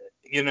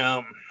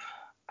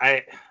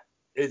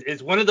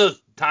 it's one of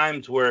those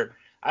times where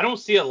I don't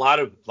see a lot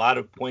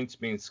of points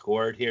being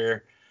scored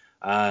here.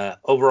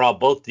 Overall,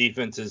 both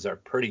defenses are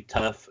pretty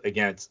tough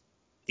against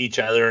each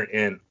other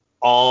in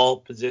all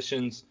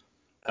positions.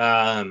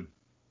 I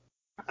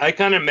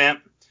kind of meant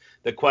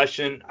the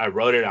question. I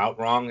wrote it out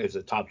wrong. Is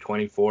a top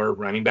 24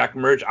 running back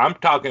emerge? I'm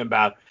talking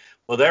about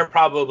will there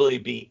probably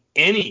be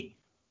any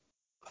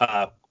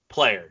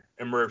player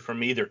emerge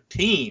from either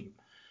team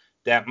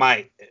that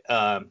might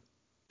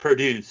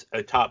produce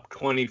a top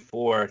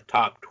 24,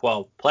 top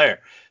 12 player,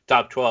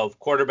 top 12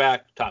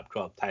 quarterback, top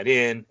 12 tight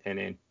end, and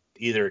then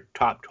either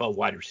top 12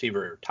 wide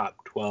receiver or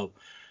top 12,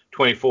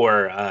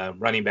 24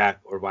 running back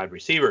or wide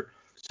receiver.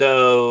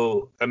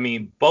 So, I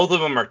mean, both of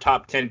them are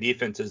top 10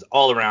 defenses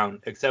all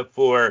around, except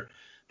for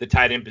the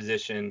tight end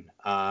position.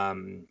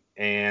 And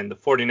the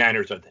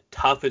 49ers are the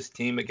toughest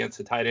team against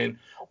the tight end,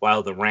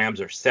 while the Rams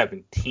are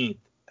 17th.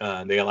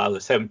 They allow the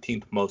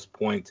 17th most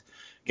points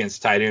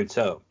against tight end.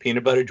 So,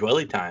 peanut butter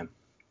dwelly time.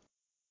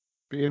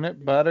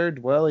 Peanut butter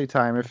dwelly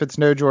time. If it's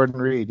no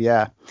Jordan Reed,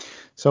 yeah.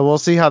 So we'll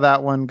see how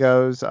that one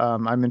goes.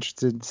 I'm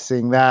interested in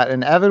seeing that.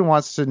 And Evan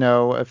wants to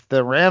know if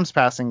the Rams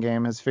passing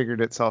game has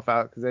figured itself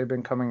out because they've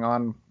been coming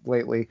on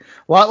lately.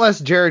 A lot less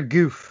Jared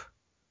Goff.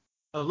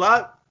 A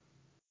lot.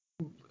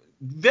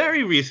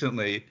 Very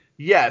recently,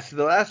 yes.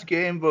 The last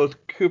game, both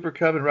Cooper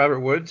Kupp and Robert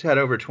Woods had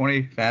over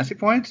 20 fantasy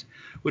points,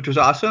 which was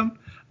awesome.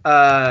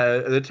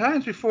 The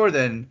times before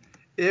then,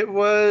 it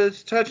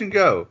was touch and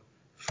go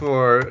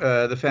for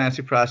the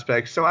fantasy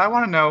prospects. So I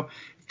want to know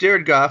if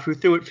Jared Goff, who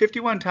threw it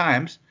 51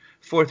 times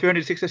for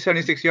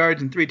 376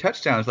 yards and 3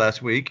 touchdowns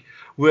last week,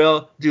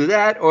 will do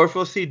that, or if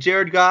we'll see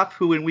Jared Goff,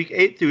 who in week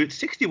 8 threw it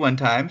 61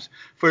 times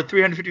for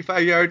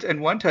 355 yards and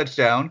 1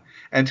 touchdown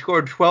and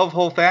scored 12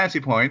 whole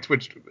fantasy points,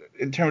 which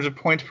in terms of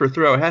points per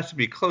throw has to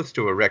be close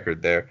to a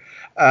record there.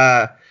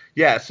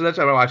 Yeah, so that's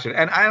what I'm watching.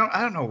 And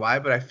I don't know why,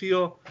 but I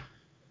feel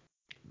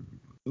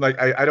like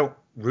I don't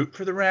root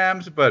for the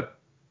Rams, but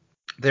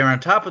they're on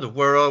top of the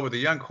world with a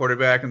young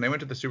quarterback, and they went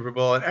to the Super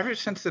Bowl, and ever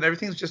since then,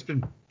 everything's just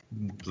been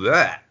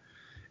bleh.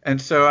 And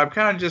so I'm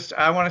kind of just,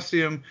 I want to see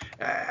them,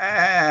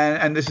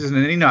 and this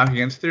isn't any knock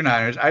against the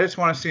Niners, I just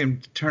want to see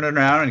them turn it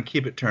around and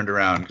keep it turned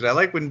around, because I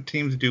like when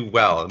teams do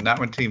well, not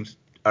when teams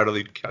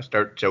utterly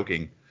start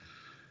joking.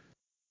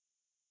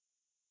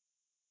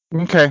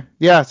 Okay.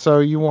 Yeah, so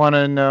you want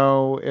to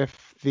know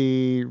if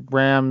the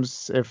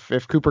Rams,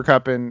 if Cooper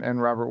Kupp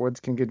and Robert Woods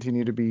can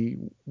continue to be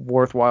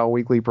worthwhile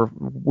weekly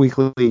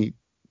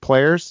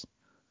players?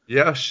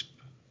 Yes.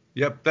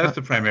 Yep, that's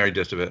the primary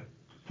gist of it.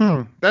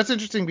 That's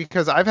interesting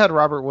because I've had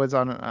Robert Woods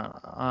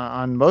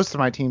on most of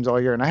my teams all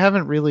year, and I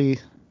haven't really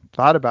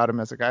thought about him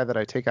as a guy that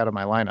I take out of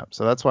my lineup.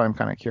 So that's why I'm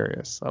kind of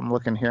curious. I'm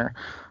looking here.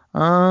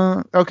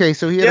 Okay,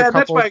 so he had a couple.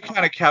 That's why I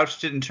kind of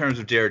couched it in terms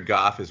of Jared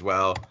Goff as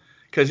well,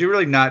 because you're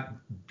really not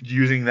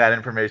using that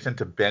information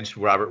to bench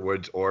Robert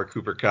Woods or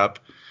Cooper Kupp.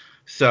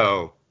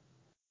 So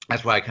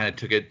that's why I kind of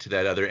took it to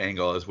that other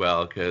angle as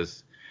well,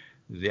 because,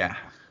 yeah.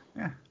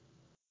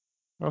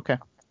 Okay.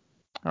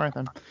 All right,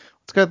 then.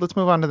 That's good. Let's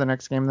move on to the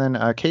next game then.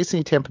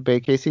 KC, Tampa Bay.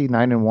 KC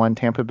 9-1,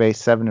 Tampa Bay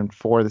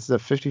 7-4. This is a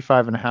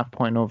 55.5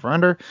 point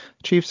over/under.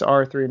 Chiefs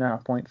are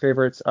 3.5 point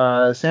favorites.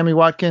 Sammy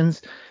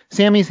Watkins.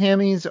 Sammy's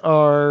hammies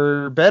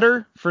are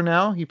better for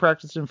now. He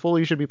practiced in full.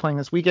 He should be playing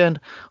this weekend,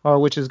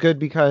 which is good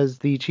because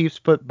the Chiefs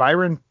put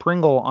Byron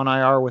Pringle on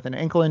IR with an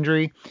ankle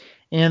injury.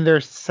 And their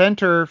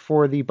center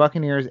for the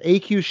Buccaneers,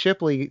 A.Q.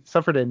 Shipley,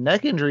 suffered a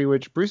neck injury,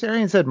 which Bruce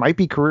Arians said might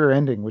be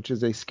career-ending, which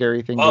is a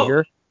scary thing to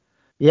hear.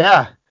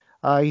 Yeah.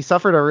 He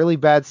suffered a really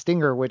bad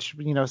stinger, which,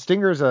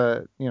 stinger's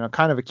a,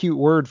 kind of a cute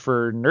word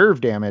for nerve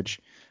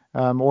damage,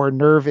 or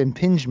nerve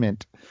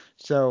impingement.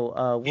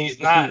 So he's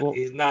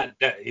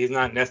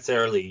not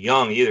necessarily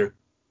young either.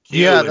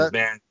 Q has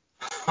been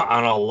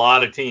on a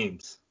lot of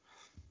teams.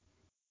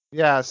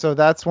 Yeah, so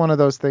that's one of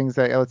those things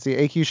that, let's see,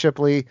 A.Q.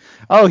 Shipley.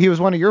 Oh, he was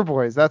one of your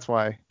boys. That's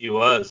why. He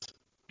was.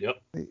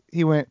 Yep.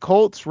 He went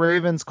Colts,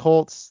 Ravens,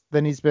 Colts.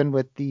 Then he's been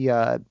with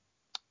the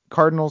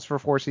Cardinals for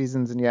 4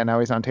 seasons, and now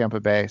he's on Tampa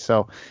Bay.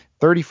 So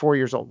 34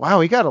 years old. Wow,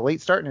 he got a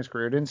late start in his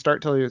career. Didn't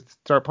start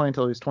playing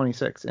until he was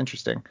 26.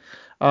 Interesting.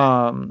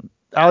 Ali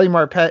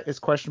Marpet is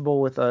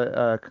questionable with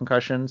a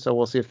concussion, so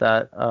we'll see if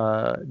that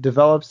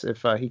develops,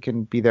 if he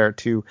can be there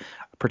to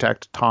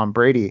protect Tom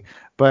Brady.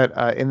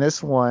 But in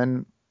this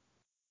one,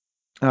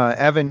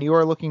 Evan, you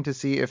are looking to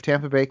see if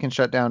Tampa Bay can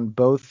shut down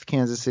both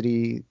Kansas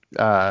City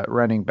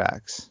running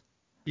backs.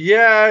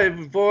 Yeah,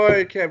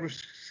 boy,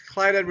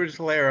 Clyde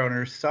Edwards-Helaire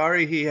owner,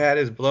 sorry he had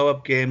his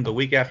blow-up game the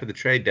week after the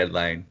trade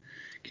deadline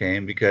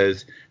came,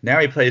 because now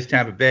he plays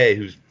Tampa Bay,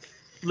 who's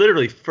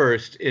literally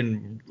first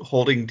in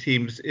holding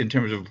teams in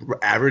terms of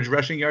average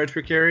rushing yards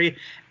per carry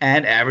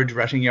and average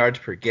rushing yards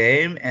per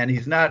game, and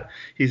he's not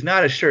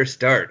a sure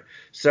start.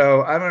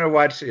 So I'm gonna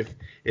watch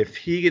if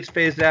he gets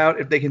phased out,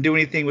 if they can do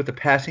anything with the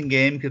passing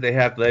game because they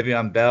have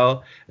Le'Veon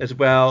Bell as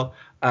well.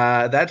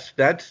 This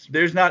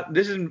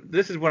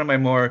is one of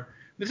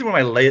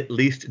my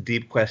least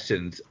deep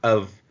questions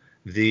of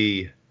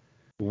the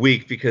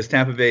week because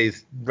Tampa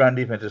Bay's run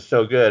defense is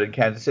so good and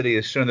Kansas City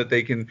has shown that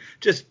they can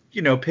just,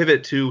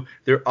 pivot to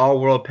their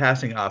all-world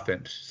passing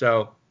offense.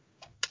 So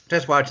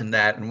just watching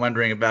that and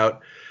wondering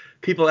about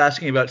people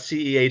asking about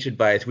CEH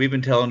advice. We've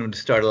been telling them to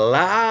start a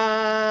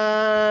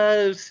lot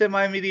of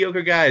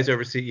semi-mediocre guys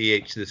over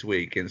CEH this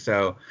week. And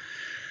so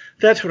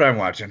that's what I'm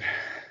watching.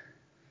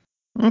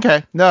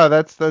 Okay. No,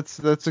 that's a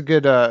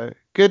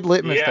good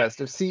litmus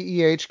test. If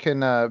CEH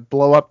can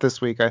blow up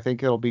this week, I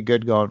think it'll be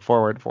good going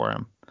forward for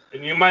him.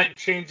 And you might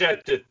change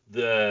that to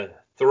the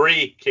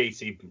 3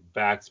 KC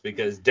backs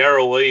because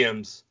Darrell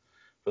Williams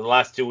for the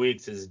last 2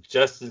 weeks is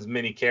just as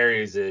many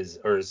carries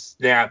or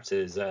snaps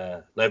as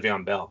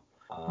Le'Veon Bell.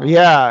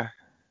 Yeah.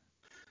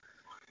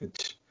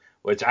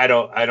 Which I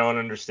don't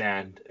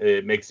understand.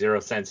 It makes zero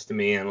sense to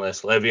me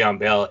unless Le'Veon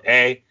Bell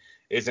A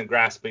isn't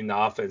grasping the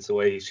offense the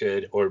way he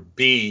should, or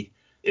B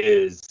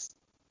is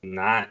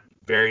not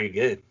very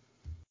good.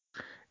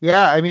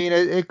 Yeah, I mean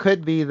it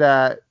could be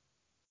that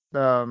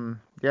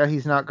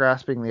he's not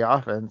grasping the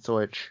offense,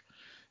 which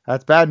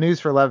that's bad news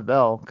for Lev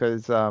Bell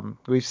because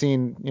we've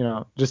seen,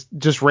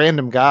 just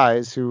random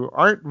guys who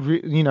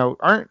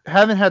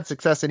haven't had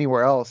success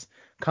anywhere else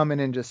come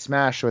in and just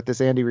smash with this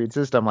Andy Reid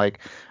system, like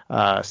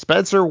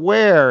Spencer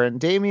Ware and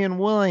Damian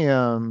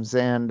Williams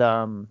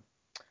and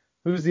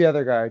who's the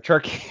other guy?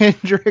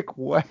 Charkandrick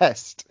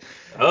West.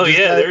 Oh,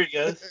 there he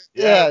goes.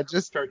 Yeah,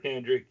 just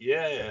Charkandrick.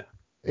 Yeah.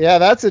 Yeah,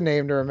 that's a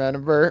name to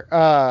remember.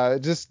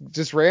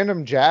 Just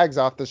random Jags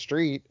off the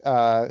street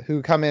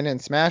who come in and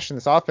smash in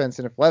this offense,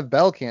 and if Lev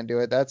Bell can't do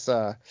it, that's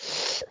bad.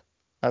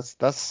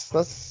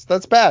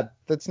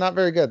 That's not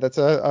very good. That's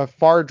a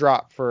far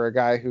drop for a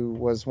guy who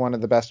was one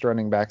of the best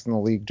running backs in the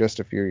league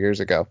just a few years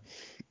ago.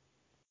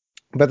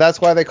 But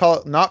that's why they call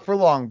it not for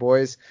long,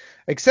 boys.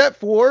 Except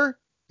for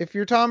if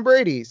you're Tom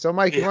Brady. So,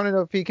 Mike, you want to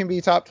know if he can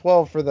be top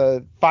 12 for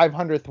the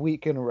 500th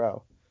week in a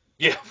row?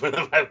 Yeah, for the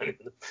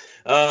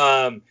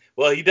 500th.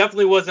 Well, he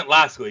definitely wasn't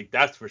last week,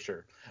 that's for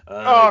sure.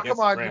 Come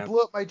on, you blew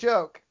up my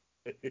joke.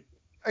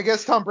 I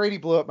guess Tom Brady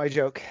blew up my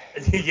joke.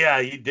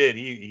 Yeah, he did.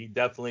 He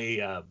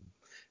definitely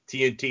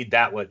TNT'd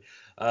that one.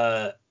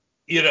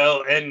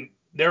 And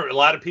there a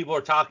lot of people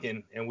are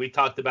talking, and we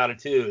talked about it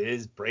too.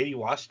 Is Brady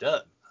washed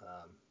up?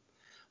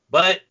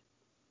 But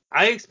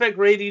I expect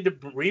Brady to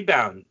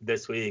rebound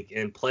this week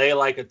and play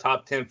like a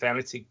top 10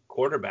 fantasy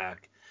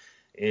quarterback.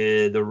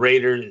 The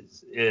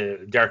Raiders,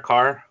 Derek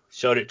Carr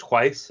showed it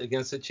twice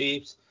against the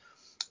Chiefs.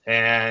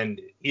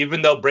 And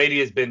even though Brady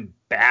has been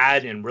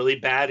bad and really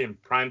bad in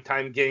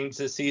primetime games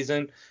this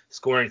season,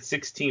 scoring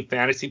 16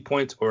 fantasy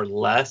points or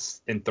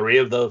less in 4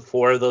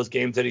 of those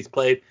games that he's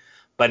played,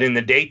 but in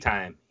the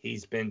daytime,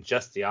 he's been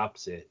just the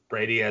opposite.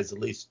 Brady has at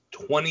least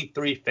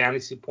 23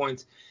 fantasy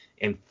points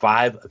in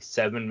 5 of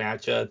 7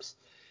 matchups.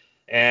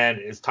 And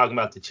it's talking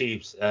about the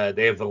Chiefs.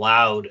 They have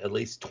allowed at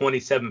least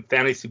 27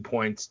 fantasy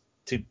points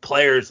to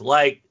players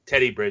like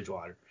Teddy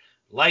Bridgewater,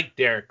 like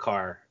Derek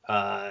Carr,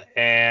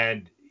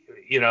 and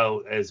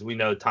as we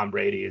know, Tom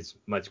Brady is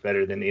much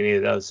better than any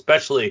of those,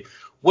 especially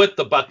with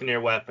the Buccaneer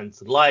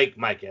weapons like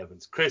Mike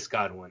Evans, Chris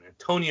Godwin,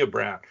 Antonio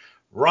Brown,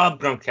 Rob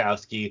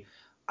Gronkowski.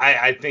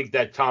 I think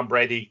that Tom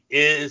Brady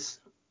is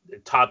the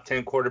top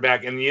 10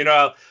 quarterback. And,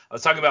 I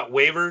was talking about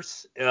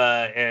waivers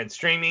and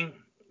streaming.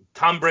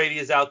 Tom Brady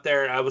is out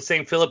there. I was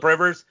saying Phillip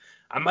Rivers.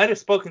 I might have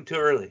spoken too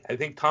early. I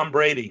think Tom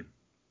Brady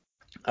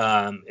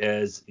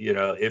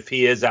if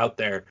he is out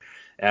there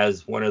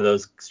as one of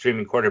those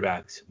streaming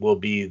quarterbacks, will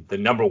be the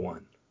number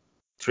 1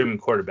 streaming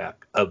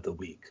quarterback of the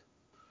week.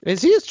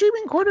 Is he a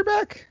streaming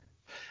quarterback?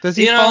 Does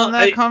he fall in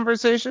that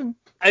conversation?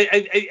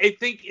 I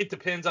think it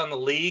depends on the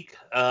league.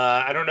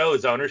 I don't know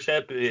his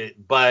ownership,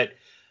 but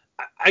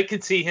I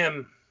could see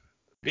him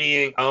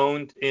being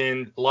owned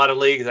in a lot of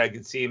leagues. I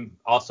could see him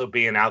also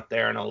being out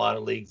there in a lot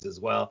of leagues as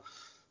well.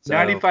 So,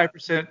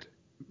 95%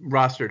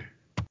 rostered.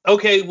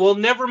 Okay, well,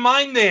 never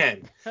mind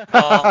then.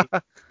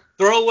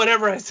 Throw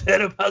whatever I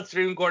said about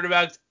streaming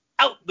quarterbacks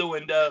out the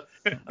window.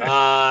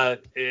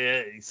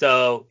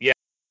 So, yeah.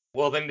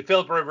 Well, then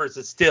Phillip Rivers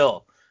is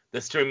still the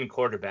streaming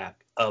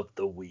quarterback of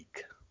the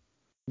week.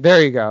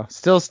 There you go.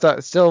 Still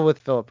with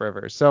Phillip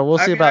Rivers. So we'll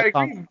see about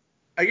Tom.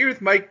 I agree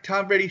with Mike.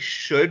 Tom Brady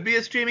should be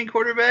a streaming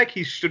quarterback.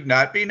 He should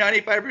not be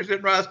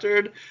 95%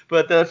 rostered,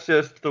 but that's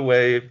just the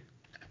way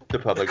the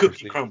public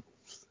cookie crumbles.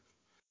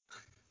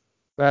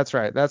 That's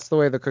right. That's the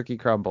way the cookie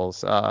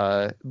crumbles,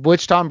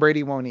 which Tom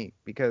Brady won't eat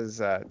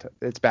because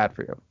it's bad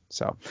for you.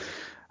 So,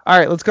 all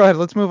right, let's go ahead.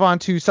 Let's move on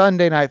to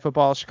Sunday Night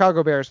Football.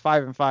 Chicago Bears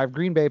 5-5,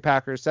 Green Bay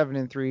Packers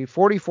 7-3,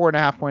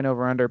 44.5 point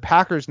over under.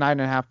 Packers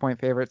 9.5 point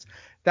favorites.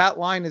 that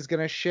line is going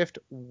to shift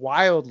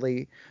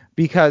wildly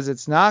because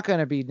it's not going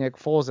to be Nick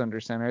Foles under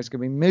center. It's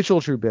going to be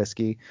Mitchell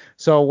Trubisky.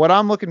 So what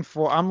I'm looking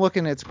for,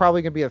 it's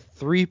probably going to be a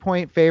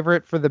 3-point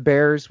favorite for the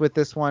Bears with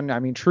this one. I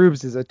mean,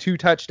 Trubs is a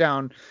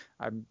 2-touchdown.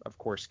 I'm of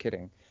course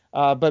kidding.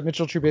 But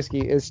Mitchell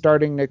Trubisky is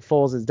starting. Nick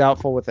Foles is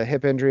doubtful with a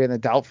hip injury, and the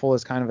doubtful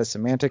is kind of a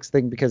semantics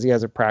thing because he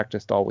hasn't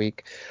practiced all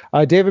week.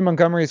 David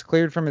Montgomery is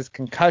cleared from his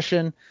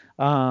concussion,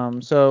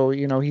 so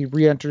he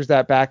re-enters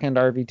that back-end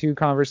RB2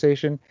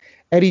 conversation.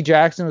 Eddie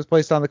Jackson was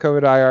placed on the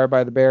COVID IR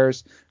by the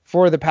Bears.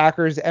 For the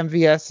Packers,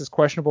 MVS is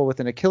questionable with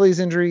an Achilles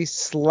injury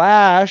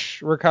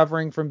 /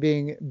 recovering from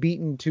being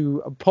beaten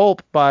to a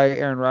pulp by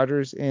Aaron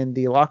Rodgers in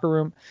the locker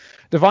room.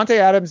 Devontae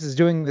Adams is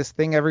doing this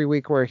thing every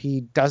week where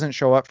he doesn't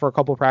show up for a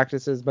couple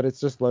practices, but it's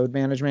just load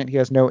management. He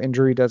has no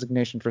injury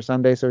designation for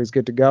Sunday, so he's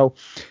good to go.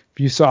 If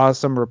you saw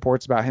some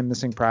reports about him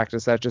missing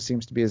practice, that just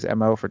seems to be his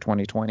MO for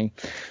 2020.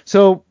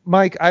 So,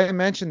 Mike, I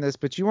mentioned this,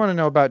 but you want to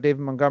know about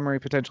David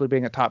Montgomery potentially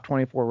being a top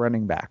 24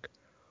 running back.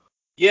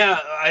 Yeah,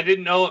 I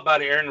didn't know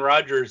about Aaron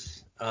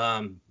Rodgers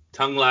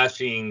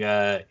tongue-lashing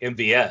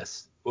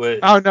MVS.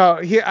 Oh,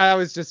 no, I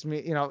was just,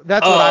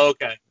 that's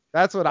okay.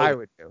 That's what I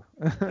would do.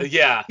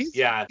 Yeah, he's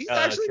yeah.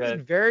 actually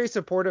been very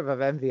supportive of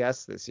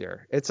MVS this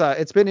year.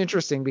 It's been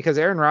interesting because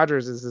Aaron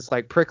Rodgers is this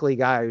like prickly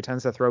guy who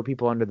tends to throw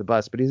people under the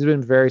bus, but he's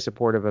been very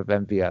supportive of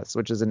MVS,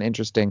 which is an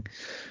interesting,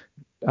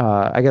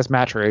 I guess,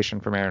 maturation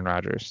from Aaron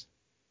Rodgers.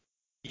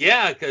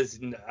 Yeah, because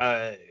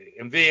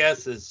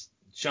MVS has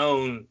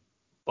shown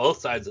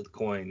both sides of the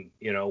coin,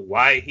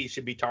 why he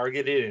should be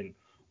targeted and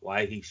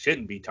why he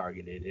shouldn't be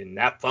targeted. And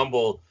that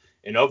fumble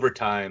in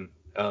overtime,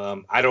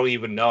 I don't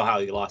even know how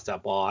he lost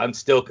that ball. I'm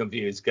still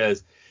confused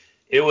because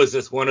it was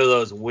just one of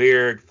those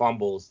weird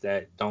fumbles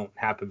that don't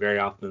happen very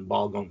often. The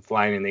ball going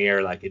flying in the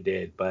air like it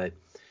did. But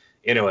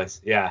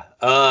anyways, yeah.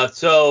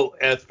 So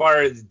as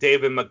far as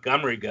David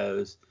Montgomery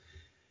goes,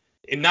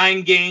 in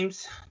 9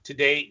 games to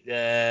date,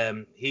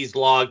 he's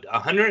logged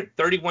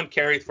 131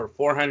 carries for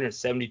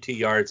 472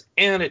 yards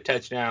and a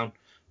touchdown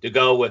to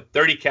go with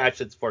 30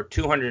 catches for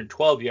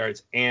 212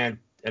 yards and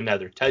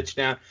another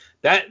touchdown.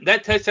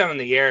 That touchdown in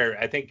the air,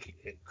 I think,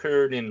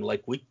 occurred in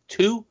like week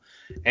 2,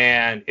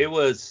 and it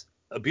was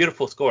a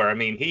beautiful score. I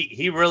mean,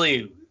 he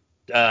really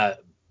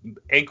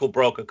ankle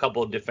broke a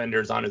couple of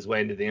defenders on his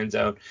way into the end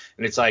zone,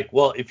 and it's like,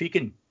 well, if you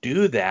can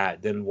do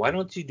that, then why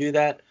don't you do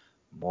that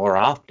more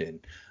often?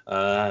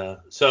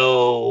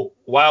 So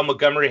while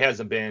Montgomery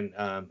hasn't been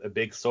a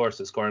big source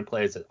of scoring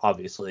plays,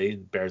 obviously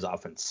the Bears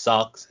offense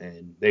sucks,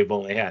 and he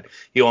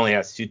only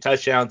has 2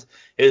 touchdowns.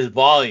 His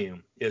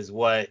volume is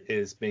what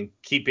has been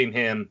keeping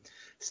him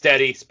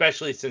steady,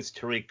 especially since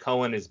Tariq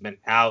Cohen has been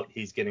out.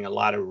 He's getting a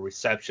lot of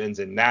receptions,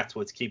 and that's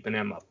what's keeping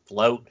him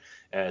afloat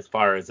as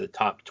far as a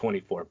top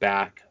 24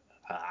 back.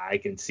 I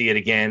can see it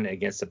again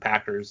against the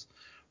Packers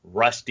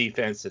rush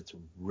defense. It's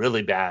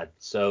really bad.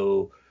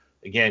 So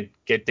again,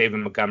 get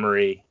David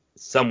Montgomery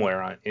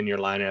somewhere in your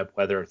lineup,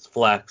 whether it's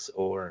flex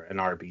or an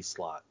RB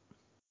slot.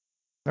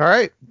 All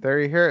right, there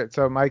you hear it.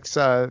 So Mike's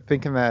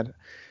thinking that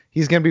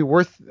he's going to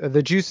be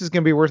the juice is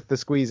going to be worth the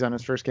squeeze on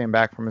his first game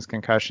back from his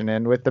concussion.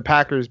 And with the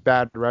Packers'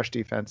 bad rush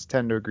defense,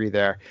 tend to agree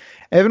there.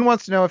 Evan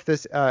wants to know if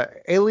this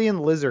alien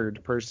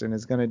lizard person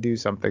is going to do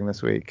something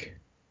this week.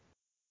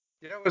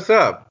 Yeah, what's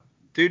up?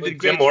 Dude,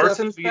 Wait, Jim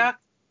Morrison's back?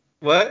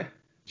 What?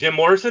 Jim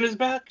Morrison is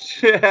back?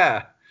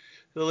 Yeah.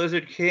 The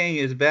Lizard King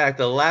is back.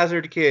 The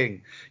Lazard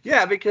King.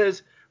 Yeah,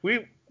 because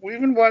we've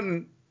been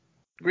wanting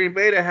Green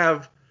Bay to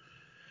have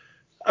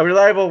a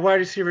reliable wide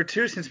receiver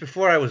too since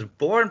before I was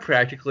born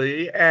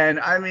practically. And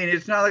I mean,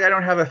 it's not like I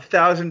don't have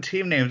 1,000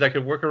 team names. I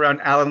could work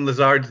around Allen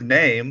Lazard's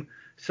name.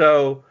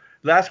 So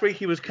last week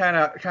he was kind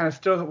of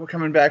still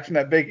coming back from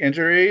that big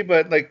injury,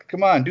 but like,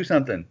 come on, do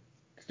something.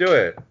 Let's do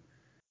it.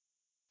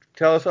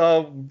 Tell us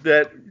all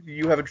that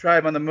you have a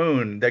tribe on the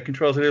moon that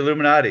controls the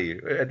Illuminati,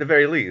 at the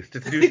very least.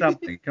 Just do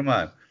something. Come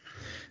on.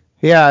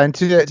 Yeah, and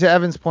to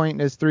Evan's point, in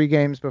his 3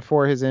 games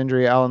before his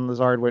injury, Allen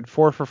Lazard went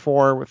 4 for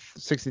 4 with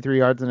 63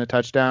 yards and a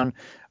touchdown,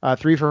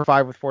 3 for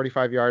 5 with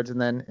 45 yards,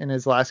 and then in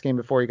his last game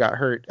before he got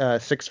hurt,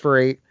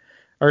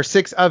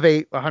 6 of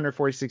 8,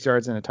 146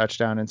 yards and a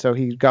touchdown. And so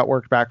he got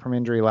worked back from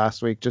injury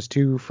last week, just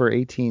 2 for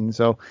 18.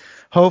 So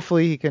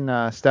hopefully he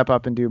can step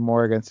up and do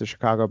more against the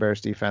Chicago Bears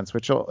defense,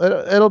 which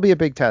it'll be a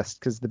big test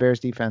because the Bears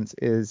defense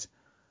is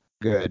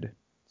good.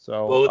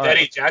 So well, with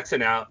Eddie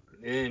Jackson out,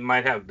 it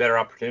might have a better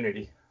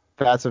opportunity.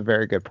 That's a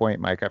very good point,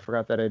 Mike. I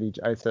forgot that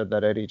I said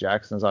that Eddie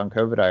Jackson's on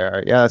COVID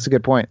IR. Yeah, that's a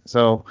good point.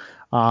 So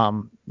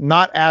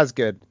not as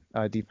good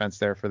defense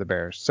there for the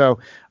Bears. So,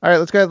 all right,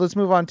 let's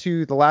move on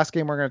to the last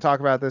game we're going to talk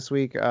about this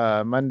week,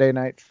 Monday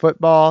Night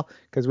Football,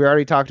 because we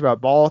already talked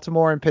about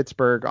Baltimore and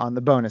Pittsburgh on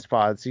the bonus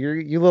pod. So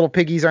you little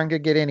piggies aren't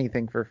going to get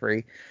anything for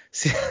free.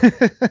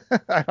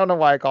 I don't know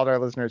why I called our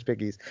listeners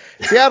piggies.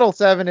 Seattle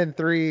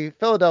 7-3,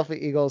 Philadelphia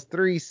Eagles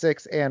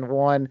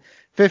 3-6-1,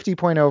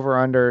 50-point over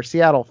under.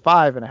 Seattle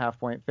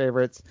 5.5-point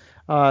favorites.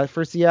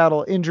 For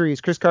Seattle,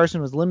 injuries. Chris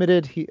Carson was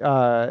limited.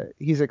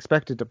 He's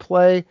expected to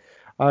play.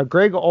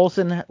 Greg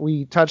Olson,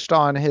 we touched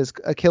on his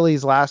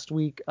Achilles last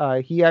week.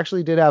 He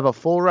actually did have a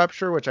full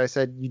rupture, which I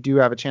said you do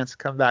have a chance to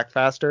come back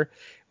faster.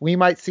 We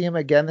might see him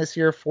again this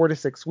year, 4 to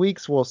 6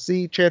 weeks. We'll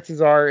see.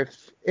 Chances are,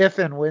 if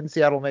and when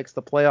Seattle makes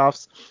the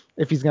playoffs,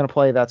 if he's going to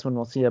play, that's when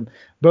we'll see him.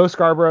 Bo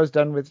Scarborough's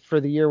done for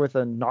the year with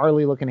a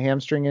gnarly looking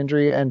hamstring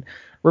injury. And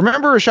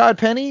remember Rashad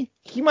Penny?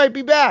 He might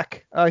be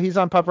back. He's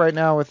on PUP right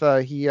now with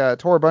he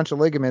tore a bunch of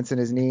ligaments in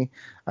his knee.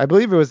 I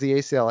believe it was the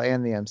ACL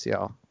and the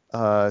MCL.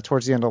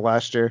 Towards the end of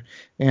last year,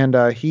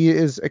 and he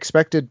is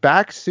expected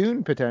back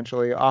soon,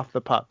 potentially off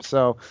the PUP.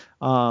 So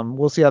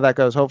we'll see how that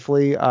goes.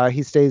 Hopefully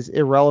he stays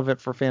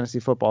irrelevant for fantasy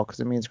football because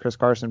it means Chris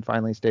Carson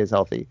finally stays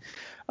healthy.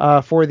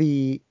 For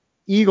the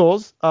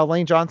Eagles,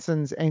 Lane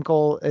Johnson's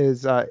ankle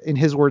is, in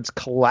his words,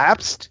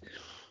 collapsed,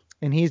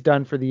 and he's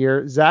done for the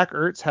year. Zach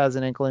Ertz has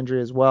an ankle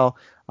injury as well.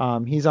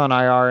 He's on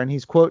IR, and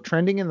he's, quote,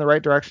 trending in the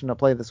right direction to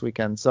play this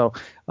weekend. So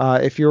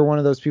if you're one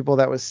of those people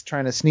that was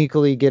trying to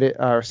sneakily get it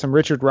some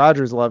Richard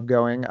Rodgers love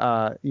going,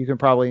 you can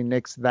probably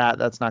nix that.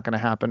 That's not going to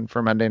happen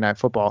for Monday Night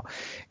Football.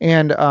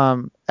 And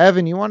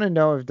Evan, you want to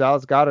know if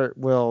Dallas Goedert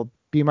will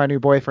be my new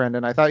boyfriend,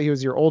 and I thought he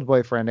was your old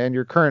boyfriend and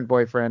your current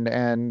boyfriend,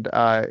 and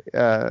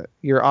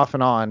you're off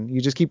and on. You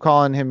just keep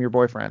calling him your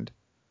boyfriend.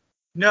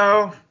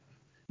 No,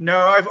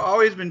 I've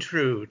always been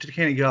true to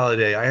Kenny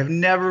Golladay. I have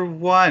never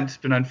once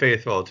been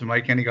unfaithful to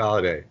my Kenny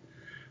Golladay.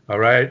 All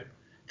right,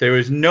 there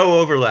is no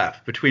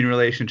overlap between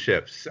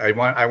relationships. I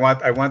want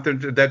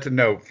that to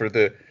know for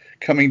the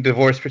coming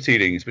divorce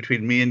proceedings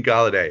between me and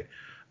Golladay.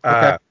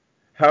 Okay.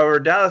 However,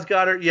 Dallas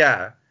Goedert,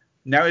 yeah,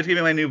 now he's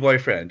giving my new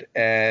boyfriend,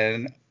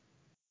 and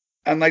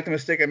unlike the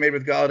mistake I made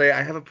with Golladay,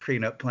 I have a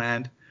prenup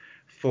planned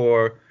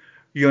for,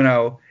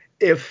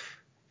 if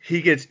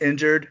he gets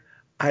injured,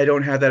 I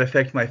don't have that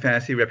affect my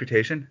fantasy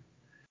reputation.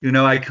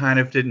 I kind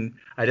of didn't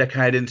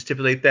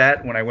stipulate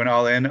that when I went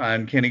all in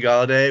on Kenny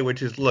Golladay,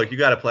 which is, look, you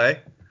got to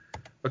play.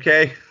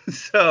 Okay?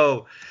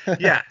 So,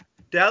 yeah,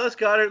 Dallas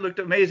Goedert looked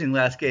amazing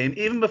last game,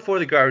 even before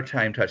the garbage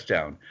time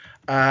touchdown.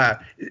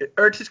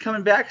 Ertz is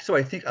coming back, so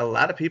I think a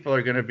lot of people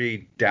are going to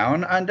be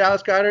down on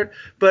Dallas Goedert.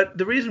 But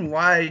the reason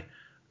why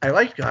I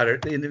liked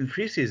Goddard in the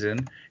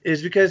preseason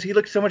is because he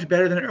looked so much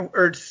better than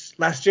Ertz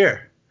last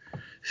year.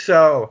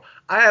 So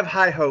I have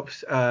high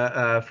hopes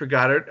for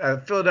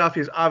Goddard.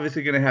 Philadelphia is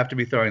obviously going to have to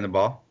be throwing the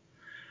ball.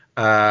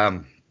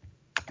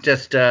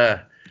 Just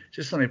let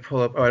me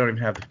pull up. Oh, I don't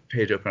even have the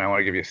page open. I want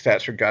to give you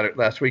stats for Goddard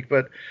last week,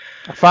 but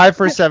 5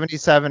 for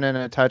 77 and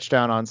a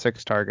touchdown on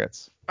 6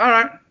 targets. All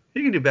right,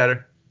 he can do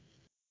better.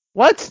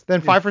 What?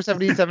 Then 5 for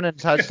 77 and a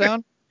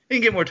touchdown? He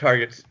can get more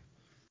targets.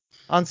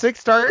 On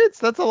 6 targets?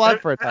 That's a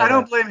lot for a tight end. I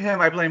don't blame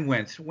him. I blame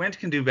Wentz. Wentz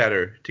can do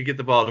better to get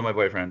the ball to my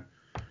boyfriend.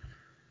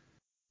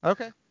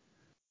 Okay.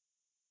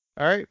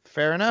 All right,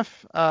 fair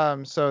enough.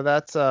 So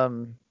that's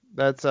Evan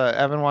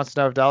wants to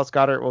know if Dallas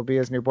Goedert will be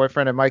his new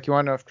boyfriend, and Mike, you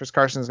want to know if Chris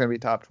Carson is going to be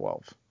top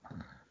 12.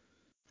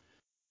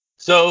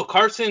 So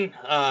Carson,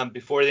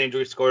 before the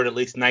injury, scored at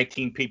least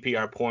 19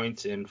 PPR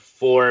points in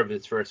 4 of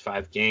his first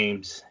 5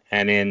 games,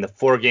 and in the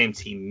 4 games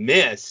he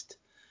missed,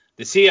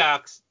 the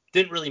Seahawks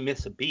didn't really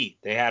miss a beat.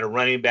 They had a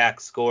running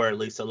back score at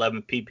least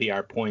 11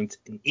 PPR points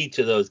in each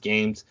of those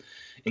games,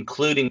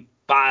 including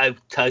 5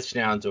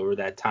 touchdowns over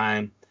that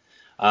time.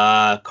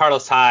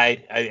 Carlos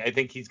Hyde, I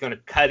think he's going to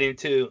cut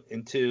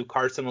into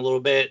Carson a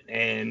little bit,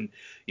 and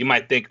you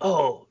might think,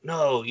 oh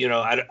no,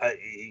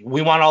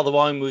 we want all the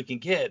volume we can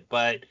get,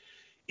 but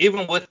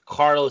even with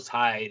Carlos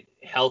Hyde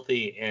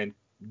healthy and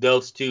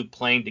those two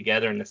playing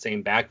together in the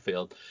same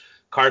backfield,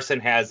 Carson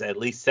has at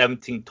least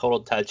 17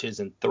 total touches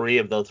in 3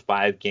 of those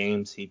 5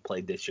 games he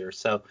played this year.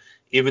 So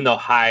even though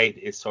Hyde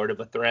is sort of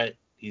a threat,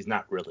 he's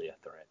not really a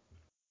threat.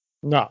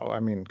 No, I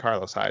mean,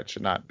 Carlos Hyde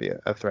should not be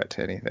a threat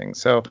to anything.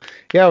 So,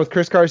 yeah, with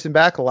Chris Carson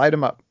back, light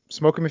him up.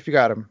 Smoke him if you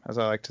got him, as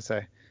I like to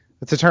say.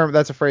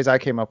 That's a phrase I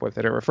came up with,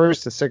 and it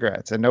refers to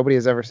cigarettes, and nobody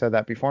has ever said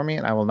that before me,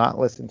 and I will not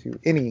listen to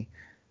anything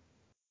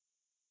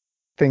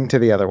to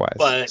the otherwise.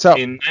 But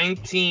in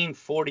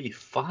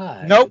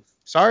 1945... Nope.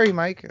 Sorry,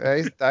 Mike.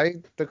 I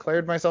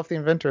declared myself the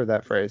inventor of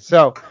that phrase.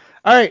 So,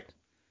 all right.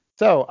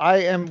 So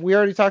we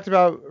already talked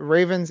about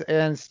Ravens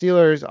and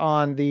Steelers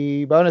on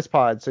the bonus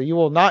pod, so you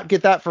will not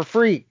get that for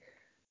free.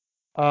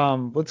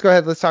 Let's go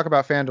ahead. Let's talk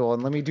about FanDuel,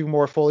 and let me do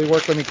more Foley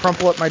work. Let me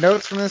crumple up my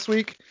notes from this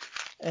week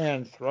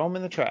and throw them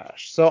in the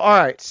trash. So,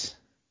 all right,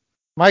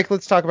 Mike,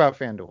 let's talk about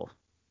FanDuel.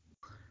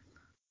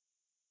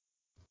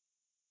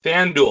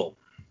 FanDuel,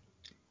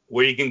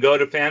 where you can go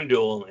to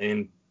FanDuel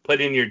and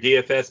put in your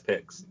DFS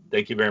picks.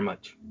 Thank you very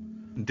much.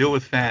 Do it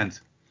with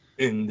fans.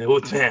 And do it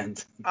with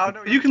fans. Oh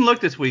no, you can look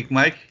this week,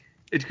 Mike.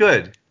 It's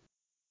good.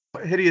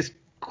 Hideous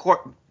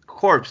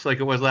corpse like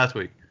it was last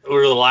week.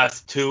 Over the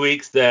last 2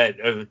 weeks that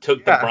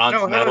took the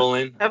bronze medal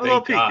in. Have a little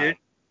peek, dude.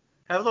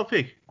 Have a little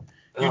peek.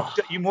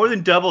 You more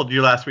than doubled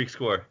your last week's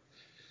score.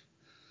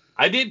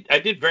 I did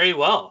very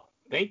well.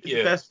 Thank you.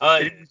 It's the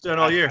best you've done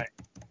all year.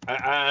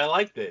 I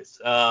like this.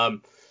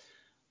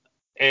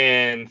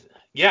 And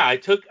yeah, I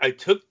took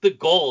the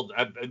gold.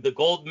 The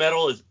gold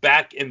medal is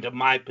back into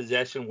my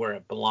possession where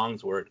it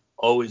belongs, where it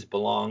always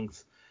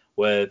belongs,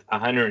 with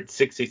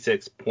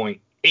 166.8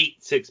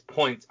 86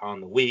 points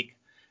on the week.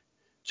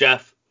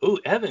 Jeff,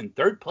 Evan,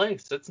 third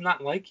place. That's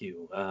not like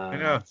you. I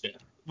know. Jeff.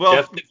 Well,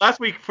 Jeff, last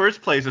week,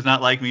 first place is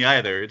not like me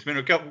either. It's been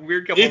a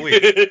weird couple of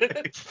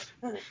weeks.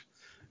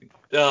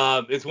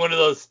 It's one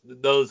of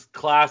those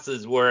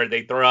classes where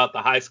they throw out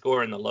the high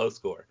score and the low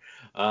score.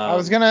 I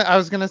was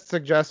gonna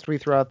suggest we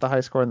throw out the high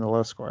score and the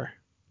low score,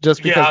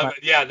 just because.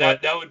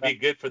 That would be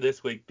good for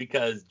this week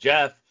because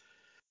Jeff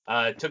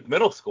took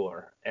middle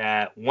score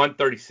at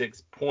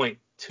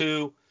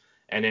 136.2,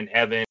 and then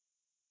Evan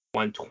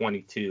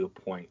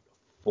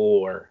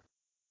 122.4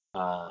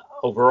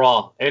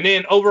 overall. And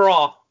then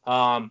overall,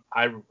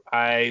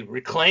 I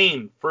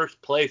reclaimed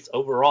first place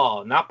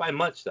overall, not by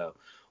much though.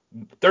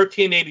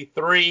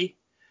 1383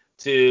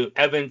 to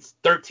Evan's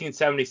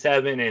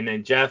 1377, and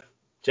then Jeff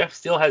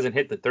still hasn't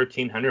hit the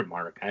 1300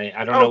 mark. I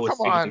don't know what's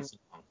taking him so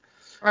long.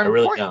 I'm I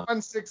really don't.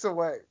 0.16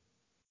 away.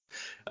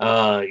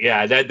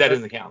 That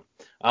doesn't count.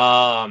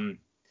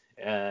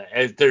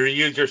 As to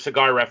use your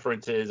cigar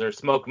references or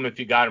smoke them if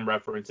you got them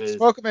references.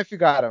 Smoke them if you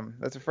got them.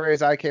 That's a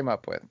phrase I came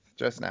up with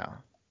just now.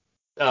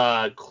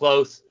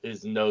 Close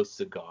is no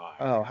cigar.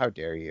 Oh, how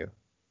dare you.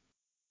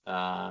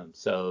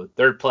 So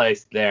third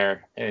place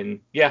there, and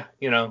yeah,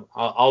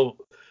 I'll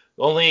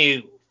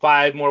only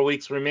 5 more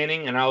weeks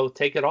remaining, and I'll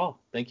take it all.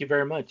 Thank you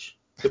very much.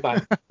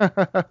 Goodbye.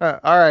 All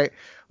right,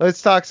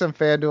 let's talk some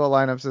FanDuel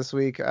lineups this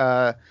week.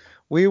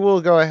 We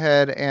will go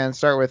ahead and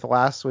start with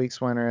last week's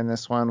winner in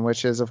this one,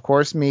 which is of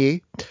course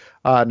me.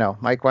 No,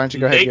 Mike, why don't you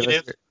go ahead and give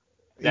us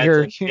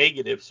That's a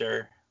negative,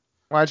 sir.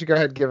 Why don't you go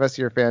ahead and give us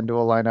your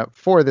FanDuel lineup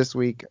for this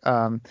week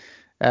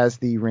as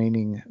the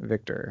reigning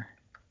victor.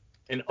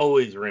 And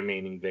always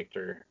remaining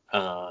victor.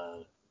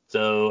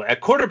 So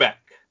at quarterback,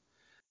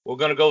 we're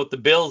going to go with the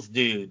Bills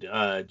dude,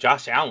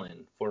 Josh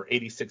Allen for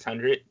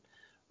 8,600.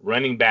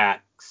 Running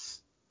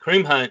backs,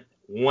 Kareem Hunt,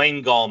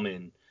 Wayne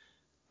Gallman.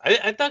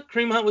 I thought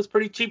Kareem Hunt was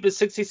pretty cheap at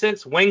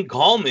 66. Wayne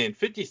Gallman,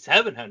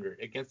 5,700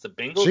 against the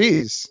Bengals.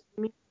 Jeez.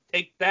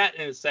 Take that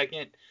in a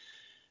second.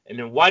 And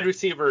then wide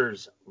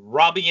receivers,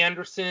 Robbie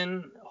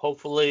Anderson.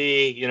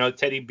 Hopefully,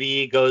 Teddy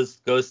B goes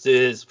to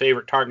his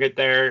favorite target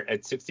there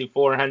at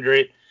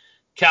 6,400.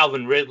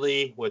 Calvin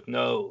Ridley with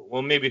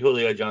maybe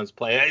Julio Jones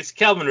play. Is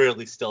Calvin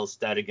Ridley still a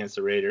stud against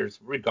the Raiders,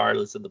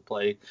 regardless of the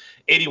play?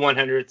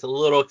 8,100. It's a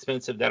little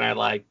expensive than I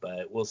like,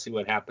 but we'll see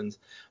what happens.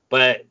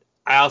 But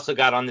I also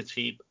got on the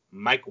cheap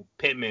Michael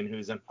Pittman,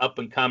 who's an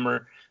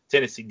up-and-comer.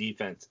 Tennessee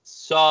defense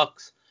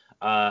sucks.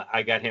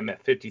 I got him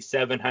at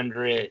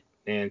 5,700.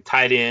 And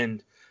tight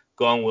end,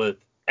 going with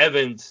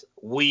Evans,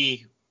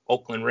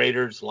 Oakland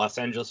Raiders, Los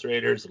Angeles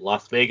Raiders,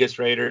 Las Vegas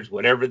Raiders,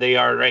 whatever they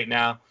are right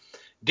now.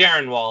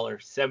 Darren Waller,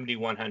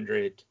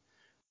 7,100.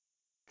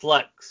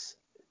 Flex,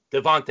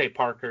 Devontae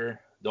Parker,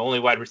 the only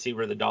wide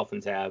receiver the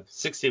Dolphins have,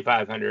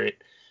 6,500.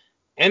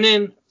 And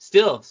then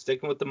still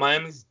sticking with the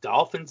Miami's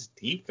Dolphins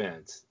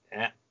defense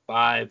at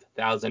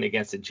 5,000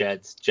 against the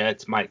Jets.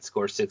 Jets might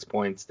score 6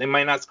 points. They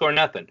might not score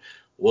nothing.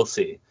 We'll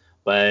see.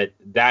 But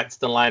that's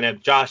the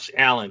lineup. Josh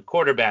Allen,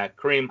 quarterback.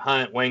 Kareem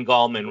Hunt, Wayne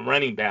Gallman,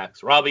 running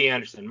backs. Robbie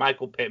Anderson,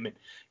 Michael Pittman,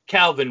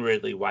 Calvin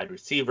Ridley, wide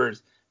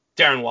receivers.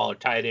 Darren Waller,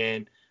 tight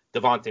end.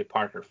 Devontae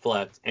Parker,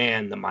 flex.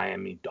 And the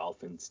Miami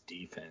Dolphins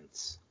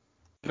defense.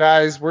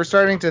 Guys, we're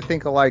starting to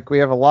think alike. We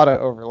have a lot of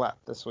overlap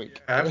this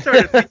week. I'm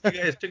starting to think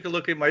you guys took a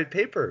look at my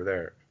paper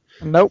there.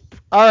 Nope.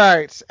 All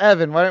right,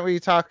 Evan, why don't we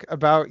talk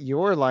about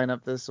your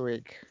lineup this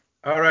week?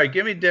 All right,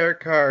 give me Derek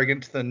Carr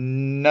against the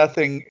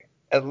nothing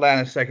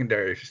Atlanta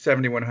secondary for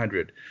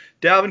 7,100.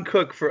 Dalvin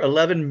Cook for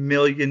 $11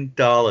 million.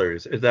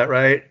 Is that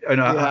right? Oh,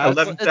 no, yeah,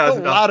 $11,000. It's a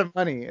lot of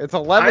money. It's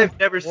 11.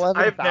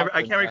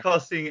 I can't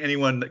recall seeing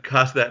anyone that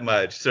cost that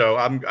much. So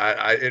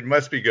it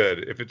must be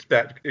good if it's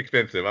that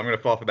expensive. I'm going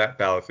to fall for that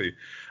fallacy.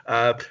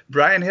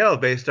 Brian Hill,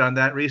 based on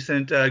that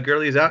recent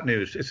Gurley's out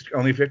news, it's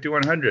only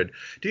 5,100.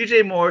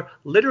 DJ Moore,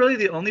 literally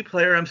the only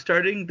player I'm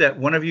starting that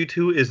one of you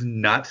two is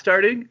not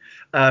starting,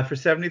 for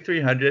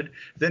 7,300.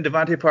 Then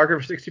Devontae Parker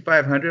for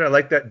 6,500. I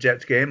like that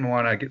Jets game. I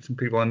want to get some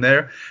people in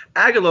there.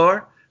 Aguilar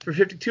for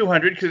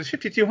 5,200 because it's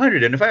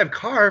 5,200. And if I have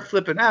Carr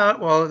flipping out,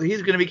 well,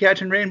 he's going to be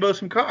catching rainbows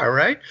from Carr,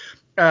 right?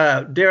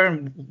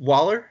 Darren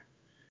Waller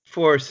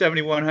for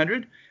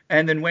 7,100.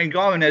 And then Wayne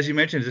Gallman, as you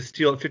mentioned, is a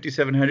steal at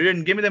 5,700.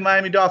 And give me the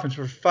Miami Dolphins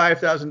for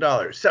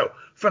 $5,000. So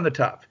from the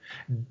top,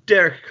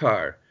 Derek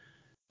Carr,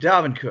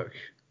 Dalvin Cook,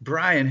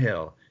 Brian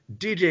Hill,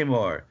 DJ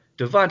Moore,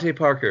 Devontae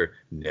Parker,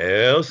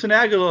 Nelson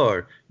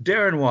Aguilar,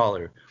 Darren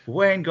Waller,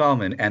 Wayne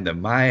Gallman, and the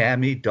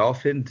Miami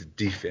Dolphins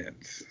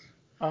defense.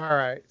 All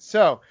right.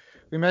 So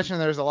we mentioned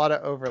there's a lot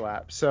of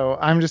overlap. So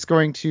I'm just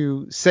going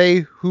to say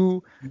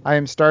who I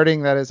am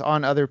starting that is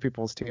on other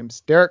people's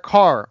teams. Derek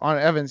Carr on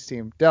Evan's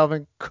team.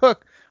 Dalvin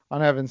Cook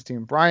on Evan's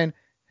team. Brian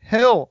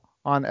Hill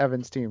on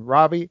Evan's team.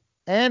 Robbie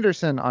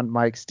Anderson on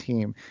Mike's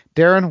team.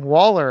 Darren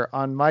Waller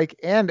on Mike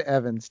and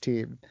Evan's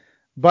team.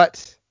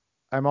 But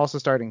I'm also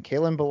starting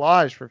Kalen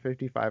Ballage for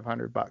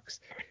 $5,500.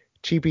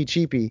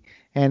 Cheapy.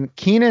 And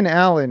Keenan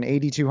Allen,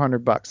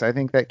 $8,200. I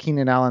think that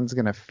Keenan Allen's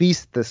going to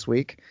feast this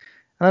week.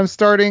 And I'm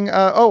starting,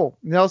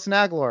 Nelson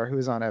Aguilar,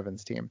 who's on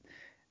Evan's team.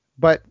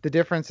 But the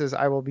difference is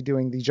I will be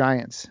doing the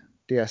Giants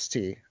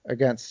DST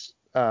against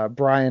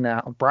Brendan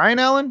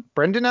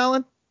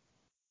Allen,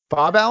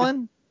 Bob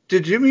Allen.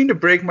 Did you mean to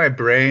break my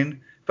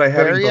brain by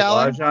having Barry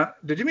Allen? Balaj on?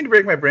 Did you mean to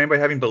break my brain by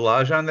having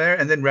Balaj on there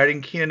and then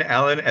writing Keenan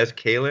Allen as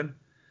Kalen?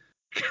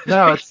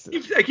 No,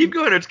 I keep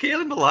going. It's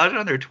Kalen Balaj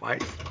on there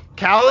twice.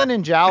 Callan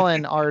and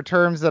Jalen are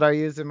terms that I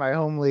use in my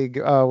home league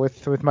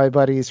with my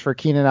buddies for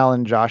Keenan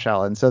Allen and Josh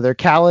Allen. So they're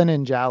Callan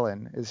and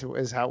Jalen is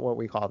what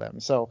we call them.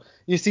 So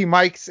you see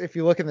Mike's, if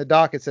you look in the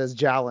doc, it says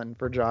Jalen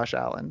for Josh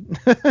Allen.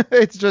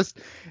 it's just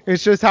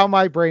how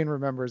my brain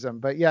remembers them.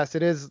 But yes,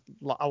 it is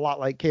a lot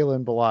like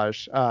Kalen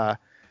Balaj.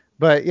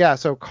 But yeah,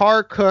 so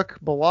Carr, Cook,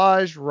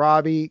 Balaj,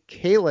 Robbie,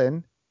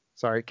 Callan,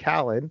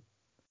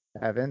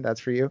 Evan, that's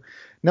for you.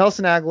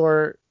 Nelson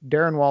Aguilar,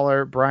 Darren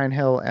Waller, Brian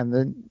Hill, and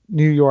the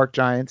New York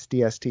Giants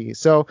DST.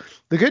 So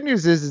the good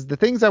news is the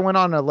things I went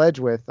on a ledge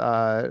with.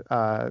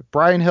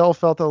 Brian Hill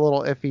felt a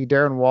little iffy.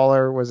 Darren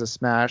Waller was a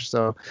smash.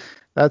 So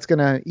that's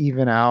gonna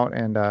even out,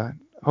 and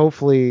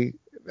hopefully,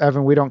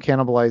 Evan, we don't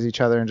cannibalize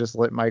each other and just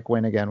let Mike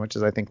win again, which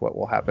is I think what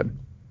will happen.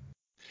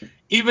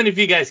 Even if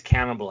you guys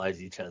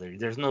cannibalize each other,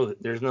 there's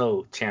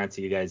no chance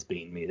of you guys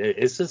beating me.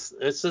 It's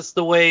just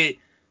the way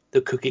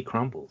the cookie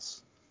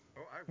crumbles.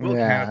 We'll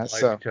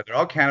cannibalize each other.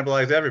 I'll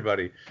cannibalize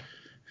everybody.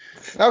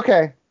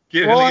 Okay.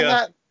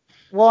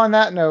 On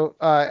that note,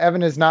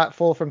 Evan is not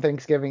full from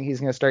Thanksgiving. He's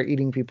going to start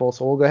eating people.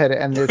 So we'll go ahead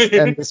and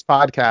end this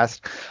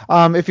podcast.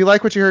 If you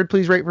like what you heard,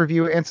 please rate,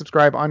 review, and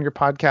subscribe on your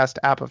podcast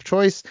app of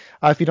choice.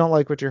 If you don't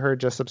like what you heard,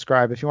 just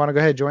subscribe. If you want to go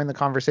ahead and join the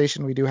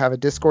conversation, we do have a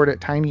Discord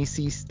at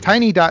tiny.cc/F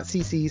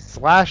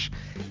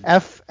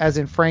as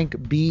in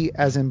Frank, B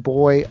as in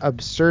boy,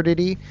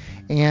 absurdity.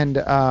 And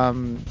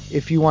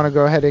if you want to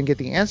go ahead and get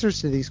the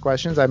answers to these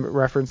questions, I've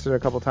referenced it a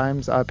couple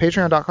times.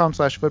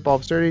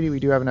 Patreon.com/footballabsurdity.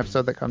 We do have an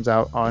episode that comes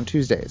out on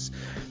Tuesdays.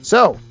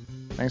 So,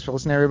 thanks for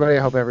listening, everybody. I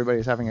hope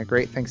everybody's having a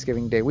great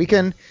Thanksgiving Day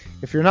weekend.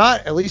 If you're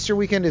not, at least your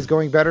weekend is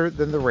going better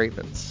than the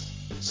Ravens.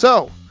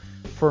 So,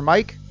 for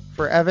Mike,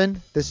 for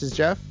Evan, this is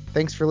Jeff.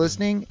 Thanks for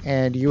listening,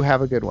 and you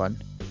have a good one.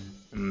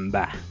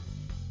 Bye.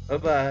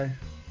 Bye-bye.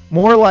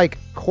 More like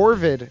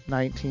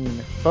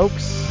COVID-19,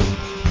 folks.